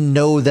didn't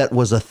know that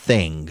was a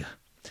thing.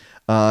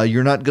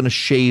 You're not going to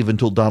shave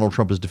until Donald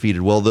Trump is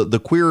defeated. Well, the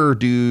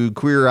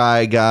Queer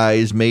Eye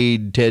guys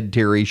made Ted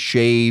Terry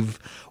shave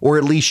or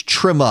at least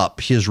trim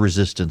up his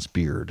resistance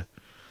beard.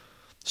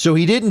 So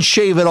he didn't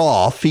shave it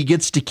off. He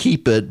gets to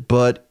keep it,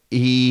 but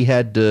he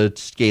had to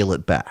scale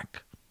it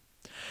back.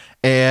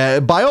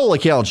 And by all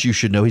accounts, you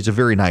should know he's a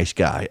very nice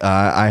guy.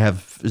 I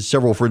have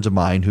several friends of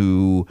mine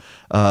who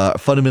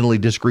fundamentally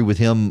disagree with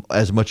him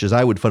as much as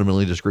I would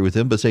fundamentally disagree with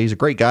him, but say he's a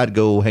great guy to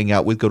go hang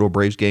out with, go to a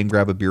Braves game,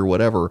 grab a beer,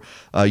 whatever.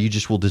 You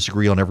just will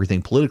disagree on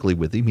everything politically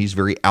with him. He's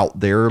very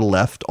out there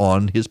left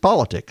on his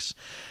politics.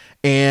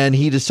 And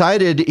he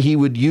decided he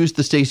would use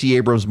the Stacey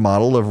Abrams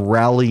model of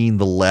rallying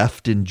the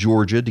left in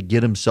Georgia to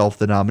get himself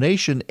the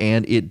nomination,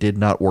 and it did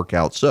not work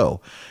out so.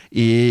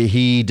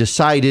 He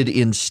decided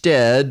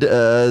instead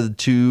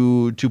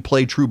to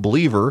play true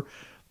believer,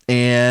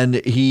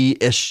 and he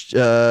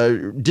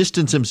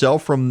distanced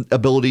himself from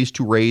abilities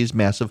to raise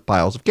massive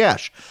piles of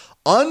cash.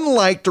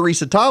 Unlike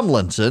Teresa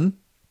Tomlinson,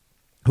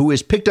 who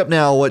has picked up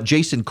now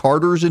Jason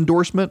Carter's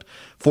endorsement,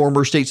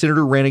 former state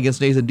senator, ran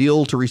against Nathan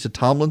Deal, Teresa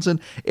Tomlinson.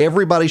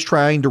 Everybody's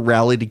trying to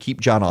rally to keep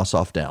Jon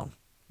Ossoff down.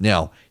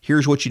 Now,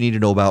 here's what you need to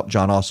know about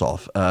Jon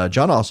Ossoff.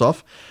 Jon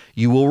Ossoff,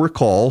 you will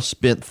recall,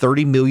 spent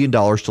 $30 million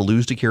to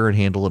lose to Karen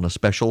Handel in a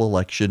special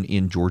election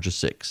in Georgia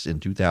 6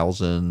 in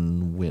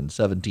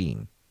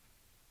 2017.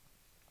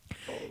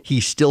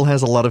 He still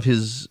has a lot of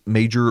his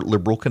major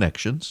liberal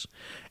connections.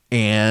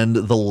 And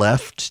the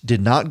left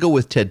did not go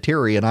with Ted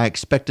Terry, and I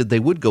expected they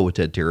would go with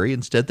Ted Terry.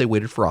 Instead, they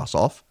waited for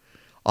Ossoff.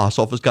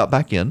 Ossoff has got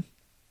back in,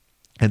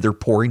 and they're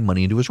pouring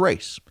money into his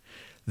race.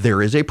 There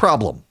is a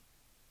problem.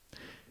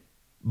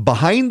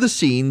 Behind the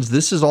scenes,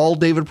 this is all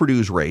David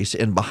Perdue's race,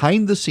 and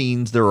behind the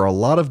scenes, there are a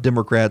lot of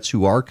Democrats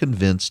who are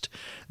convinced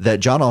that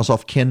Jon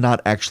Ossoff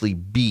cannot actually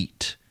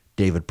beat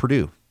David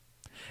Perdue.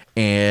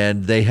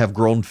 And they have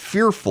grown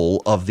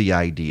fearful of the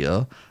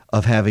idea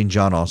of having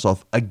Jon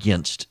Ossoff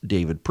against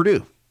David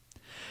Perdue.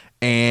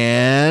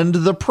 And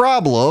the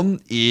problem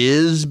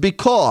is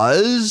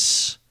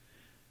because,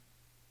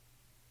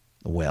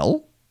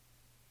 well,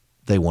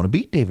 they want to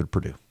beat David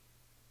Perdue.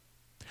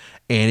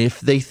 And if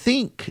they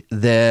think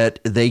that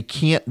they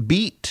can't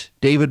beat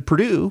David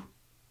Perdue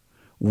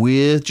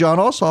with Jon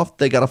Ossoff,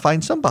 they got to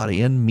find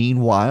somebody. And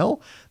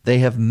meanwhile, they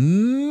have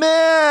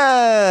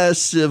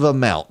massive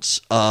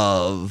amounts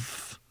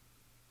of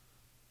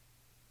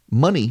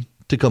money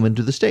to come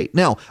into the state.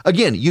 Now,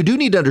 again, you do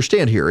need to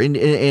understand here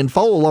and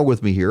follow along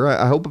with me here.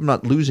 I hope I'm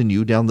not losing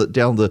you down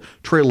the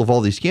trail of all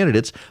these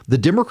candidates. The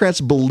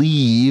Democrats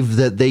believe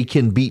that they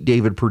can beat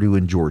David Perdue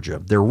in Georgia.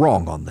 They're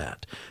wrong on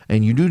that.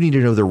 And you do need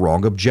to know they're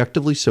wrong.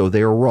 Objectively so,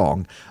 they are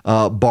wrong.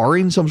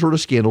 Barring some sort of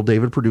scandal,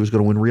 David Perdue is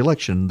going to win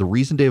re-election. The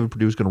reason David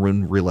Perdue is going to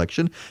win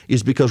re-election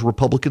is because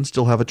Republicans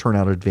still have a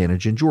turnout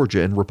advantage in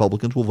Georgia, and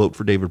Republicans will vote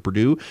for David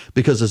Perdue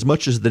because as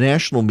much as the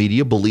national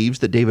media believes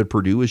that David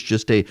Perdue is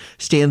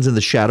stands in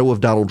the shadow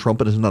of Donald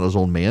Trump and is not his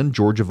own man,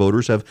 Georgia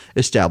voters have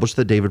established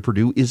that David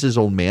Perdue is his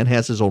own man,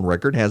 has his own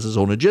record, has his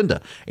own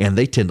agenda, and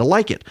they tend to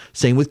like it.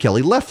 Same with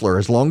Kelly Loeffler.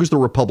 As long as the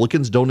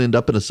Republicans don't end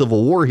up in a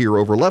civil war here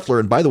over Loeffler,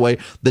 and by the way,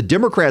 the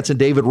Democrats and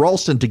David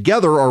Ralston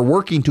together are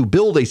working to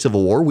build a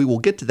civil war. We will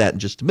get to that in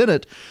just a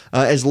minute.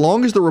 As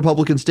long as the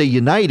Republicans stay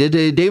united,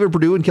 David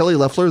Perdue and Kelly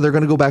Loeffler, they're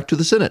going to go back to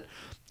the Senate.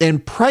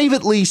 And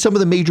privately, some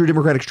of the major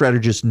Democratic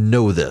strategists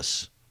know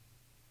this.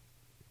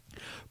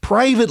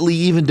 Privately,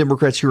 even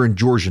Democrats here in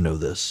Georgia know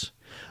this.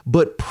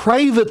 But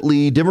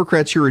privately,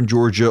 Democrats here in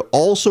Georgia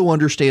also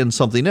understand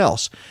something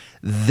else.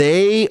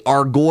 They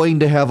are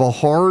going to have a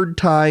hard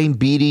time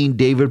beating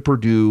David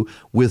Perdue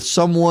with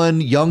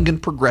someone young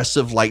and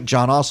progressive like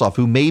Jon Ossoff,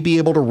 who may be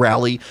able to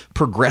rally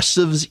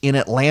progressives in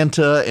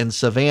Atlanta and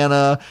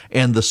Savannah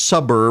and the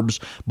suburbs,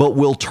 but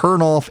will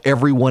turn off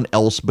everyone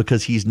else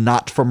because he's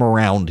not from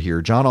around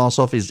here. Jon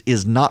Ossoff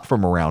is not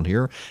from around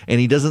here,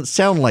 and he doesn't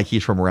sound like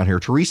he's from around here.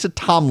 Teresa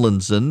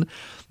Tomlinson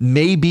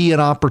may be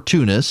an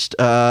opportunist,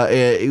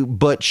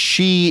 but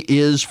she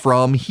is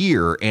from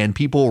here, and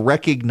people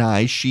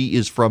recognize she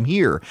is from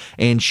here,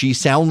 and she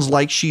sounds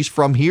like she's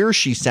from here.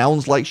 She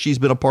sounds like she's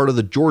been a part of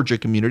the Georgia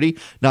community,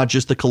 not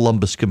just the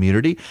Columbus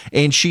community,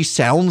 and she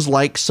sounds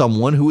like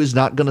someone who is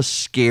not going to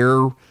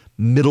scare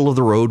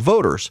middle-of-the-road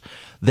voters.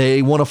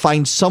 They want to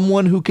find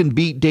someone who can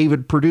beat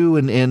David Perdue,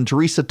 and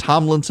Teresa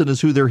Tomlinson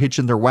is who they're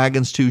hitching their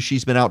wagons to.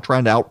 She's been out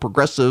trying to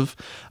out-progressive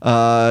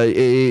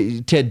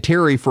Ted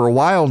Terry for a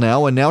while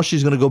now, and now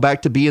she's going to go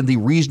back to being the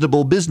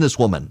reasonable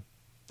businesswoman.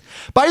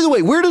 By the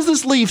way, where does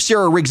this leave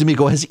Sarah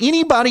Riggs-Amico? Has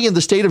anybody in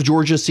the state of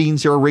Georgia seen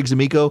Sarah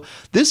Riggs-Amico?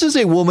 This is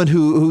a woman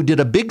who did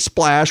a big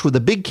splash with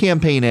a big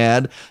campaign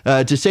ad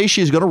to say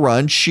she's going to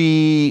run.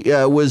 She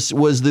was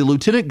the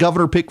lieutenant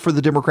governor pick for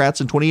the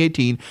Democrats in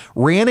 2018,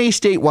 ran a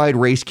statewide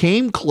race,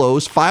 came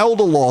close, filed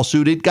a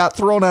lawsuit. It got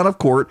thrown out of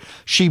court.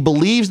 She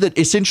believes that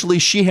essentially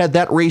she had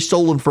that race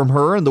stolen from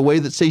her, in the way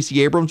that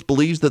Stacey Abrams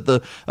believes that the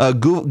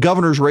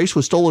governor's race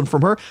was stolen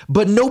from her.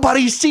 But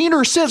nobody's seen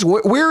her since.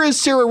 Where is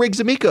Sarah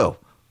Riggs-Amico?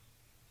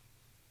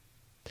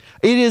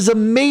 It is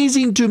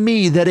amazing to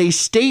me that a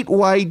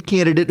statewide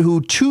candidate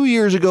who 2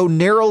 years ago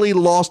narrowly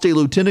lost a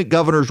lieutenant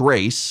governor's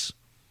race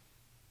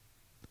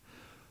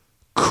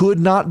could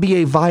not be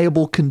a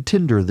viable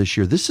contender this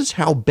year. This is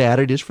how bad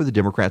it is for the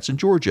Democrats in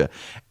Georgia.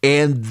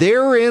 And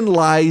therein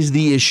lies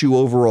the issue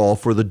overall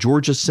for the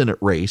Georgia Senate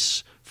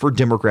race for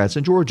Democrats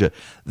in Georgia.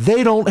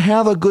 They don't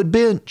have a good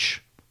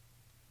bench.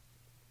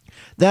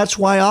 That's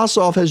why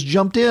Ossoff has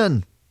jumped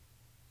in.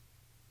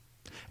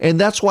 And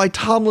that's why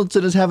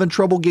Tomlinson is having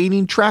trouble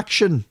gaining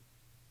traction.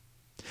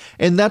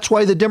 And that's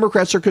why the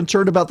Democrats are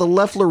concerned about the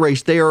Loeffler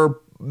race. They are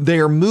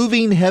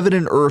moving heaven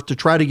and earth to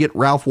try to get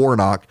Ralph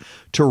Warnock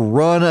to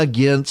run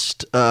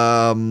against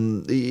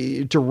Kelly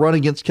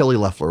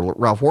Loeffler.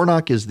 Ralph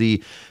Warnock is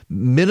the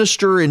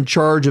minister in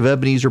charge of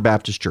Ebenezer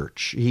Baptist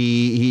Church.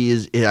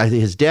 His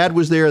dad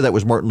was there. That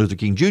was Martin Luther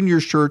King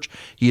Jr.'s church.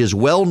 He is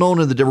well known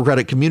in the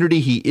Democratic community.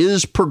 He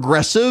is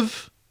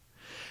progressive.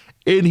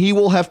 And he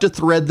will have to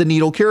thread the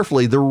needle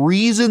carefully. The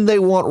reason they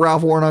want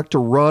Ralph Warnock to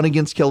run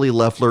against Kelly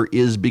Loeffler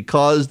is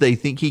because they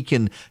think he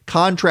can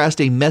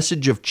contrast a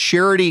message of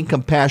charity and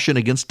compassion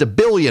against a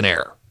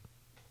billionaire.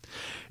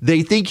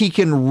 They think he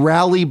can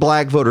rally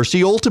black voters.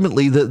 See,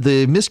 ultimately,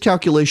 the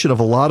miscalculation of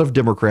a lot of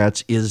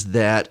Democrats is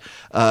that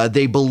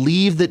they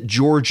believe that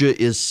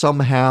Georgia is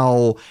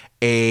somehow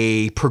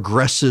a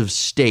progressive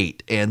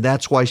state. And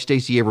that's why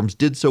Stacey Abrams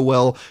did so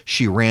well.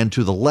 She ran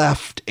to the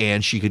left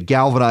and she could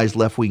galvanize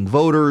left-wing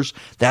voters.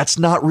 That's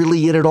not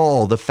really it at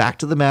all. The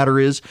fact of the matter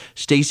is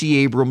Stacey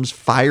Abrams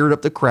fired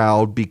up the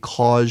crowd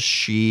because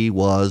she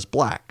was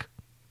black.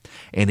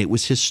 And it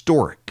was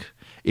historic.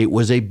 It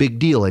was a big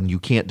deal, and you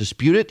can't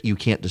dispute it. You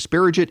can't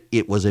disparage it.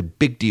 It was a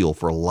big deal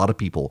for a lot of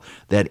people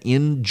that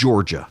in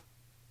Georgia,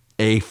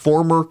 a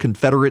former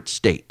Confederate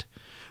state,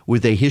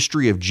 with a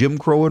history of Jim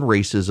Crow and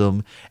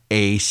racism,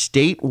 a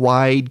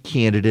statewide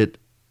candidate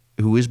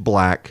who is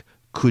black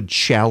could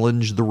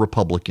challenge the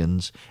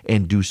Republicans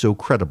and do so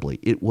credibly.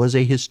 It was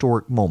a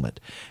historic moment.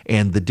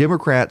 And the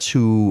Democrats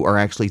who are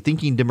actually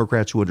thinking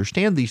Democrats who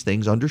understand these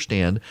things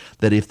understand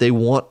that if they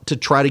want to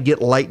try to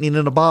get lightning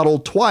in a bottle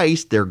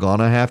twice, they're going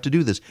to have to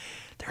do this.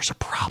 There's a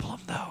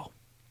problem, though.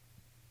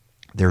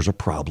 There's a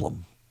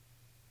problem.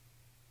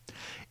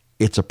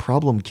 It's a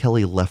problem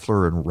Kelly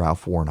Loeffler and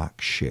Ralph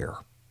Warnock share.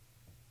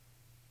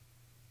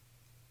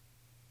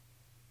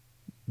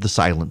 The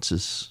silence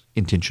is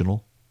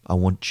intentional. I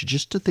want you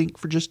just to think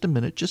for just a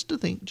minute, just to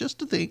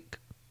think.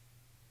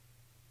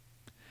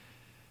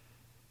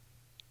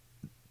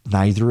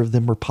 Neither of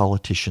them are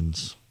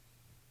politicians.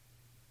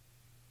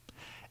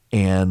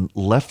 And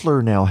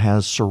Loeffler now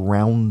has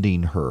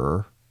surrounding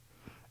her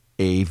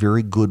a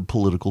very good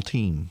political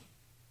team.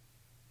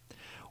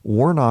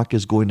 Warnock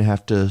is going to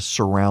have to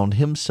surround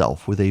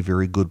himself with a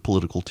very good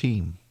political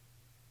team.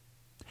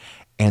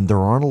 And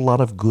there aren't a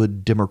lot of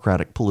good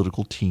Democratic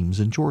political teams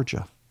in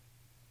Georgia.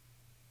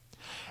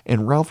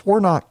 And Ralph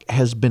Warnock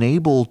has been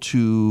able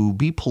to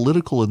be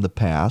political in the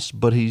past,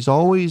 but he's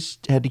always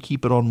had to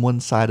keep it on one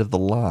side of the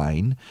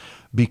line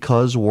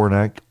because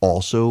Warnock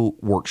also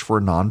works for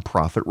a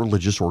nonprofit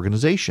religious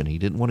organization. He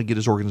didn't want to get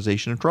his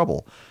organization in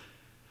trouble.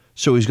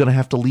 So he's going to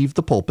have to leave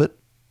the pulpit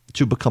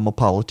to become a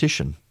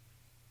politician.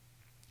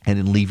 And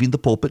in leaving the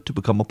pulpit to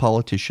become a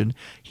politician,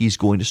 he's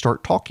going to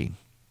start talking.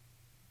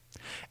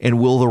 And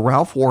will the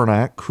Ralph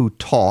Warnock who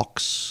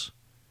talks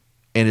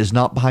and is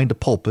not behind a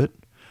pulpit,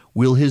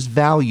 will his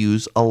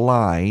values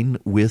align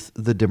with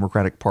the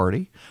Democratic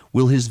Party?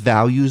 Will his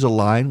values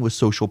align with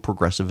social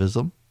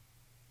progressivism?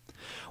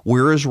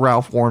 Where is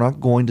Ralph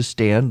Warnock going to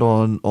stand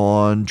on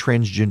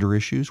transgender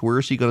issues? Where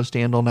is he going to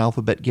stand on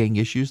alphabet gang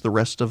issues? The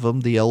rest of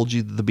them, the L,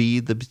 G, the B,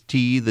 the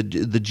T, the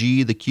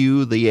G, the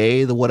Q, the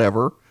A, the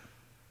whatever.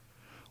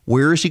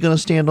 Where is he going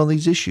to stand on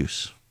these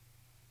issues?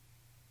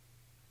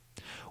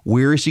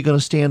 Where is he going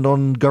to stand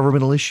on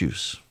governmental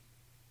issues?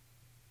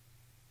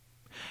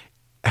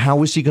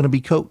 How is he going to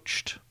be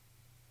coached?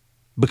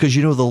 Because,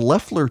 the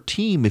Loeffler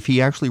team, if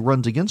he actually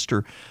runs against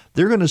her,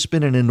 they're going to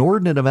spend an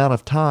inordinate amount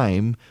of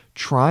time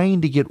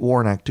trying to get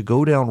Warnock to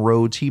go down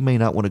roads he may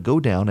not want to go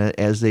down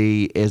as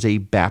a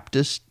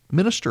Baptist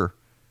minister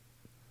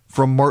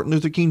from Martin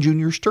Luther King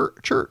Jr.'s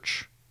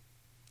church.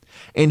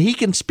 And he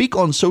can speak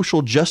on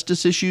social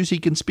justice issues. He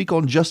can speak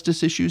on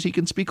justice issues. He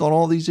can speak on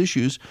all these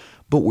issues.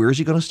 But where is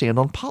he going to stand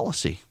on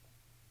policy?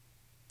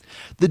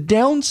 The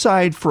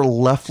downside for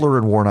Loeffler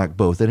and Warnock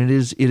both, and it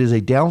is a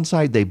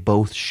downside they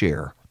both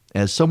share.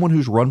 As someone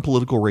who's run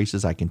political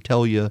races, I can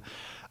tell you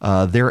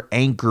their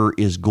anchor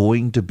is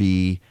going to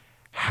be,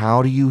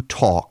 how do you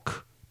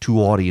talk to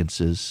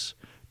audiences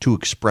to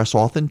express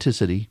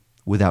authenticity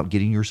without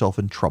getting yourself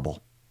in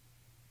trouble?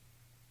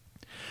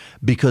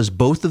 Because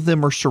both of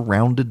them are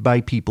surrounded by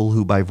people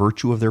who, by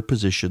virtue of their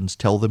positions,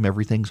 tell them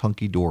everything's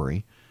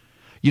hunky-dory.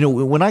 You know,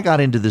 when I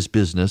got into this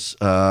business,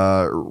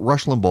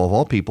 Rush Limbaugh, of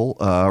all people,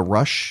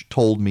 Rush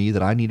told me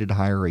that I needed to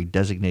hire a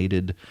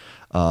designated,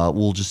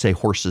 we'll just say,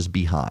 horses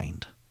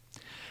behind.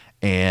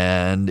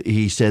 And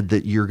he said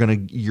that you're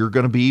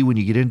gonna be, when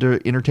you get into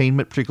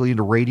entertainment, particularly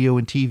into radio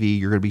and TV,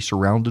 you're gonna be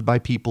surrounded by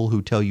people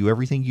who tell you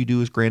everything you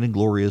do is grand and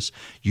glorious.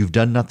 You've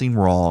done nothing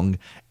wrong,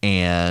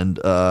 and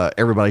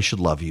everybody should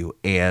love you.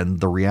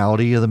 And the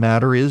reality of the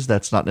matter is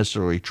that's not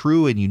necessarily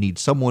true, and you need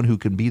someone who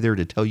can be there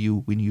to tell you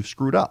when you've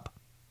screwed up.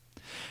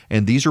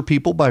 And these are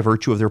people, by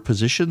virtue of their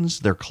positions,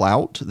 their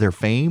clout, their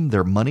fame,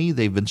 their money,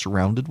 they've been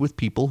surrounded with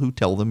people who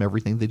tell them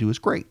everything they do is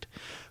great.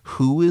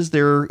 Who is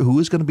going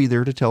to be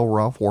there to tell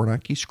Ralph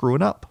Warnock he's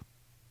screwing up?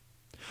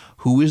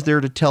 Who is there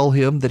to tell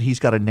him that he's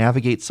got to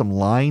navigate some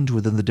lines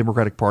within the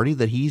Democratic Party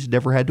that he's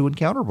never had to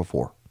encounter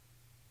before?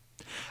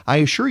 I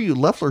assure you,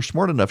 Loeffler's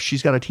smart enough.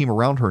 She's got a team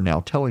around her now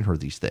telling her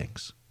these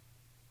things.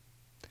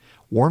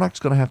 Warnock's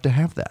going to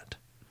have that.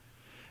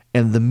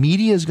 And the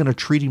media is going to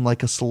treat him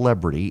like a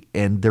celebrity,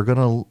 and they're going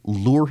to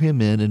lure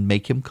him in and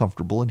make him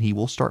comfortable, and he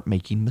will start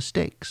making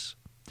mistakes.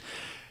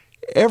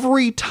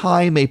 Every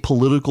time a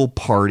political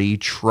party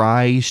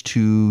tries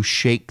to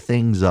shake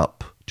things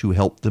up to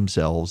help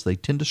themselves, they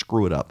tend to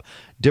screw it up.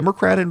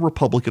 Democrat and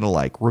Republican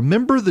alike.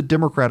 Remember, the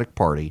Democratic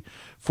Party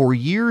for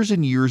years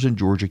and years in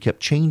Georgia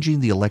kept changing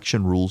the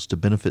election rules to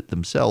benefit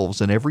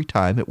themselves, and every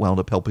time it wound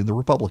up helping the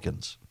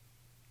Republicans.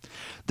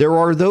 There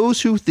are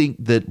those who think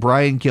that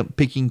Brian Kemp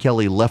picking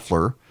Kelly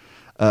Loeffler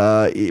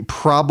it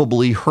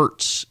probably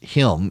hurts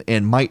him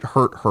and might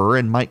hurt her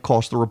and might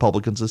cost the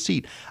Republicans a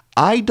seat.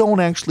 I don't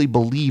actually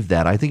believe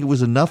that. I think it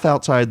was enough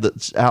outside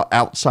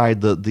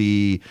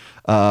the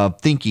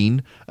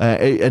thinking,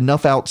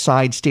 enough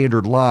outside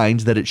standard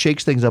lines that it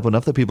shakes things up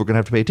enough that people are going to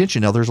have to pay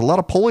attention. Now, there's a lot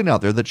of polling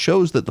out there that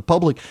shows that the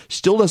public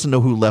still doesn't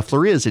know who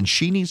Loeffler is, and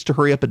she needs to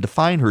hurry up and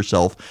define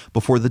herself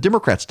before the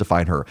Democrats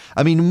define her.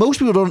 I mean, most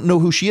people don't know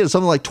who she is.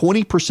 Something like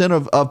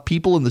 20% of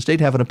people in the state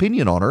have an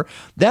opinion on her.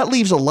 That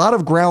leaves a lot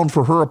of ground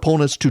for her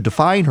opponents to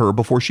define her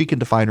before she can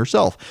define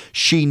herself.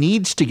 She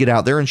needs to get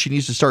out there and she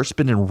needs to start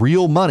spending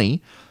real money.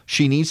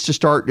 She needs to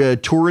start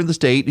touring the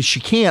state.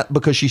 She can't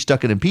because she's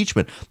stuck in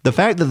impeachment. The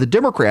fact that the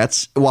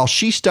Democrats, while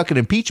she's stuck in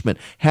impeachment,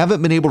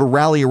 haven't been able to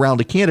rally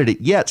around a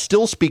candidate yet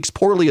still speaks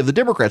poorly of the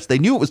Democrats. They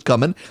knew it was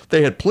coming.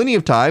 They had plenty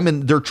of time,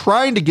 and they're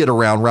trying to get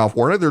around Ralph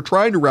Warnock. They're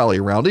trying to rally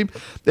around him.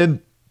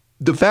 And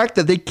the fact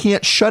that they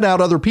can't shut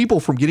out other people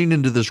from getting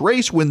into this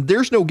race when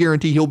there's no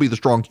guarantee he'll be the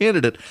strong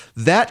candidate,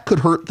 that could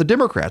hurt the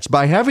Democrats.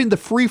 By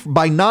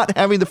not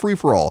having the free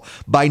for all,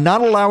 by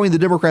not allowing the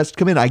Democrats to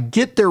come in, I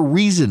get their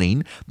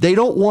reasoning. They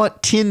don't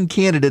want 10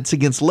 candidates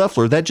against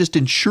Loeffler. That just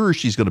ensures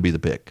she's going to be the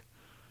pick.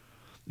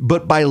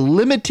 But by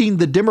limiting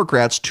the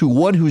Democrats to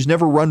one who's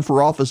never run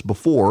for office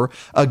before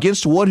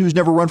against one who's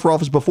never run for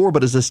office before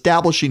but is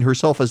establishing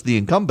herself as the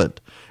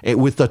incumbent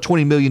with a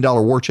 $20 million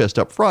war chest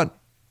up front,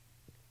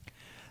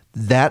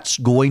 that's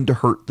going to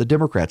hurt the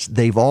Democrats.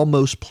 They've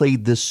almost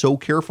played this so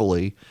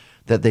carefully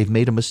that they've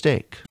made a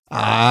mistake.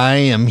 I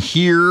am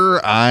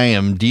here. I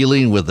am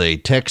dealing with a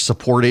tech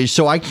support issue,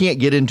 so I can't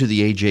get into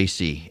the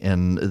AJC.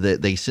 And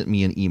they sent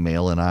me an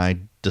email, and I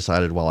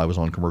decided while I was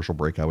on commercial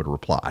break I would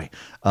reply.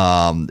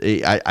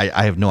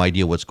 I have no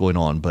idea what's going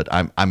on, but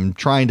I'm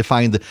trying to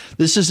find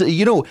this is,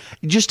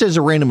 just as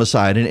a random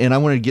aside, and I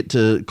want to get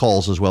to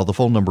calls as well. The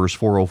phone number is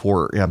it's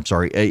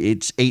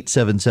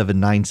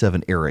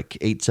 877-97-ERIC,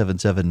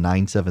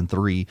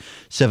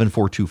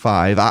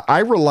 877-973-7425. I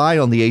rely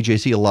on the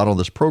AJC a lot on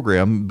this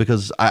program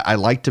because I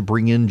like to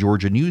bring in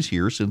Georgia news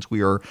here since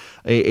we are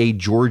a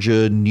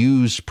Georgia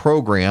news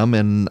program,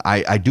 and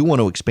I do want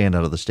to expand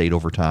out of the state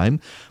over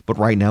time. But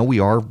right now we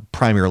are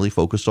primarily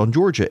focused on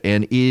Georgia,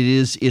 and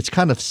it's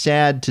kind of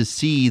sad to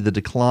see the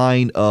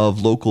decline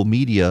of local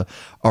media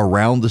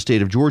around the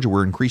state of Georgia,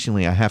 where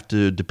increasingly I have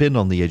to depend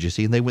on the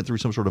AJC, and they went through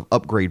some sort of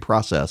upgrade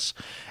process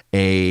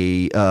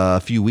a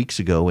few weeks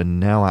ago, and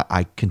now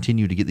I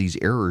continue to get these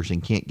errors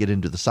and can't get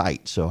into the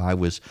site. So I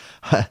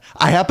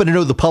happen to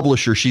know the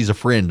publisher. She's a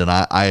friend, and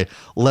I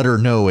let her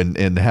know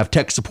and have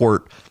tech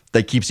support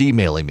that keeps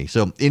emailing me.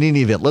 So in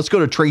any event, let's go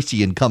to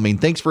Tracy in Cumming.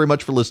 Thanks very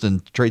much for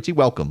listening, Tracy.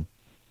 Welcome.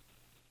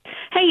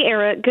 Hey,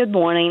 Eric. Good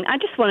morning. I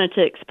just wanted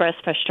to express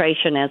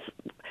frustration as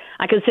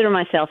I consider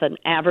myself an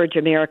average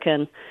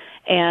American,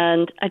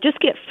 and I just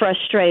get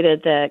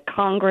frustrated that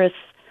Congress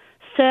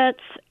sets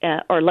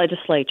or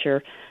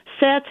legislature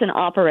sets and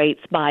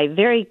operates by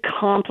very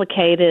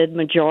complicated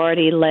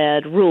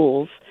majority-led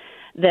rules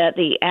that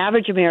the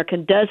average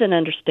American doesn't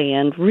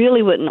understand,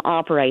 really wouldn't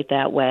operate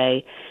that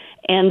way.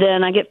 And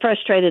then I get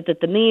frustrated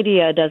that the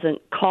media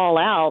doesn't call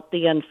out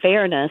the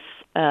unfairness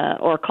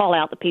or call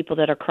out the people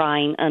that are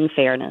crying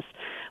unfairness.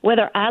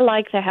 whether I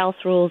like the House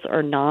rules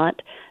or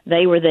not,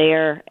 they were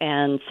there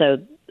and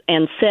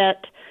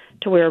set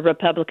to where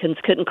Republicans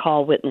couldn't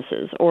call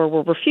witnesses or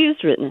were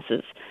refused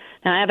witnesses.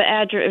 Now, I have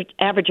an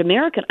average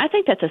American. I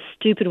think that's a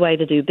stupid way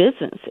to do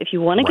business. If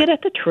you want to get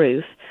at the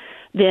truth,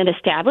 then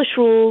establish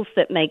rules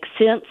that make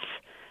sense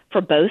for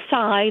both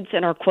sides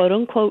and are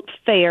quote-unquote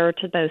fair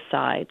to both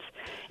sides.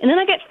 And then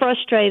I get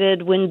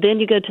frustrated when then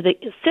you go to the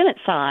Senate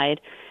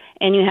side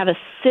and you have a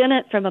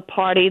Senate from a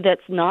party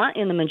that's not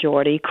in the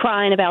majority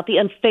crying about the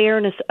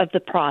unfairness of the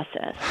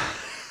process.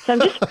 So I'm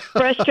just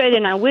frustrated,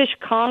 and I wish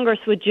Congress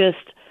would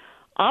just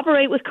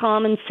operate with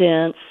common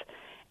sense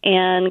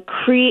and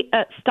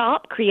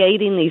stop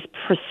creating these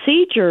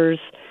procedures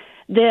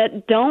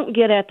that don't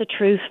get at the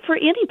truth for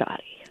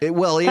anybody.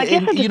 I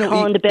guess I'm just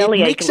calling the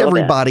bellyache. It makes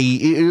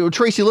everybody.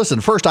 Tracy, listen,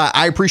 first,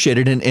 I appreciate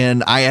it,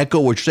 and I echo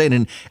what you're saying,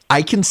 and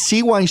I can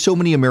see why so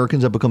many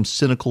Americans have become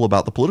cynical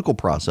about the political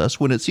process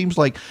when it seems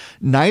like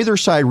neither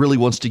side really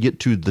wants to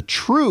get to the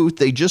truth.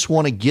 They just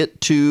want to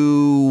get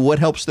to what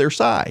helps their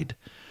side.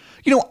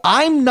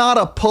 I'm not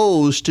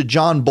opposed to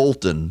John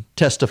Bolton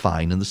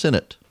testifying in the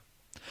Senate.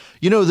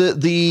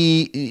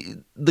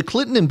 The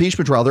Clinton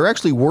impeachment trial, there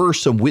actually were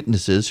some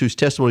witnesses whose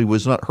testimony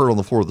was not heard on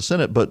the floor of the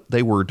Senate, but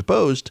they were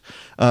deposed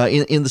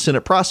in the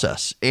Senate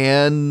process.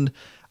 And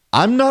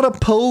I'm not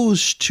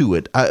opposed to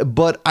it,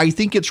 but I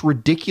think it's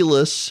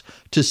ridiculous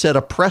to set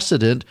a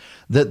precedent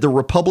that the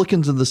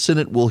Republicans in the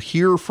Senate will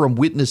hear from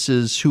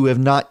witnesses who have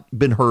not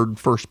been heard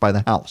first by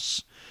the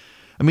House.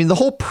 I mean, the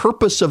whole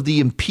purpose of the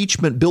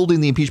impeachment,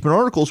 building the impeachment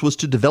articles, was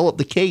to develop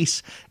the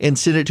case and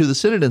send it to the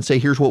Senate and say,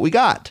 here's what we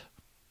got.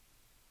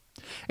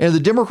 And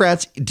the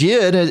Democrats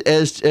did,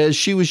 as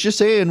she was just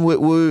saying,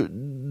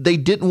 they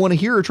didn't want to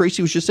hear,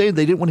 Tracy was just saying,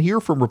 they didn't want to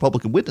hear from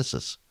Republican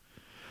witnesses.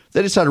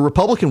 They decided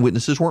Republican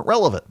witnesses weren't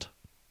relevant.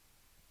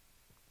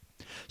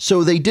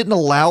 So they didn't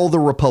allow the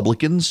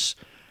Republicans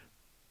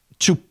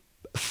to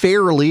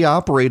fairly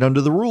operate under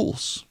the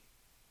rules.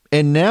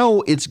 And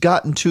now it's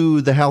gotten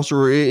to the House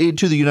or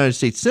to the United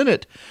States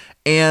Senate.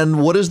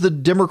 And what is the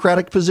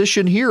Democratic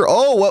position here?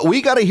 Oh, well,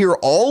 we got to hear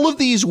all of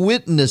these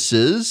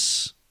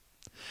witnesses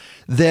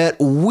that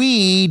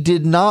we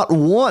did not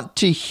want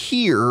to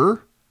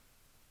hear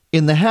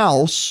in the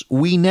House.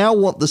 We now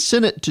want the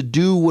Senate to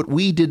do what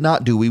we did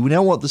not do. We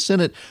now want the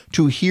Senate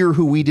to hear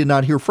who we did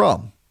not hear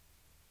from.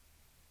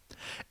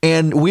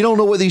 And we don't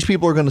know what these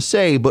people are going to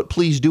say, but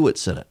please do it,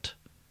 Senate.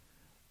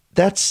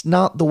 That's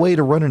not the way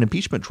to run an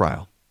impeachment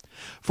trial.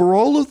 For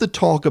all of the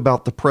talk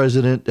about the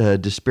president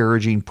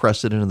disparaging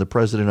precedent and the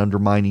president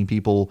undermining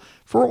people,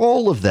 for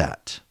all of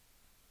that,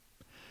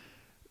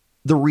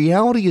 the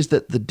reality is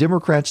that the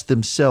Democrats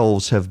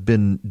themselves have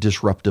been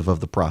disruptive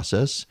of the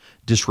process,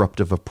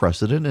 disruptive of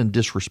precedent, and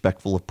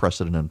disrespectful of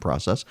precedent and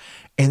process.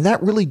 And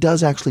that really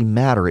does actually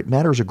matter. It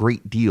matters a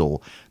great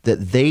deal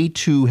that they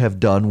too have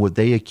done what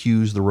they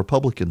accuse the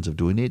Republicans of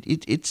doing.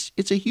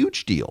 It's a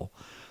huge deal.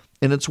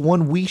 And it's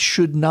one we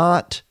should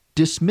not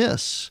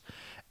dismiss.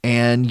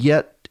 And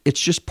yet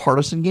it's just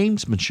partisan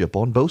gamesmanship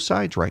on both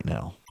sides right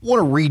now. I want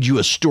to read you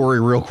a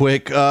story real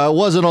quick.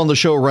 Wasn't on the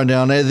show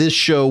rundown. This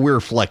show, we're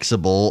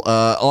flexible.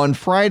 On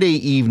Friday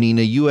evening,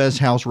 a U.S.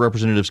 House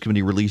Representatives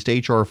Committee released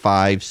H.R.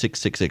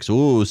 5666.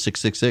 Ooh,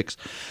 666.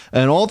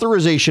 An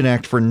authorization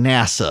act for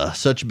NASA.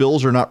 Such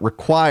bills are not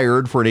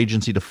required for an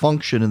agency to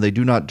function, and they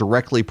do not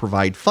directly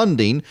provide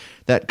funding.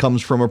 That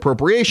comes from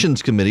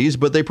appropriations committees,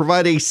 but they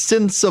provide a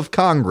sense of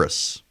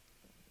Congress.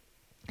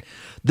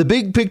 The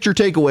big picture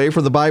takeaway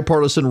from the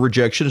bipartisan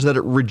rejection is that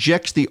it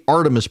rejects the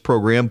Artemis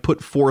program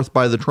put forth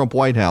by the Trump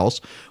White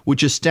House,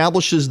 which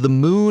establishes the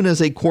moon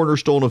as a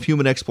cornerstone of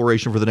human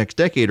exploration for the next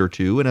decade or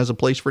two and as a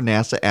place for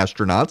NASA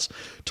astronauts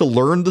to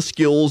learn the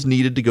skills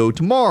needed to go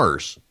to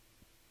Mars.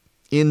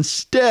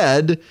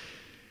 Instead,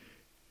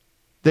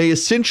 they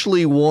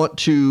essentially want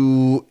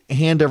to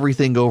hand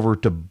everything over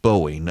to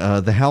Boeing.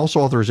 The House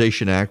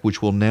Authorization Act,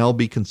 which will now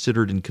be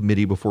considered in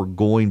committee before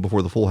going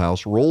before the full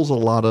House, rolls a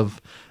lot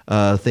of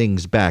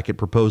things back. It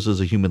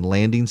proposes a human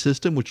landing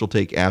system, which will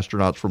take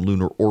astronauts from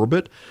lunar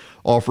orbit,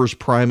 offers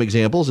prime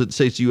examples. It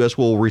states the U.S.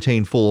 will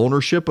retain full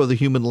ownership of the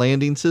human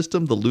landing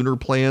system. The lunar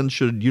plan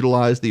should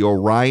utilize the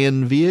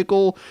Orion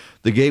vehicle.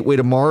 The gateway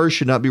to Mars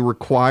should not be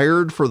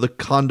required for the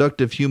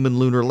conduct of human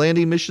lunar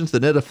landing missions. The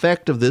net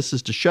effect of this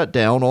is to shut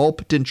down all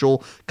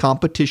potential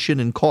competition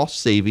and cost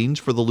savings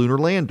for the lunar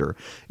lander.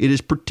 It is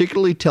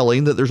particularly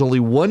telling that there's only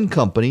one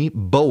company,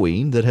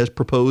 Boeing, that has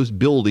proposed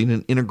building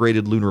an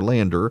integrated lunar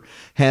lander,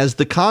 has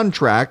the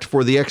contract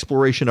for the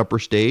exploration upper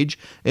stage,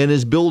 and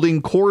is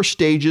building core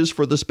stages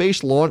for the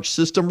Space Launch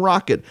System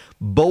rocket.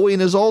 Boeing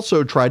has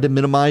also tried to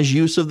minimize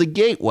use of the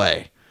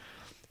gateway.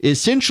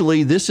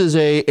 Essentially, this is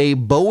a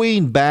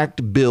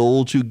Boeing-backed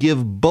bill to give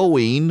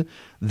Boeing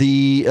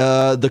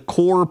the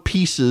core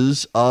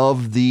pieces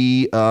of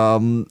the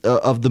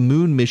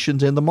moon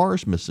missions and the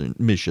Mars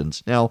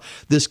missions. Now,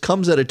 this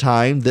comes at a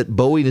time that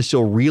Boeing is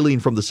still reeling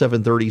from the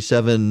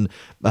 737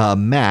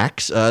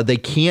 MAX. They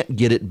can't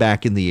get it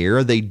back in the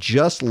air. They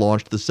just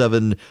launched the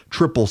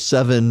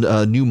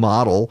 777 new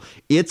model.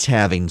 It's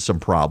having some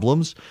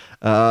problems.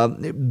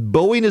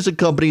 Boeing is a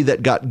company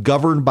that got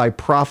governed by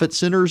profit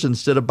centers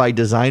instead of by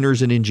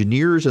designers and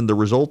engineers, and the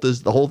result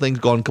is the whole thing's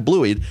gone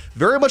kablooey.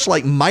 Very much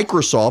like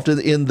Microsoft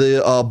in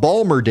the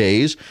Ballmer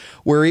days,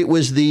 where it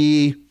was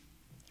the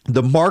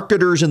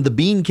marketers and the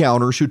bean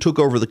counters who took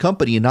over the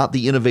company and not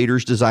the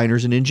innovators,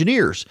 designers, and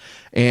engineers.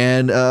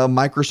 And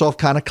Microsoft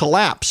kind of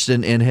collapsed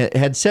and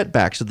had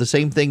setbacks. So the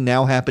same thing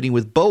now happening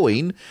with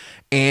Boeing.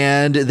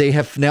 And they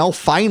have now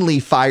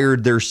finally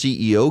fired their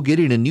CEO,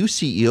 getting a new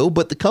CEO,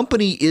 but the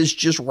company is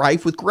just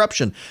rife with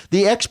corruption.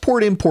 The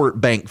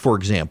Export-Import Bank, for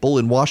example,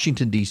 in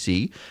Washington,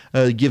 D.C.,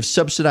 gives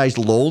subsidized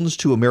loans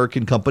to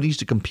American companies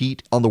to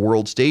compete on the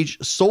world stage,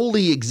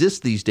 solely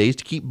exists these days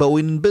to keep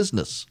Boeing in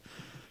business,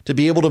 to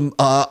be able to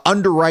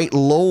underwrite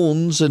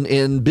loans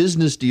and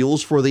business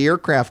deals for the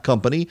aircraft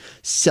company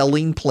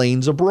selling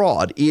planes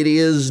abroad. It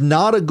is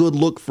not a good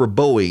look for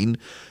Boeing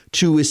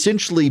to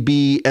essentially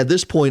be, at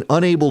this point,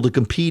 unable to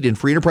compete in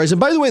free enterprise.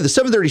 And by the way, the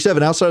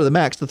 737 outside of the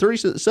MAX, the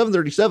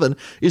 737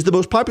 is the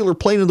most popular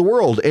plane in the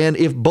world. And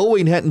if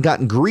Boeing hadn't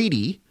gotten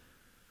greedy,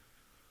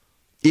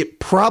 it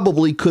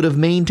probably could have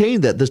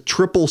maintained that. The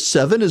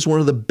 777 is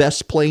one of the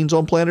best planes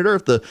on planet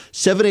Earth. The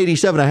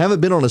 787, I haven't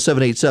been on a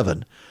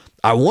 787.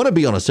 I want to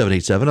be on a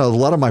 787. A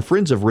lot of my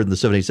friends have ridden the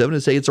 787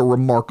 and say it's a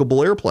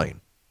remarkable airplane.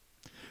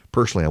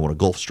 Personally, I want a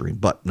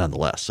Gulfstream, but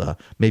nonetheless,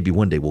 maybe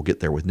one day we'll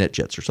get there with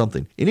NetJets or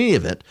something. In any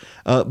event,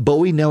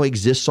 Boeing now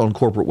exists on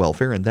corporate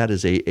welfare, and that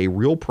is a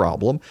real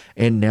problem.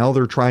 And now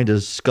they're trying to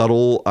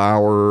scuttle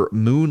our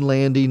moon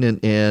landing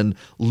and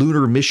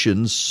lunar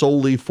missions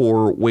solely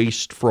for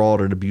waste, fraud,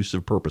 and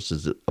abusive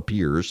purposes, it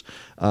appears.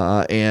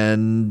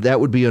 And that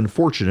would be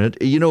unfortunate.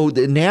 You know,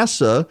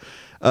 NASA,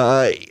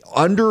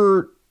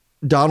 under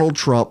Donald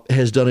Trump,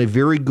 has done a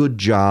very good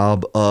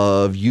job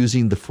of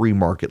using the free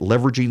market,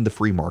 leveraging the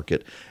free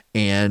market,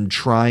 and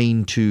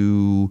trying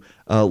to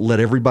let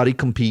everybody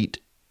compete,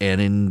 and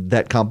in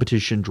that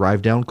competition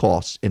drive down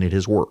costs, and it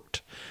has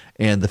worked.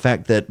 And the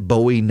fact that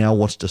Boeing now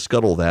wants to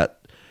scuttle that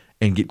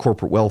and get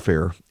corporate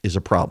welfare is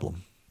a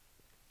problem.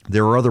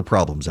 There are other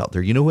problems out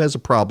there. You know who has a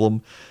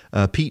problem?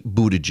 Pete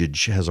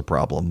Buttigieg has a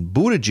problem.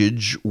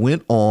 Buttigieg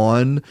went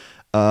on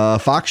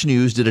Fox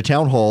News, did a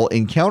town hall,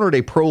 encountered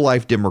a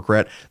pro-life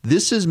Democrat.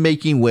 This is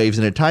making waves,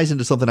 and it ties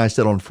into something I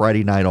said on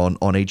Friday night on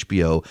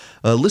HBO.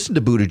 Listen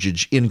to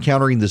Buttigieg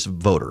encountering this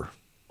voter.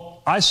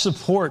 I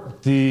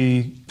support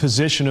the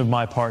position of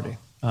my party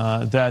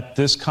that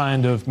this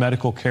kind of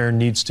medical care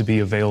needs to be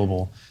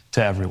available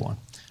to everyone.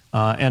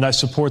 And I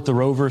support the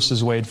Roe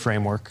versus Wade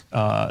framework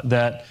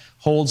that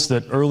holds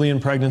that early in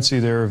pregnancy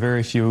there are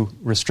very few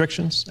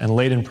restrictions, and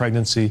late in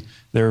pregnancy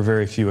there are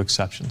very few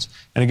exceptions.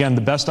 And again, the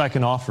best I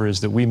can offer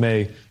is that we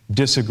may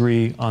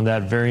disagree on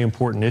that very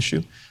important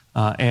issue,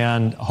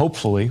 and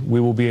hopefully we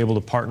will be able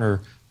to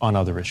partner on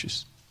other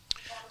issues.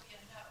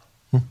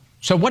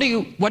 So what do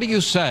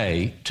you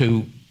say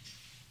to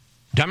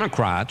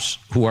Democrats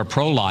who are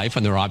pro-life,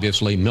 and there are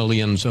obviously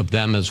millions of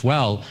them as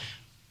well?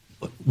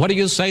 What do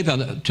you say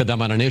to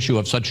them on an issue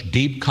of such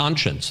deep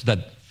conscience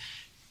that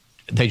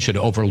they should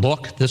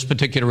overlook this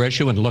particular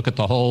issue and look at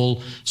the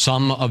whole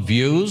sum of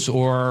views,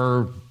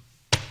 or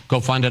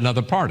go find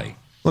another party?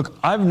 Look,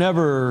 I've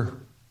never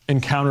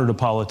encountered a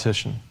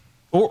politician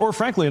or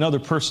frankly another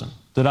person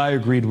that I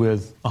agreed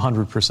with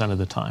 100% of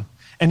the time.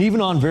 And even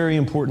on very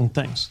important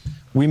things,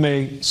 we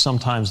may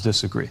sometimes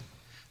disagree.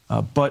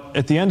 But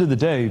at the end of the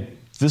day,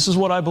 this is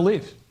what I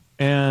believe.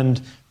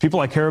 And people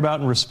I care about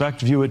and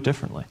respect view it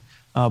differently.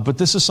 But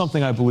this is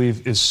something I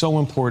believe is so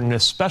important,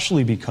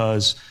 especially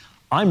because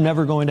I'm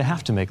never going to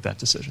have to make that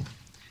decision.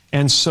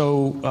 And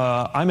so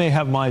I may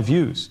have my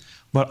views,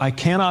 but I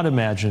cannot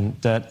imagine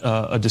that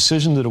a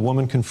decision that a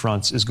woman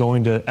confronts is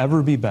going to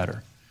ever be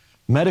better,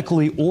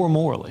 medically or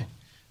morally,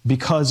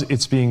 because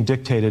it's being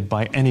dictated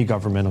by any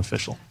government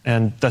official.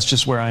 And that's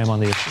just where I am on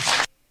the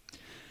issue.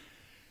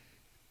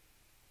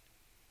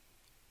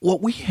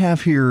 What we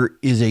have here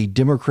is a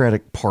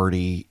Democratic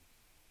Party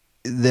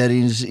that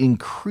is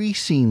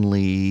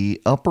increasingly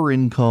upper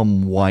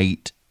income,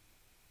 white,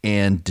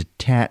 and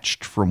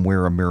detached from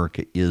where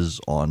America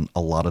is on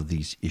a lot of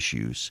these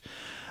issues.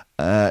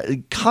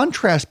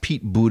 Contrast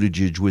Pete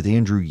Buttigieg with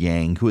Andrew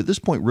Yang, who at this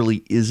point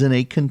really isn't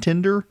a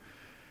contender,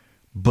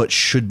 but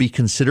should be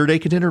considered a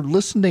contender.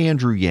 Listen to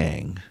Andrew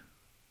Yang.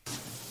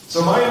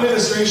 So my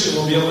administration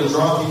will be able to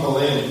draw people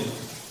in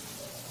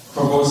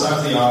from both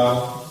sides of the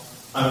aisle.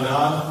 I'm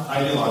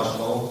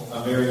non-ideological.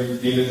 I'm very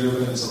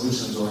data-driven and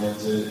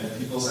solutions-oriented, and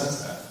people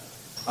sense that.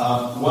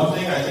 One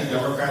thing I think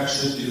Democrats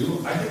should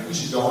do, I think we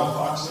should go on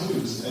Fox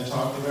News and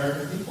talk to the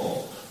American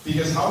people.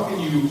 Because how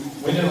can you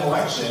win an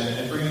election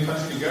and bring the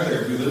country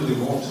together if you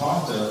literally won't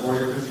talk to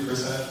 40 or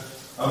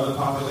 50% of the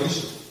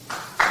population?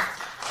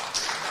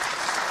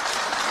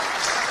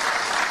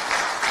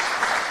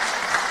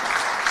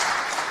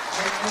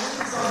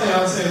 thing I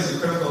would say is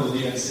critical of the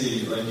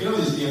DNC. Like, you know,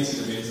 these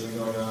DNC debates have been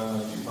going on,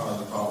 like, you found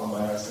the problem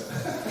by accident.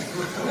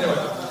 Anyway.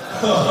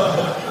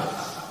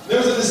 There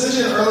was a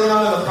decision early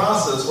on in the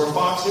process where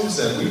Fox News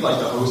said, we'd like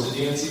to host a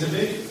DNC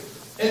debate.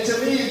 And to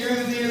me, if you're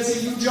the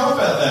DNC, you jump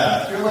at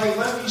that. You're like,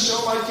 let me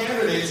show my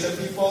candidates and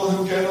people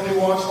who generally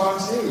watch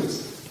Fox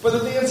News. But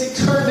the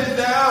DNC turned it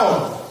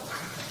down.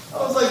 I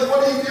was like,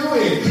 what are you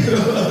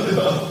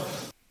doing?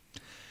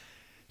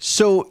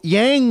 So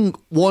Yang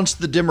wants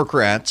the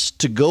Democrats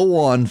to go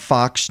on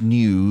Fox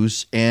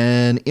News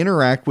and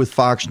interact with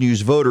Fox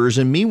News voters.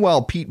 And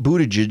meanwhile, Pete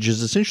Buttigieg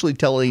is essentially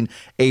telling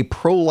a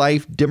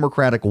pro-life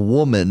Democratic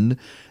woman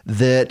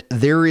that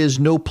there is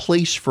no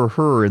place for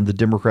her in the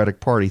Democratic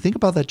Party. Think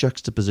about that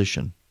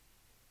juxtaposition.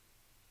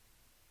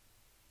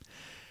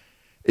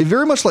 It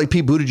very much like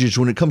Pete Buttigieg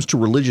when it comes to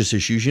religious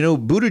issues. You know,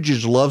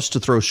 Buttigieg loves to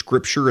throw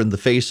scripture in the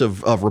face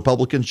of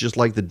Republicans, just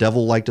like the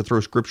devil liked to throw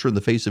scripture in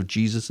the face of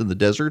Jesus in the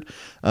desert.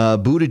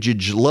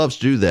 Buttigieg loves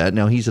to do that.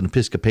 Now, he's an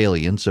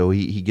Episcopalian, so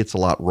he gets a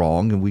lot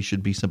wrong, and we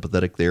should be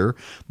sympathetic there.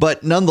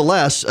 But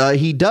nonetheless,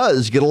 he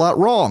does get a lot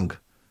wrong.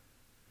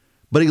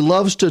 But he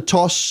loves to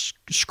toss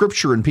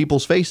scripture in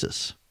people's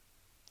faces.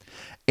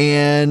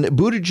 And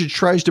Buttigieg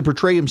tries to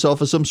portray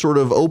himself as some sort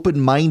of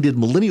open-minded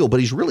millennial,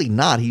 but he's really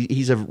not.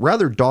 He's a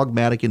rather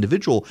dogmatic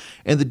individual.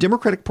 And the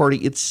Democratic Party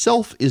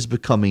itself is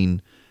becoming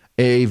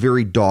a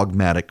very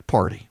dogmatic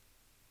party.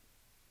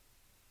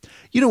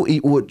 You know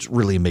what's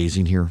really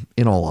amazing here,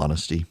 in all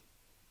honesty?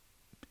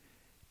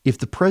 If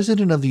the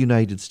president of the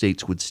United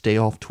States would stay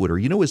off Twitter,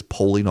 you know his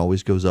polling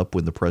always goes up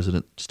when the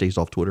president stays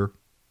off Twitter?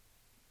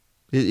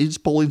 His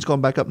polling's gone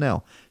back up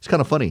now. It's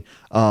kind of funny.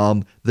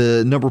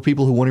 The number of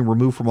people who want him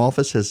removed from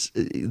office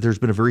there's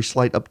been a very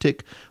slight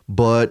uptick,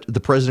 but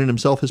the president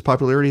himself, his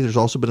popularity, there's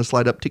also been a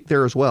slight uptick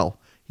there as well.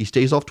 He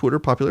stays off Twitter,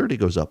 popularity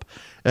goes up.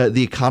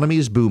 The economy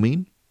is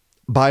booming.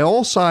 By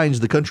all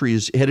signs, the country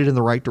is headed in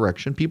the right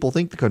direction. People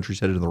think the country's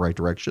headed in the right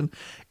direction.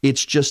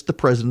 It's just the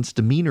president's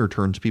demeanor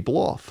turns people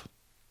off.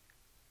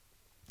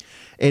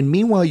 And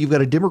meanwhile, you've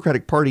got a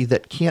Democratic Party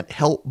that can't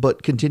help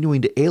but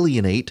continuing to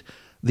alienate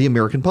the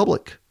American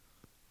public,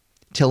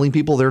 telling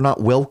people they're not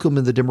welcome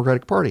in the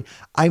Democratic Party.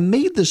 I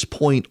made this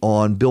point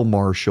on Bill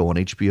Maher's show on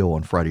HBO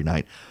on Friday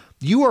night.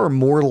 You are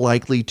more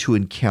likely to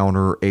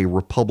encounter a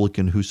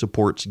Republican who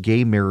supports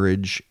gay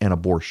marriage and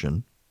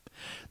abortion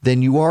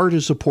than you are to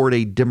support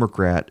a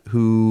Democrat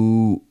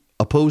who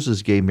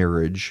opposes gay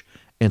marriage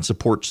and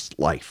supports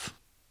life.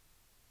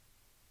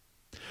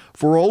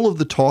 For all of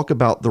the talk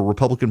about the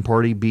Republican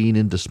Party being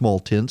into small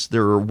tents,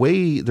 there's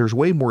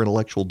way more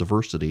intellectual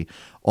diversity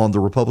on the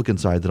Republican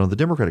side than on the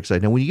Democratic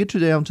side. Now, when you get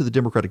down to the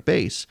Democratic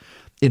base,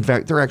 in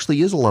fact, there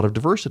actually is a lot of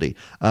diversity.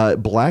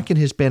 Black and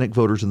Hispanic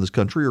voters in this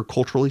country are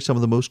culturally some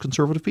of the most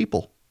conservative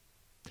people.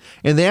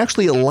 And they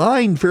actually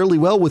align fairly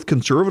well with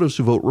conservatives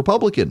who vote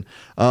Republican,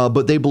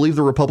 but they believe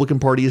the Republican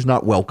Party is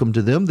not welcome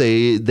to them.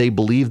 They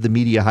believe the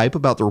media hype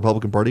about the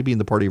Republican Party being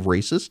the party of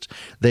racists.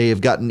 They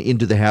have gotten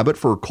into the habit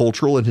for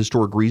cultural and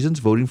historic reasons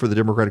voting for the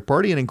Democratic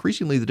Party, and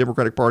increasingly the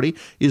Democratic Party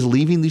is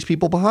leaving these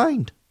people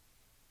behind.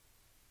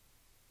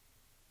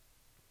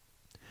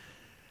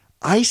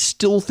 I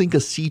still think a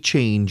sea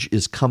change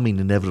is coming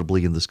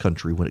inevitably in this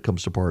country when it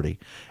comes to party.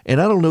 And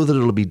I don't know that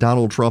it'll be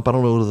Donald Trump. I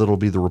don't know that it'll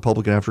be the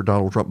Republican after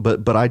Donald Trump.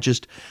 But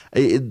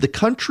the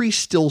country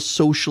still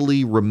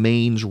socially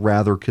remains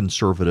rather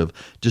conservative,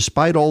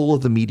 despite all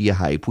of the media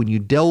hype. When you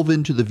delve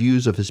into the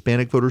views of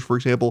Hispanic voters, for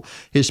example,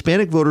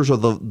 Hispanic voters are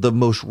the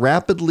most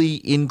rapidly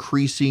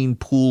increasing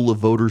pool of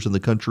voters in the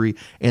country,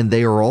 and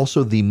they are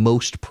also the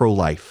most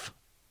pro-life.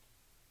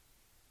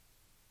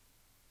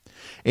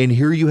 And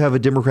here you have a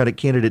Democratic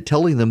candidate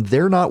telling them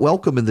they're not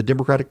welcome in the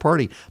Democratic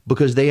Party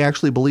because they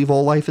actually believe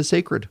all life is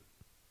sacred.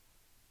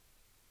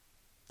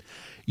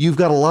 You've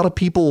got a lot of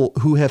people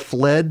who have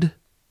fled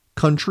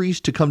countries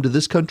to come to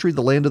this country,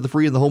 the land of the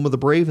free and the home of the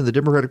brave, and the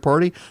Democratic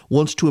Party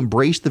wants to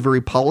embrace the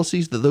very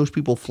policies that those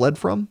people fled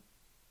from.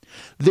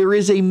 There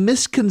is a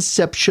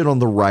misconception on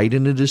the right,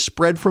 and it is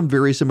spread from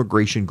various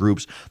immigration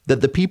groups,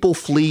 that the people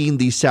fleeing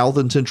these South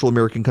and Central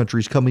American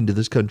countries coming to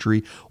this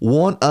country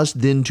want us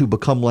then to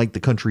become like the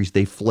countries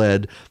they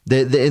fled.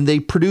 And they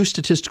produce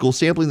statistical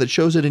sampling that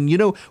shows it. And, you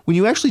know, when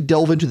you actually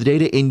delve into the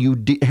data and you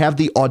have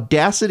the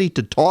audacity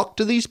to talk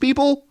to these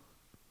people,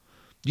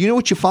 you know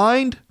what you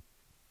find?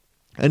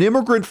 An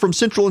immigrant from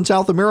Central and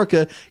South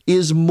America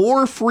is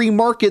more free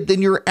market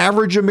than your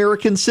average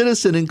American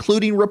citizen,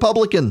 including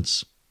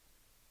Republicans.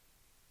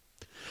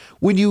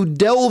 When you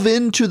delve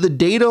into the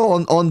data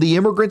on the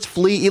immigrants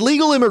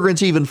illegal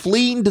immigrants even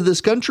fleeing to this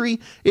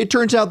country, it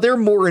turns out they're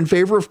more in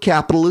favor of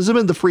capitalism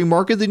and the free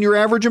market than your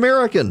average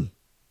American,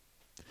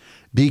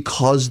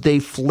 because they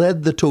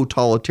fled the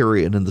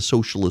totalitarian and the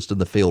socialist and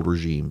the failed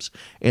regimes,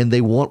 and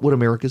they want what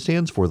America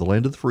stands for, the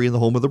land of the free and the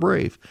home of the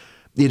brave.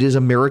 It is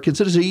American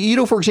citizens. You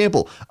know, for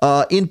example,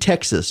 in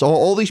Texas,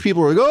 all these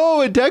people are like,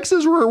 oh, in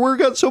Texas, we've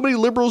got so many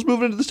liberals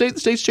moving into the state. The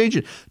state's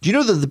changing. Do you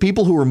know that the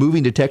people who are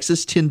moving to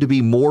Texas tend to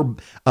be more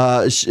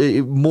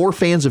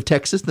fans of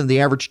Texas than the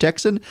average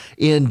Texan?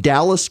 In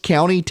Dallas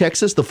County,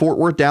 Texas, the Fort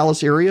Worth,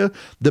 Dallas area,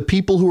 the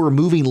people who are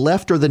moving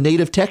left are the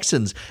native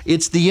Texans.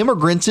 It's the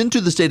immigrants into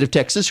the state of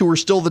Texas who are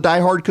still the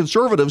diehard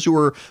conservatives who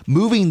are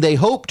moving, they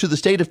hope, to the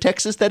state of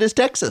Texas that is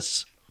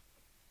Texas.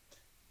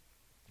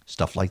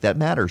 Stuff like that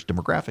matters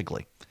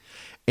demographically.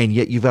 And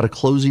yet you've got a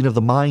closing of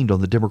the mind on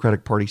the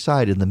Democratic Party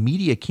side, and the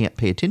media can't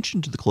pay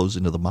attention to the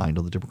closing of the mind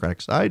on the Democratic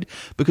side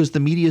because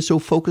the media is so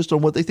focused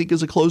on what they think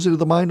is a closing of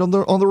the mind on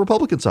the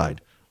Republican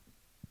side.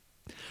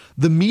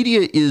 The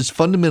media is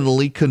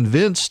fundamentally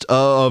convinced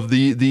of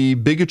the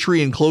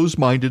bigotry and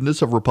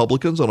closed-mindedness of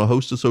Republicans on a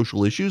host of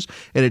social issues,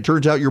 and it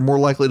turns out you're more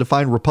likely to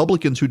find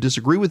Republicans who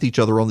disagree with each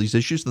other on these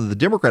issues than the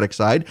Democratic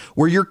side,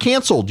 where you're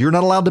canceled. You're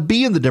not allowed to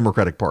be in the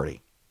Democratic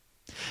Party.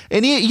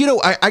 And, you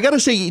know, I got to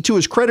say, to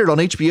his credit, on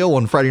HBO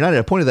on Friday night,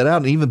 I pointed that out,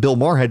 and even Bill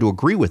Maher had to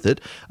agree with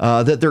it,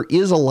 that there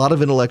is a lot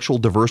of intellectual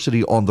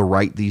diversity on the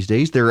right these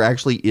days. There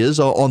actually is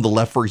on the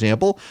left, for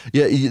example.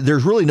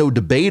 There's really no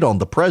debate on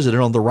the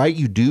president. On the right,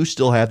 you do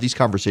still have these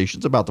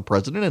conversations about the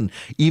president, and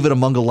even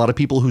among a lot of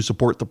people who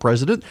support the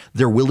president,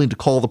 they're willing to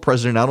call the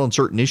president out on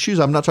certain issues.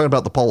 I'm not talking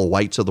about the Paula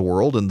Whites of the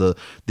world and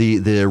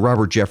the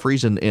Robert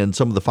Jeffries and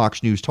some of the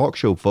Fox News talk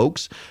show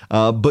folks,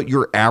 but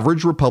your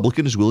average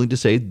Republican is willing to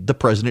say the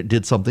president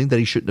did something that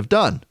he shouldn't have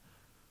done.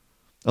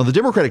 On the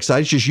Democratic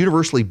side, it's just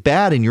universally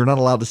bad, and you're not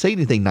allowed to say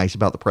anything nice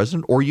about the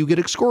president, or you get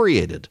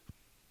excoriated.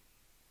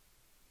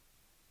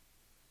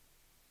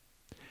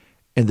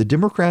 And the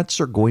Democrats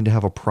are going to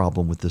have a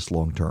problem with this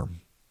long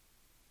term.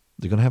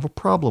 They're going to have a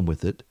problem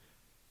with it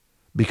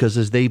because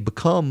as they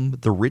become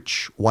the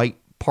rich white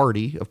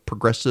party of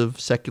progressive,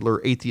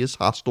 secular atheists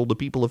hostile to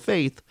people of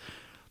faith,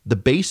 the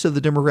base of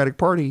the Democratic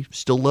Party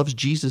still loves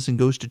Jesus and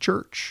goes to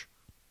church.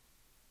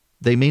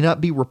 They may not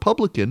be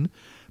Republican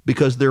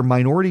because they're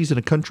minorities in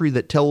a country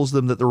that tells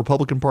them that the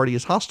Republican Party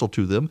is hostile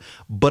to them.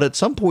 But at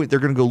some point, they're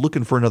going to go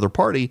looking for another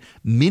party.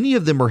 Many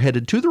of them are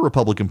headed to the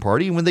Republican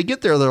Party. And when they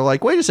get there, they're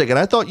like, wait a second,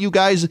 I thought you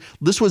guys,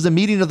 this was a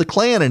meeting of the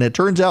Klan. And it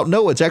turns out,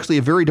 no, it's actually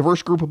a very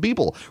diverse group of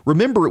people.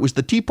 Remember, it was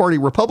the Tea Party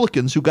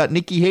Republicans who got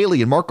Nikki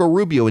Haley and Marco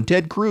Rubio and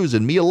Ted Cruz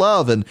and Mia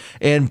Love.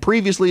 And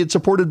previously had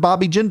supported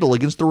Bobby Jindal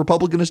against the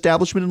Republican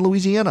establishment in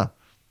Louisiana.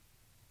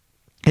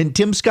 And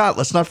Tim Scott,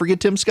 let's not forget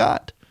Tim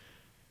Scott.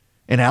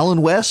 And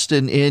Alan West,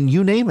 and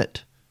you name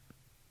it.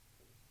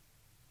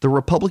 The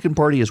Republican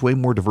Party has way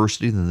more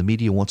diversity than the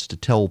media wants to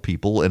tell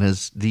people. And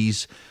as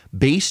these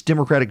base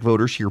Democratic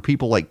voters hear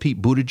people like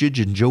Pete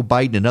Buttigieg and Joe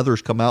Biden and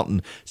others come out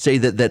and say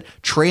that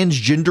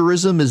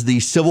transgenderism is the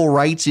civil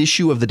rights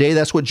issue of the day.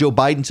 That's what Joe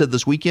Biden said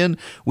this weekend.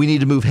 We need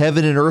to move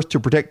heaven and earth to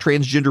protect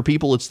transgender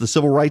people. It's the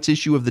civil rights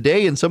issue of the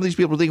day. And some of these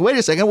people are thinking, wait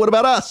a second, what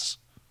about us?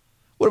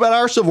 What about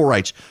our civil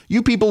rights?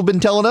 You people have been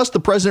telling us the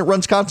president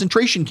runs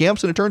concentration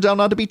camps, and it turns out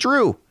not to be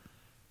true.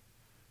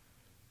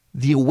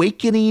 The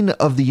awakening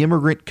of the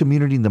immigrant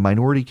community and the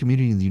minority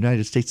community in the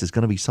United States is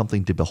going to be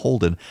something to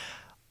behold. And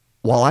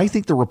while I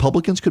think the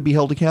Republicans could be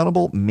held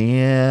accountable,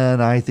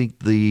 man, I think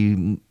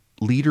the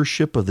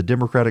leadership of the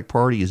Democratic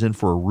Party is in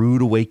for a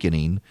rude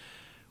awakening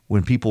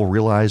when people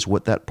realize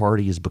what that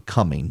party is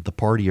becoming. The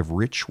party of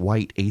rich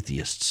white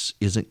atheists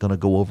isn't going to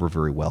go over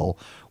very well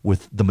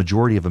with the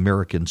majority of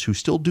Americans who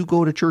still do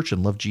go to church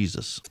and love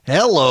Jesus.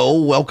 Hello,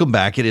 welcome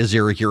back. It is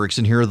Eric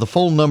Erickson here. The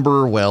phone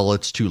number, well,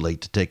 it's too late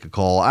to take a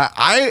call.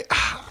 I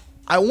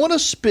want to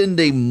spend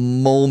a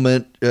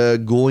moment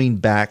going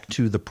back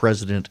to the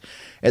president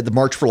at the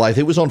March for Life.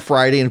 It was on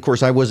Friday, and of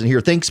course I wasn't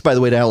here. Thanks, by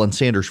the way, to Alan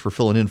Sanders for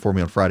filling in for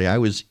me on Friday. I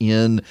was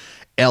in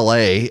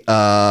L.A.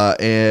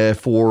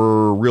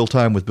 For Real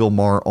Time with Bill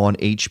Maher on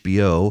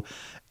HBO,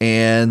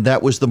 and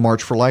that was the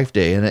March for Life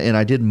day, and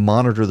I did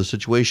monitor the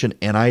situation,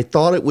 and I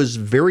thought it was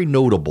very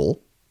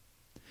notable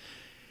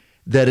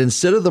that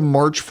instead of the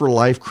March for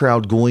Life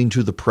crowd going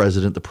to the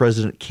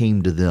president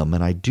came to them,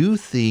 and I do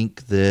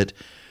think that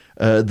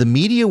the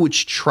media,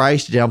 which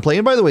tries to downplay,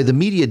 and by the way, the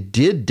media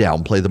did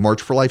downplay the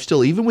March for Life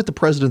still, even with the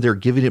president there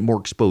giving it more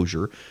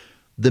exposure.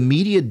 The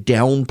media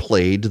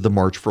downplayed the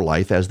March for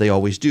Life, as they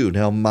always do.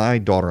 Now, my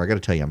daughter, I got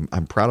to tell you,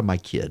 I'm proud of my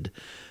kid.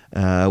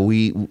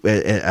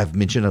 I've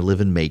mentioned I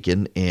live in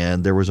Macon,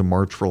 and there was a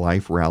March for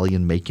Life rally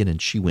in Macon,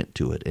 and she went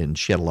to it, and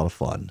she had a lot of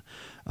fun.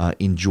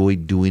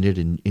 Enjoyed doing it,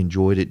 and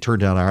enjoyed it.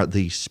 Turned out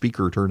the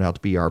speaker turned out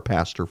to be our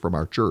pastor from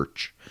our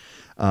church,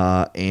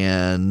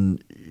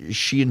 and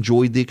she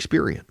enjoyed the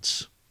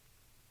experience.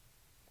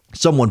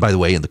 Someone, by the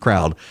way, in the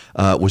crowd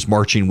was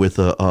marching with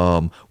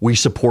 "We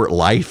Support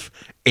Life,"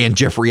 and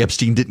Jeffrey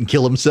Epstein didn't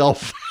kill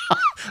himself.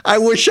 I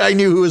wish I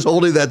knew who was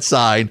holding that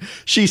sign.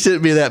 She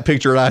sent me that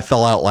picture, and I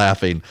fell out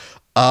laughing.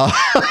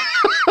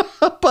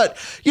 But,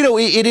 you know,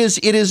 it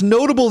is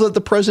notable that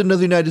the president of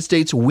the United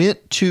States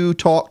went to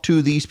talk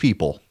to these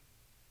people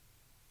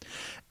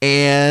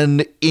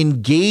and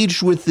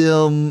engaged with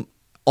them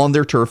on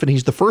their turf, and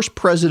he's the first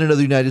president of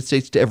the United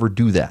States to ever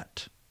do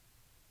that.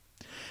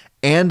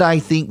 And I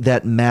think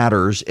that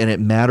matters, and it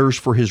matters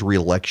for his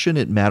reelection.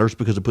 It matters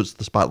because it puts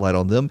the spotlight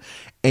on them.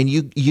 And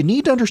you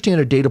need to understand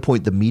a data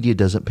point the media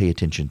doesn't pay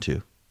attention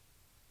to.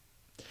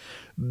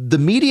 The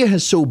media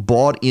has so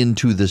bought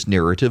into this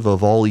narrative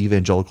of all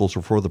evangelicals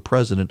are for the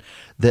president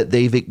that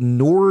they've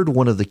ignored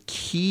one of the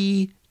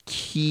key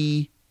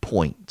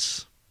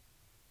points.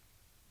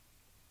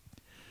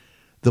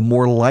 The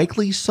more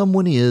likely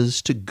someone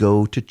is to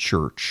go to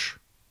church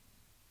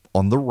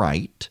on the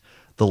right,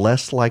 the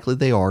less likely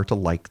they are to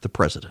like the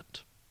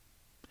president.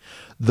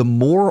 The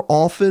more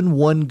often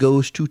one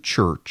goes to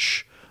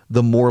church,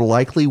 the more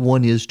likely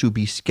one is to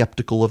be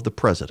skeptical of the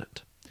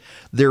president.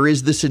 There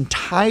is this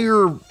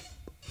entire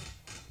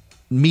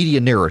media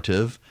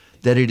narrative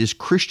that it is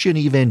Christian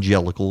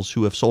evangelicals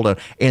who have sold out.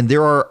 And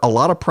there are a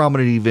lot of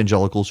prominent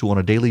evangelicals who on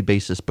a daily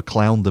basis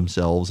beclown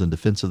themselves in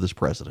defense of this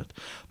president.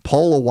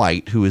 Paula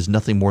White, who is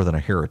nothing more than a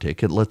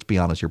heretic, and let's be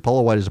honest here,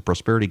 Paula White is a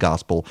prosperity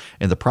gospel,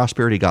 and the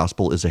prosperity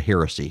gospel is a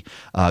heresy.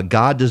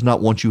 God does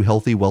not want you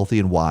healthy, wealthy,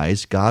 and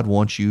wise. God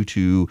wants you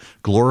to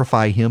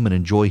glorify him and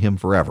enjoy him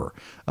forever.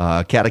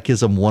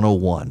 Catechism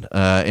 101.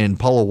 And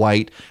Paula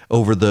White,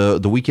 over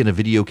the weekend, a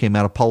video came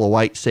out of Paula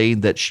White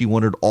saying that she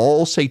wanted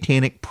all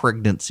satanic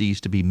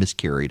pregnancies to be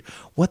miscarried.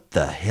 What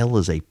the hell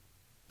is a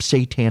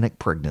satanic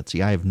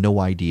pregnancy? I have no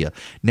idea.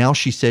 Now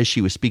she says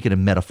she was speaking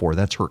in metaphor.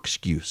 That's her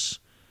excuse.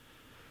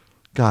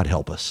 God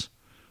help us.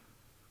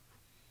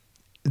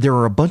 There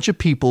are a bunch of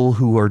people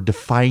who are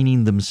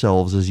defining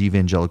themselves as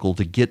evangelical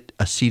to get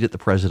a seat at the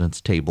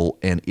president's table,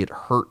 and it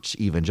hurts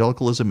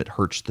evangelicalism, it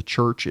hurts the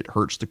church, it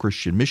hurts the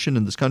Christian mission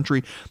in this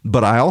country.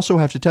 But I also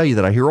have to tell you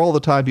that I hear all the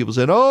time people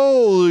saying,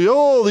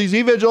 oh, these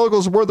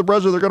evangelicals support the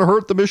president, they're going to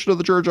hurt the mission of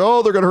the church, they're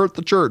going to hurt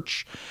the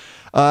church.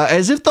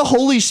 As if the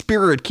Holy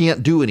Spirit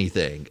can't do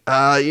anything.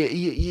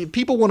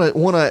 People want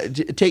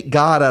to take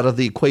God out of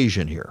the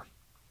equation here.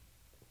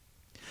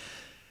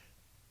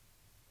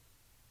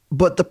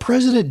 But the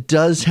president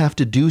does have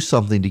to do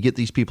something to get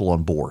these people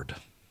on board.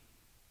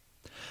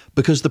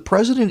 Because the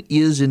president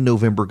is in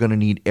November going to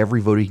need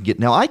every vote he can get.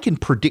 Now, I can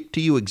predict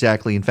to you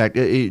exactly. In fact,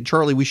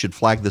 Charlie, we should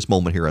flag this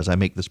moment here as I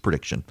make this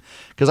prediction.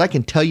 Because I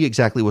can tell you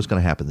exactly what's going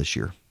to happen this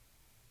year.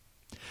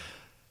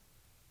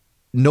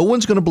 No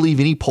one's going to believe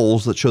any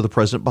polls that show the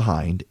president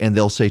behind, and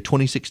they'll say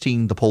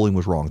 2016, the polling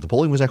was wrong. The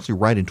polling was actually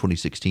right in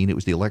 2016. It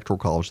was the Electoral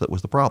College that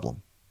was the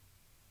problem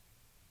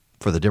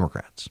for the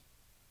Democrats.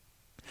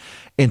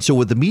 And so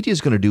what the media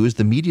is going to do is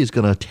the media is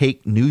going to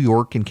take New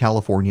York and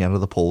California out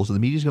of the polls, and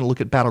the media is going to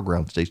look at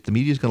battleground states. The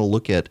media is going to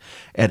look at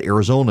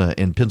Arizona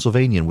and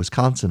Pennsylvania and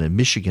Wisconsin and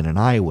Michigan and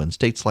Iowa and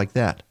states like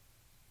that.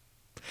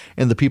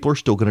 And the people are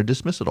still going to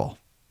dismiss it all.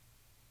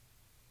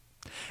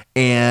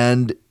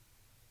 And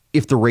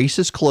if the race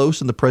is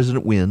close and the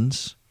president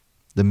wins,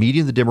 the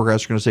media and the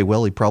Democrats are going to say,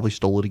 well, he probably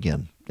stole it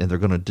again, and they're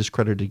going to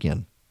discredit it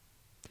again.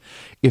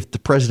 If the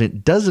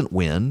president doesn't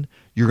win,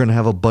 you're going to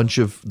have a bunch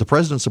of the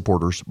president's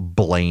supporters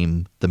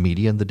blame the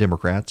media and the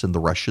Democrats and the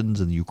Russians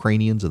and the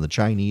Ukrainians and the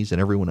Chinese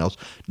and everyone else.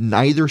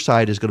 Neither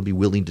side is going to be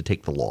willing to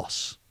take the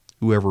loss,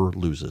 whoever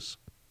loses.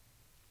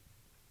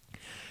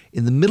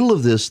 In the middle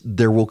of this,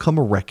 there will come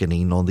a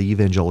reckoning on the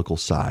evangelical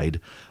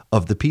side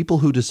of the people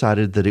who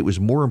decided that it was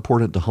more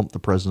important to hump the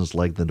president's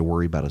leg than to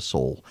worry about his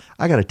soul.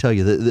 I got to tell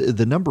you,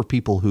 the number of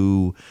people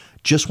who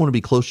just want to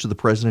be close to the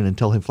president and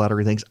tell him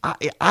flattering things.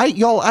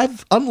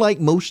 I've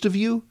unlike most of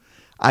you,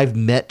 I've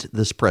met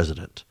this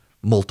president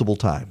multiple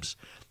times.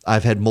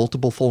 I've had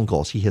multiple phone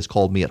calls. He has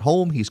called me at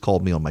home. He's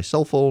called me on my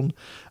cell phone.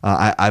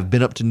 I've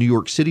been up to New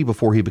York City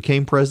before he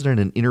became president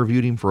and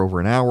interviewed him for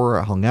over an hour.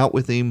 I hung out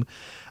with him.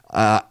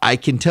 I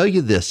can tell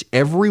you this,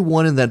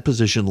 everyone in that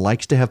position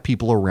likes to have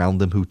people around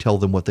them who tell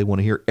them what they want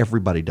to hear.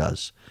 Everybody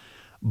does.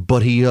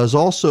 But he is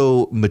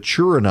also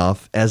mature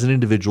enough as an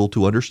individual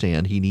to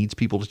understand he needs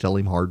people to tell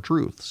him hard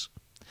truths.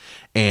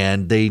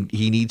 And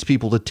he needs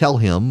people to tell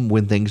him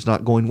when things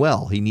not going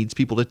well. He needs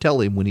people to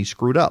tell him when he's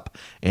screwed up.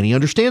 And he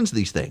understands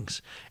these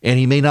things. And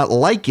he may not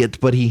like it,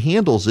 but he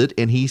handles it,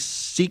 and he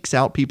seeks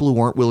out people who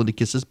aren't willing to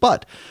kiss his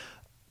butt.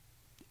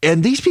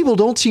 And these people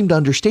don't seem to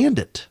understand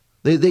it.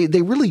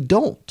 They really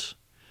don't.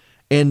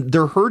 And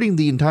they're hurting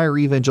the entire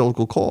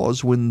evangelical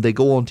cause when they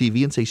go on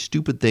TV and say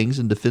stupid things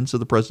in defense of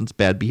the president's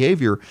bad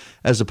behavior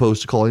as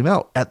opposed to calling him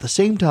out. At the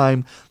same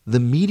time, the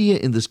media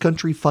in this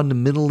country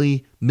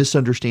fundamentally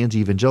misunderstands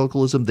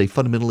evangelicalism. They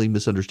fundamentally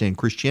misunderstand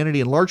Christianity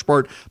in large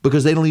part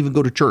because they don't even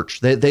go to church.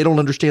 They don't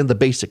understand the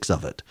basics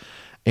of it.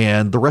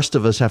 And the rest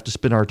of us have to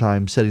spend our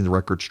time setting the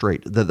record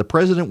straight. That the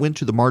president went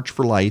to the March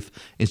for Life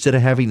instead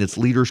of having its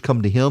leaders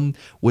come to him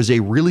was a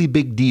really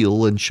big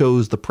deal and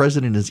shows the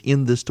president is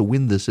in this to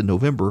win this in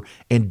November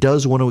and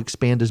does want to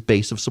expand his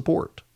base of support.